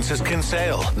Insurance's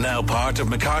Kinsale, now part of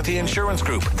McCarthy Insurance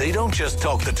Group. They don't just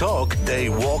talk the talk, they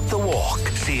walk the walk.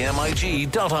 CMIG.ie.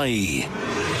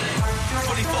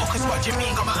 Fully focused, what you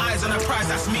mean? Got my eyes on a prize,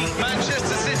 that's me.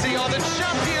 Manchester City are the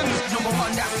champions. Number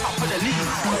one, that's top of the league.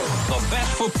 The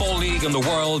best football league in the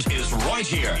world is right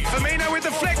here. Firmino with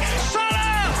the flick. Salah!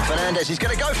 Fernandes, he's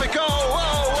going to go for goal.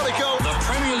 Oh, what a goal. The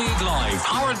Premier League Live,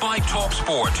 powered by Talk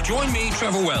Sport. Join me,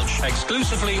 Trevor Welch,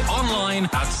 exclusively online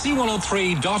at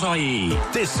c103.ie.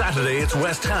 This Saturday it's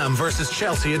West Ham versus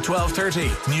Chelsea at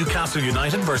 12:30, Newcastle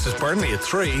United versus Burnley at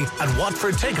 3, and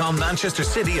Watford take on Manchester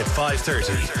City at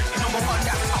 5:30.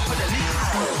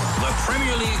 The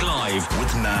Premier League Live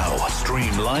with Now.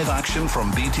 Stream live action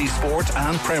from BT Sport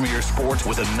and Premier Sport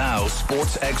with a Now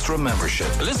Sports Extra membership.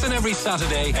 Listen every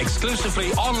Saturday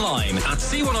exclusively online at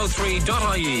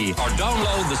c103.ie or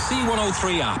download the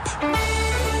C103 app.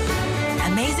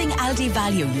 Amazing Aldi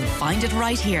value, you'll find it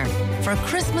right here. For a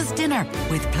Christmas dinner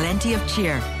with plenty of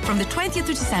cheer. From the 20th of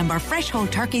December, fresh whole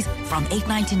turkeys from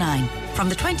 $8.99. From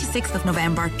the 26th of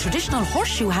November, traditional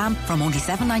horseshoe ham from only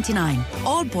 $7.99.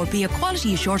 All bought via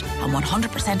quality assured and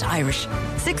 100% Irish.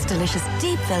 6 delicious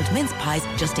deep-filled mince pies,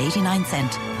 just 89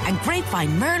 cents. And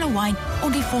grapevine Merlot wine,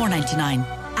 only $4.99.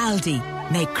 Aldi,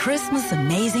 make Christmas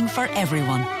amazing for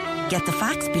everyone. Get the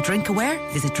facts, be drink aware,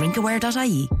 visit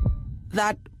drinkaware.ie.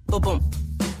 That boom.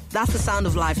 That's the sound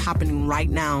of life happening right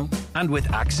now. And with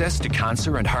access to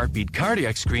cancer and heartbeat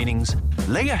cardiac screenings,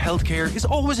 Leia Healthcare is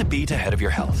always a beat ahead of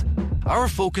your health. Our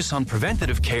focus on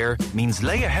preventative care means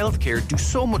Leia Healthcare do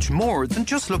so much more than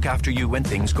just look after you when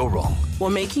things go wrong. We're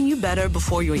making you better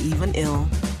before you're even ill.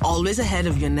 Always ahead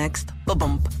of your next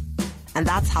bump. And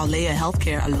that's how Leia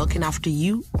Healthcare are looking after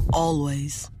you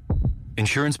always.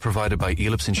 Insurance provided by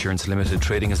Elips Insurance Limited,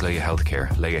 trading as Leia Healthcare.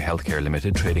 Leia Healthcare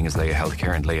Limited, trading as Leia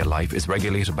Healthcare and Leia Life, is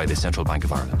regulated by the Central Bank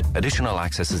of Ireland. Additional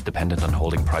access is dependent on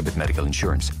holding private medical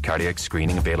insurance. Cardiac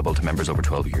screening available to members over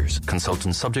 12 years.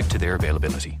 Consultants subject to their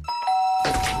availability.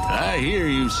 I hear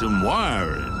you've some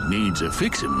wiring needs a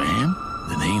fixing, ma'am.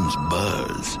 The name's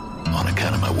Buzz. On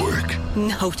account of my work.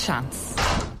 No chance.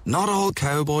 Not all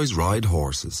cowboys ride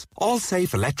horses. All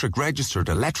Safe Electric registered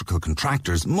electrical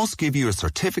contractors must give you a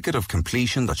certificate of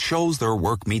completion that shows their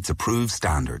work meets approved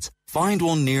standards. Find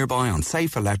one nearby on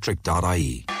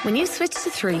safeelectric.ie. When you switch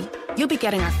to 3, you'll be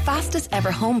getting our fastest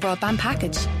ever home broadband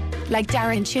package. Like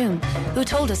Darren Tune, who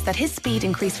told us that his speed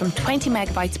increased from 20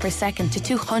 megabytes per second to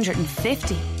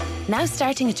 250. Now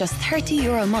starting at just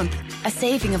 €30 a month, a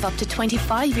saving of up to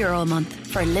 €25 a month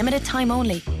for a limited time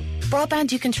only.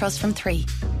 Broadband you can trust from 3.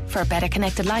 For a better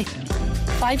connected life.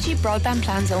 5G broadband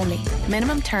plans only.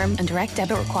 Minimum term and direct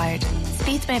debit required.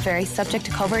 Speeds may vary subject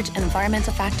to coverage and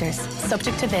environmental factors.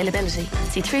 Subject to availability.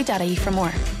 See 3.ie for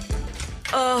more.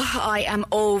 Oh, I am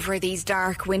over these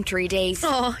dark, wintry days.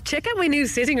 Oh, check out my new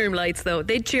sitting room lights, though.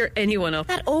 They'd cheer anyone up.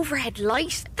 That overhead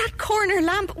light, that corner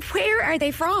lamp, where are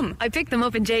they from? I picked them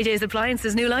up in JJ's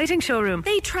Appliances' new lighting showroom.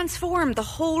 They transformed the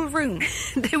whole room.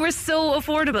 They were so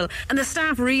affordable, and the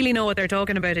staff really know what they're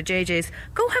talking about at JJ's.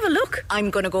 Go have a look.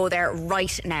 I'm going to go there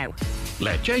right now.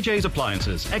 Let JJ's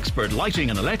Appliances, expert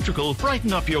lighting and electrical,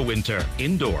 brighten up your winter.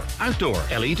 Indoor, outdoor,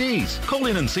 LEDs. Call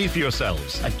in and see for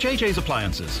yourselves at JJ's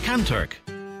Appliances, Kanturk.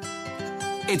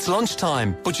 It's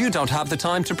lunchtime, but you don't have the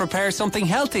time to prepare something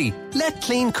healthy. Let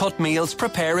Clean Cut Meals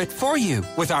prepare it for you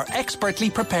with our expertly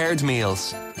prepared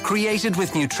meals. Created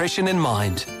with nutrition in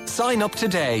mind. Sign up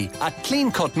today at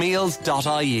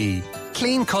cleancutmeals.ie.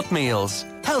 Clean Cut Meals.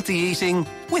 Healthy eating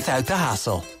without the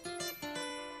hassle.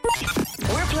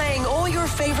 We're playing all your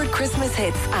favourite Christmas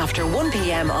hits after 1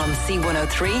 p.m. on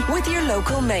C103 with your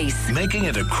local Mace. Making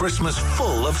it a Christmas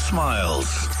full of smiles.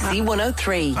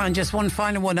 C103. And just one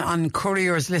final one on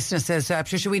couriers. Listener says,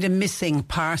 Patricia, we had a missing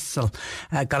parcel.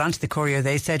 Got onto the courier.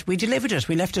 They said, we delivered it.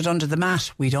 We left it under the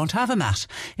mat. We don't have a mat.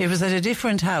 It was at a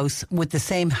different house with the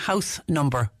same house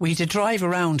number. We had to drive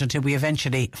around until we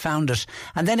eventually found it.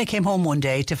 And then I came home one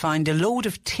day to find a load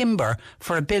of timber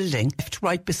for a building left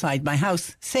right beside my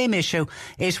house. Same issue.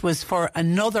 It was for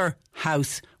another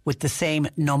house with the same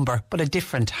number, but a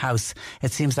different house.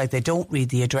 It seems like they don't read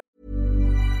the address.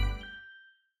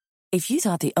 If you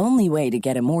thought the only way to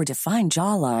get a more defined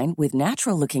jawline with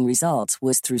natural-looking results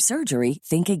was through surgery,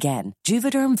 think again.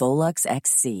 Juvederm Volux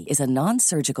XC is a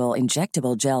non-surgical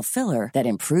injectable gel filler that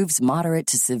improves moderate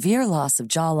to severe loss of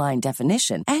jawline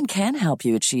definition and can help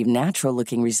you achieve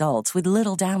natural-looking results with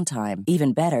little downtime.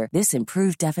 Even better, this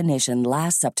improved definition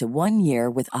lasts up to 1 year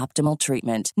with optimal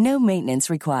treatment. No maintenance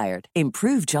required.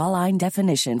 Improve jawline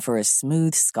definition for a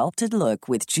smooth, sculpted look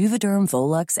with Juvederm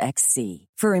Volux XC.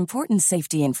 For important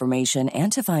safety information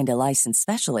and to find a licensed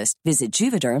specialist, visit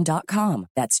Juvederm.com.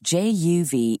 That's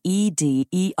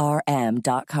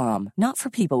JUVEDERM.com. Not for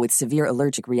people with severe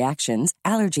allergic reactions,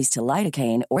 allergies to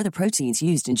lidocaine, or the proteins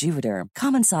used in Juvederm.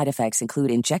 Common side effects include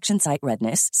injection site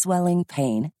redness, swelling,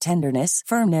 pain, tenderness,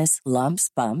 firmness, lumps,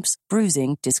 bumps,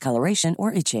 bruising, discoloration,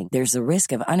 or itching. There's a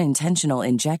risk of unintentional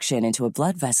injection into a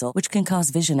blood vessel, which can cause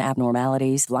vision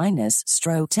abnormalities, blindness,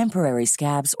 stroke, temporary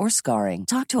scabs, or scarring.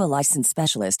 Talk to a licensed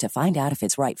specialist to find out if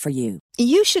it's right for you.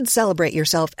 You should celebrate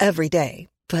yourself every day,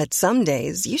 but some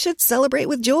days you should celebrate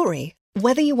with jewelry.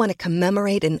 Whether you want to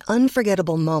commemorate an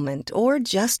unforgettable moment or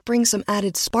just bring some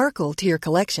added sparkle to your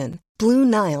collection, Blue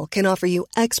Nile can offer you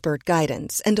expert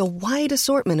guidance and a wide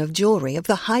assortment of jewelry of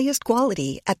the highest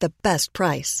quality at the best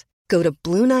price. Go to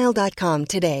BlueNile.com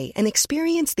today and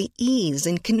experience the ease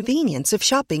and convenience of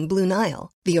shopping Blue Nile,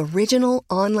 the original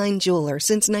online jeweler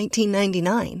since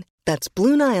 1999. That's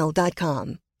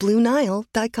BlueNile.com.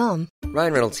 BlueNile.com.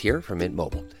 Ryan Reynolds here from Mint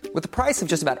Mobile. With the price of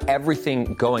just about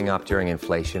everything going up during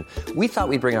inflation, we thought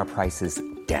we'd bring our prices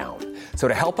down. So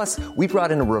to help us, we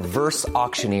brought in a reverse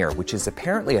auctioneer, which is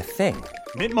apparently a thing.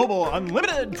 Mint Mobile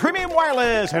Unlimited Premium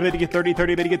Wireless. How to get 30,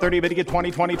 30, bit to get 30, bit to get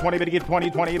 20, 20, 20, bit to get 20,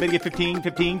 20, bit to get 15,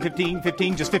 15, 15,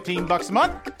 15, just $15 a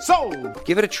month? Sold!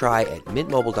 Give it a try at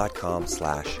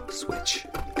mintmobile.com/switch.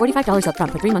 $45 up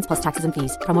front for 3 months plus taxes and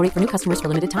fees. Promo rate for new customers for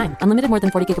limited time. Unlimited more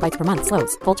than 40 gigabytes per month.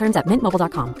 Slows full terms at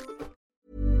mintmobile.com.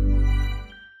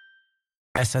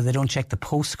 So they don't check the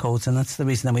postcodes, and that's the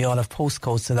reason that we all have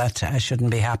postcodes, so that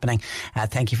shouldn't be happening.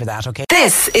 Thank you for that. Okay.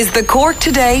 This is the Cork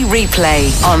Today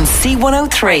replay on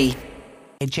C103.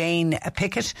 Jane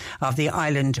Pickett of the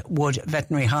Island Wood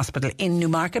Veterinary Hospital in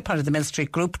Newmarket, part of the Mill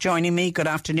Street Group, joining me. Good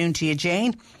afternoon to you,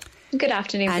 Jane. Good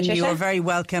afternoon, Patricia. And you're very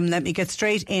welcome. Let me get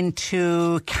straight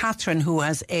into Catherine, who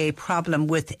has a problem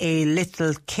with a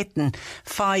little kitten,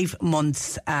 5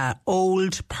 months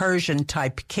old, Persian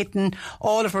type kitten.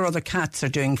 All of her other cats are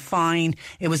doing fine.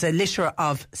 It was a litter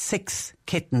of 6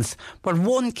 kittens, but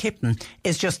one kitten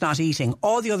is just not eating.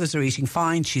 All the others are eating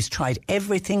fine. She's tried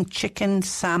everything, chicken,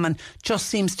 salmon, just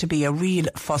seems to be a real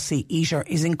fussy eater,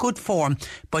 is in good form,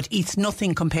 but eats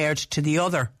nothing compared to the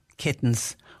other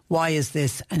kittens. Why is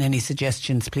this? And any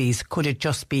suggestions, please? Could it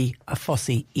just be a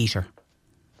fussy eater?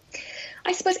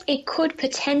 I suppose it could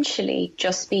potentially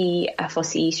just be a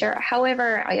fussy eater.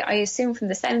 However, I assume from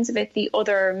the sounds of it, the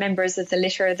other members of the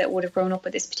litter that would have grown up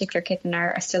with this particular kitten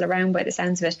are still around by the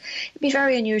sounds of it. It'd be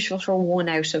very unusual for one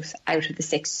out of the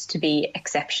 6 to be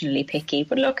exceptionally picky.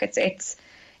 But look, it's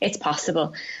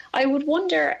possible. I would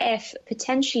wonder if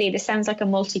potentially this sounds like a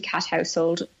multi-cat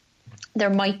household. There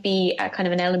might be a kind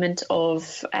of an element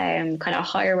of kind of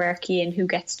hierarchy in who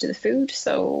gets to the food.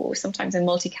 So sometimes in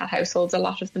multi-cat households, a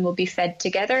lot of them will be fed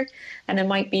together. And it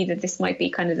might be that this might be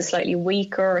kind of the slightly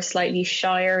weaker or slightly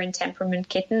shyer in temperament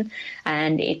kitten.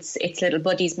 And its little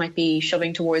buddies might be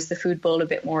shoving towards the food bowl a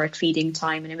bit more at feeding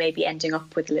time, and it may be ending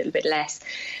up with a little bit less.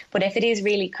 But if it is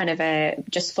really kind of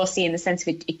just fussy in the sense of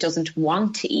it doesn't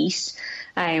want to eat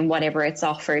whatever it's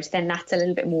offered, then that's a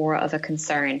little bit more of a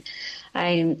concern.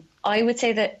 I would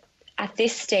say that at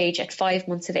this stage, at 5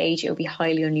 months of age, it would be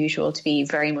highly unusual to be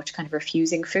very much kind of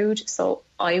refusing food. So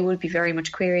I would be very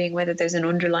much querying whether there's an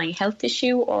underlying health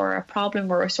issue or a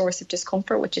problem or a source of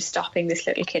discomfort which is stopping this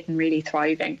little kitten really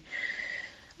thriving.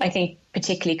 I think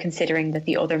particularly considering that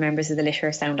the other members of the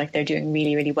litter sound like they're doing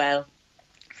really, really well.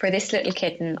 For this little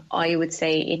kitten, I would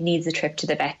say it needs a trip to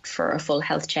the vet for a full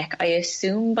health check. I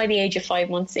assume by the age of 5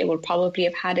 months, it will probably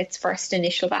have had its first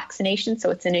initial vaccination,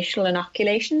 so its initial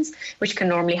inoculations, which can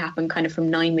normally happen kind of from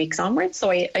 9 weeks onwards.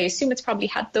 So I assume it's probably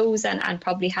had those and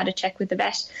probably had a check with the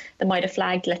vet that might have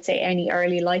flagged, let's say, any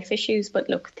early life issues. But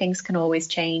look, things can always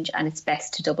change and it's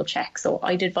best to double check. So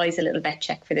I'd advise a little vet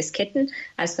check for this kitten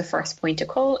as the first point of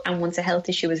call. And once a health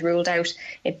issue is ruled out,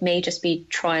 it may just be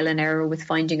trial and error with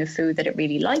finding a food that it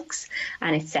really likes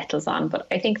and it settles on. But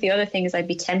I think the other thing is I'd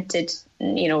be tempted,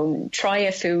 try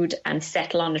a food and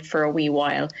settle on it for a wee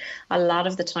while. A lot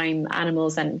of the time,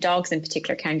 animals and dogs in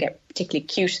particular can get particularly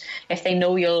cute if they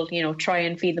know you'll, try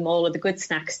and feed them all with the good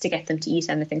snacks to get them to eat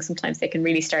anything. Sometimes they can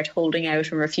really start holding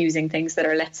out and refusing things that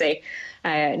are, let's say,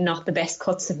 not the best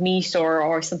cuts of meat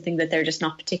or something that they're just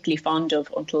not particularly fond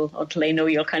of until they know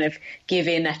you'll kind of give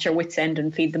in at your wit's end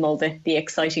and feed them all the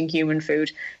exciting human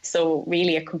food. So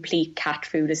really a complete cat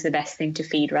food is the best thing to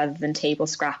feed rather than table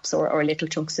scraps or little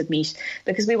chunks of meat,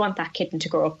 because we want that kitten to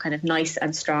grow up kind of nice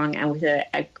and strong and with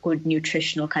a good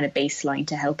nutritional kind of baseline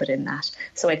to help it in that.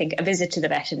 So I think a visit to the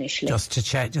vet initially. Just to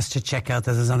check out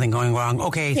that there's nothing going wrong.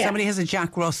 Okay, yeah. Somebody has a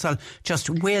Jack Russell, just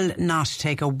will not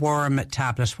take a worm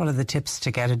tablet. What are the tips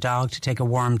to get a dog to take a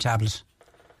worm tablet?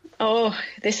 Oh,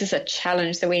 this is a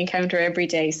challenge that we encounter every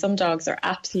day. Some dogs are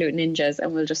absolute ninjas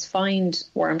and will just find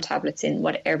worm tablets in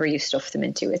whatever you stuff them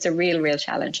into. It's a real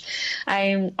challenge.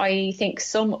 I think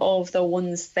some of the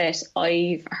ones that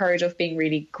I've heard of being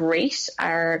really great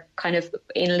are kind of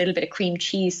in a little bit of cream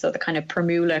cheese, so the kind of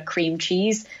Primula cream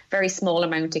cheese, very small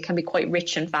amount. It can be quite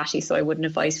rich and fatty, so I wouldn't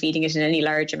advise feeding it in any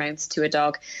large amounts to a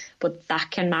dog, but that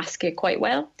can mask it quite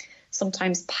well.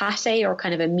 Sometimes pate or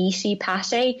kind of a meaty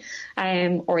pate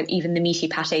or even the meaty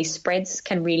pate spreads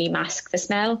can really mask the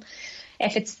smell.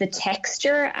 If it's the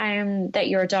texture that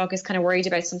your dog is kind of worried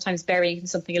about, sometimes burying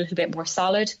something a little bit more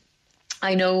solid.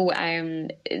 I know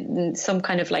some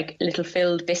kind of like little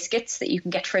filled biscuits that you can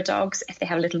get for dogs. If they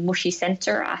have a little mushy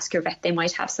centre, ask your vet, they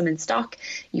might have some in stock.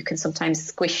 You can sometimes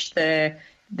squish the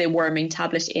worming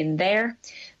tablet in there.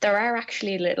 There are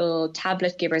actually little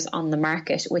tablet givers on the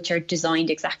market which are designed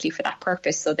exactly for that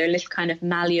purpose. So they're little kind of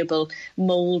malleable,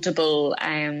 mouldable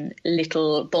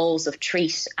little balls of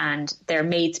treat, and they're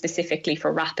made specifically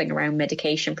for wrapping around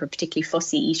medication for particularly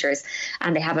fussy eaters.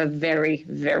 And they have a very,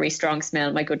 very strong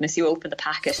smell. My goodness, you open the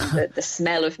packet and the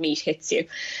smell of meat hits you.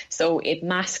 So it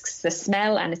masks the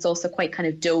smell, and it's also quite kind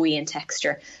of doughy in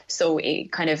texture. So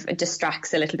it kind of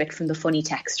distracts a little bit from the funny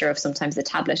texture of sometimes the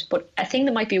tablet. But a thing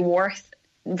that might be worth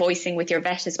voicing with your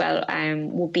vet as well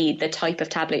will be the type of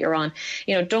tablet you're on.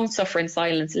 Don't suffer in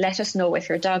silence. Let us know if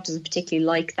your dog doesn't particularly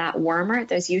like that wormer.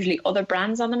 There's usually other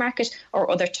brands on the market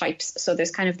or other types. So there's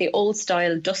kind of the old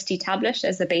style dusty tablet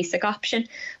as the basic option,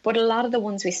 but a lot of the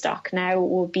ones we stock now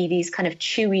will be these kind of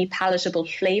chewy, palatable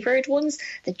flavoured ones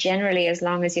that generally, as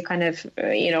long as you kind of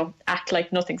act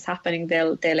like nothing's happening,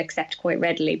 they'll accept quite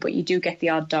readily. But you do get the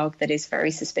odd dog that is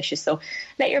very suspicious. So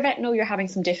let your vet know you're having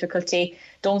some difficulty.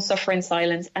 Don't suffer in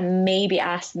silence, and maybe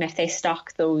ask them if they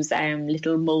stock those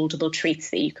little mouldable treats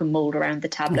that you can mould around the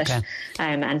tablet. Okay.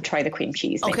 And try the cream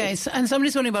cheese. Maybe. Okay, and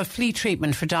somebody's wondering about flea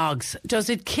treatment for dogs. Does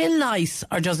it kill lice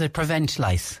or does it prevent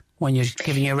lice when you're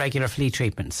giving your regular flea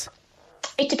treatments?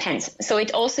 It depends. So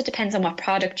it also depends on what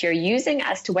product you're using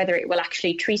as to whether it will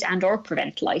actually treat and or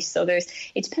prevent lice. So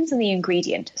it depends on the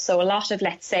ingredient. So a lot of,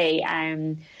 let's say,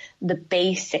 the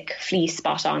basic flea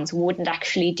spot-ons wouldn't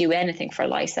actually do anything for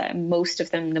lice. Most of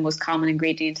them, the most common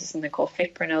ingredient is something called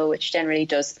fipronil, which generally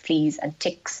does fleas and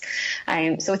ticks.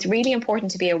 So it's really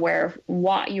important to be aware of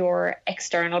what your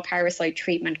external parasite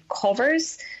treatment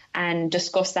covers and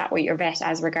discuss that with your vet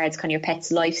as regards kind of your pet's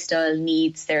lifestyle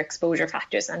needs, their exposure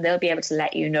factors, and they'll be able to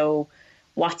let you know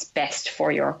what's best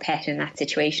for your pet in that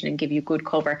situation and give you good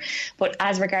cover. But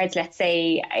as regards, let's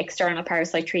say, external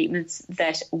parasite treatments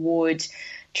that would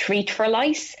treat for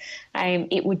lice,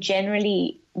 it would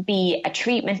generally be a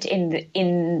treatment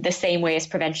in the same way as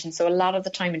prevention. So a lot of the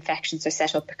time infections are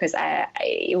set up because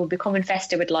it will become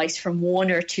infested with lice from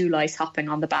 1 or 2 lice hopping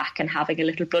on the back and having a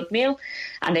little blood meal,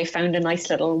 and they found a nice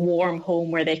little warm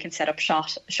home where they can set up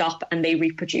shop and they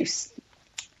reproduce.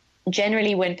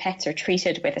 Generally, when pets are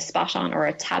treated with a spot on or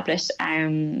a tablet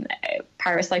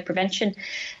parasite prevention,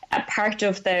 a part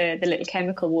of the little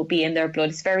chemical will be in their blood.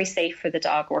 It's very safe for the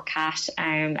dog or cat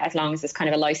as long as it's kind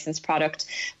of a licensed product,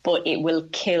 but it will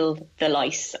kill the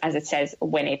lice, as it says,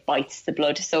 when it bites the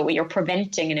blood. So you're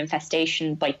preventing an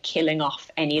infestation by killing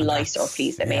off any lice or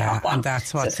fleas that may hop on. And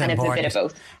that's what's so it's kind important. of a bit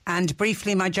of both. And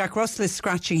briefly, my Jack Russell is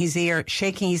scratching his ear,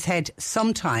 shaking his head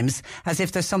sometimes as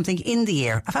if there's something in the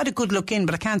ear. I've had a good look in,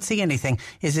 but I can't see anything.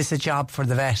 Is this a job for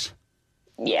the vet?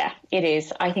 Yeah, it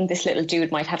is. I think this little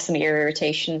dude might have some ear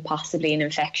irritation, possibly an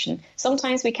infection.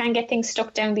 Sometimes we can get things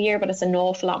stuck down the ear, but it's an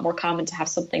awful lot more common to have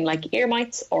something like ear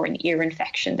mites or an ear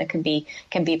infection that can be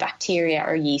bacteria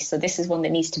or yeast. So this is one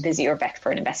that needs to visit your vet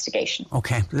for an investigation.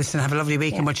 OK, listen, have a lovely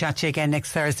week and we'll chat to you again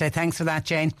next Thursday. Thanks for that,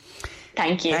 Jane.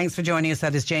 Thank you. Thanks for joining us.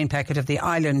 That is Jane Peckett of the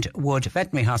Island Wood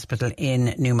Veterinary Hospital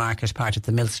in Newmarket, part of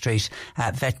the Mill Street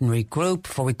Veterinary Group.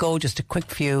 Before we go, just a quick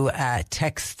few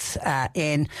texts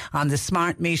in on the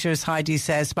smart meters. Heidi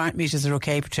says smart meters are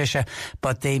okay, Patricia,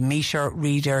 but the meter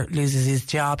reader loses his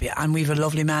job. And we've a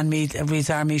lovely man reads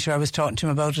our meter. I was talking to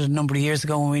him about it a number of years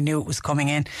ago when we knew it was coming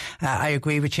in. I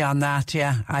agree with you on that.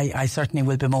 Yeah, I certainly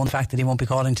will bemoan the fact that he won't be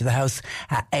calling to the house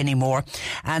anymore.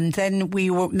 And then we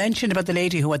were mentioned about the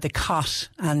lady who had the cot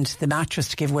and the mattress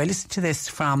to give away. Listen to this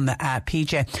from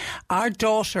PJ. Our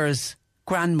daughter's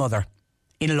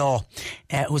grandmother-in-law,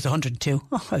 who's 102,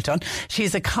 well done, she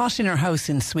has a cot in her house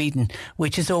in Sweden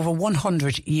which is over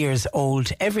 100 years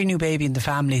old. Every new baby in the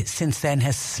family since then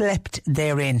has slept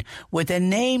therein with a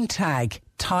name tag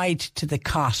tied to the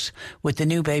cot with the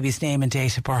new baby's name and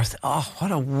date of birth. Oh,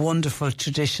 what a wonderful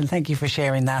tradition. Thank you for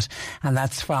sharing that. And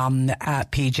that's from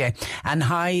PJ. And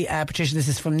hi, Patricia, this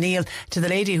is from Neil. To the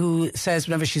lady who says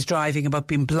whenever she's driving about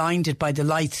being blinded by the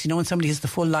lights, you know, when somebody has the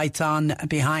full lights on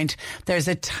behind, there's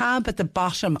a tab at the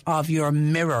bottom of your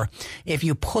mirror. If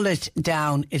you pull it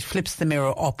down, it flips the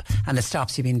mirror up and it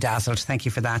stops you being dazzled. Thank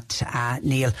you for that,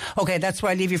 Neil. OK, that's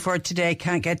where I leave you for today.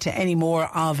 Can't get to any more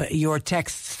of your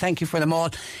texts. Thank you for them all.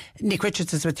 Nick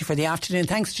Richards is with you for the afternoon.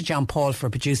 Thanks to John Paul for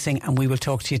producing, and we will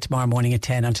talk to you tomorrow morning at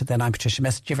 10. Until then, I'm Patricia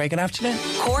Message. Very good afternoon.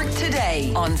 Cork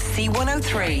Today on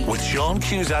C103 with Sean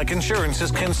Cusack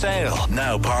Insurance's Kinsale,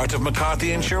 now part of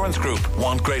McCarthy Insurance Group.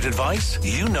 Want great advice?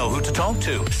 You know who to talk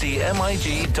to.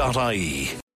 CMIG.ie.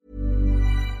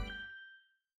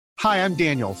 Hi, I'm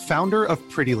Daniel, founder of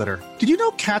Pretty Litter. Did you know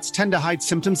cats tend to hide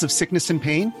symptoms of sickness and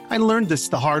pain? I learned this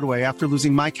the hard way after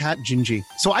losing my cat, Gingy.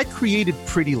 So I created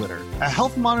Pretty Litter, a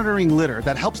health monitoring litter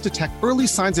that helps detect early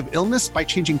signs of illness by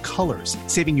changing colors,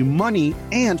 saving you money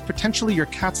and potentially your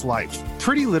cat's life.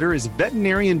 Pretty Litter is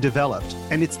veterinarian developed,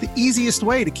 and it's the easiest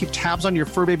way to keep tabs on your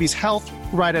fur baby's health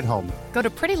right at home. Go to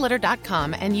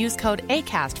prettylitter.com and use code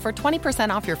ACAST for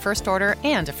 20% off your first order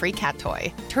and a free cat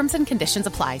toy. Terms and conditions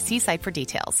apply. See site for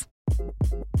details.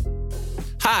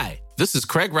 Hi, this is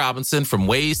Craig Robinson from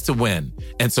Ways to Win,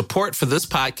 and support for this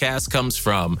podcast comes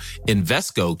from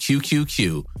Invesco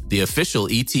QQQ, the official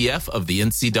ETF of the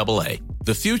NCAA.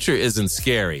 The future isn't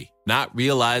scary. Not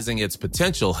realizing its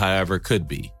potential, however, could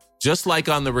be. Just like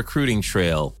on the recruiting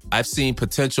trail, I've seen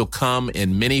potential come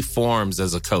in many forms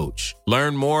as a coach.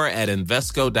 Learn more at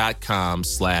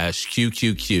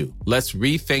Invesco.com/QQQ. Let's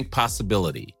rethink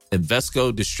possibility.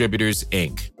 Invesco Distributors,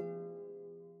 Inc.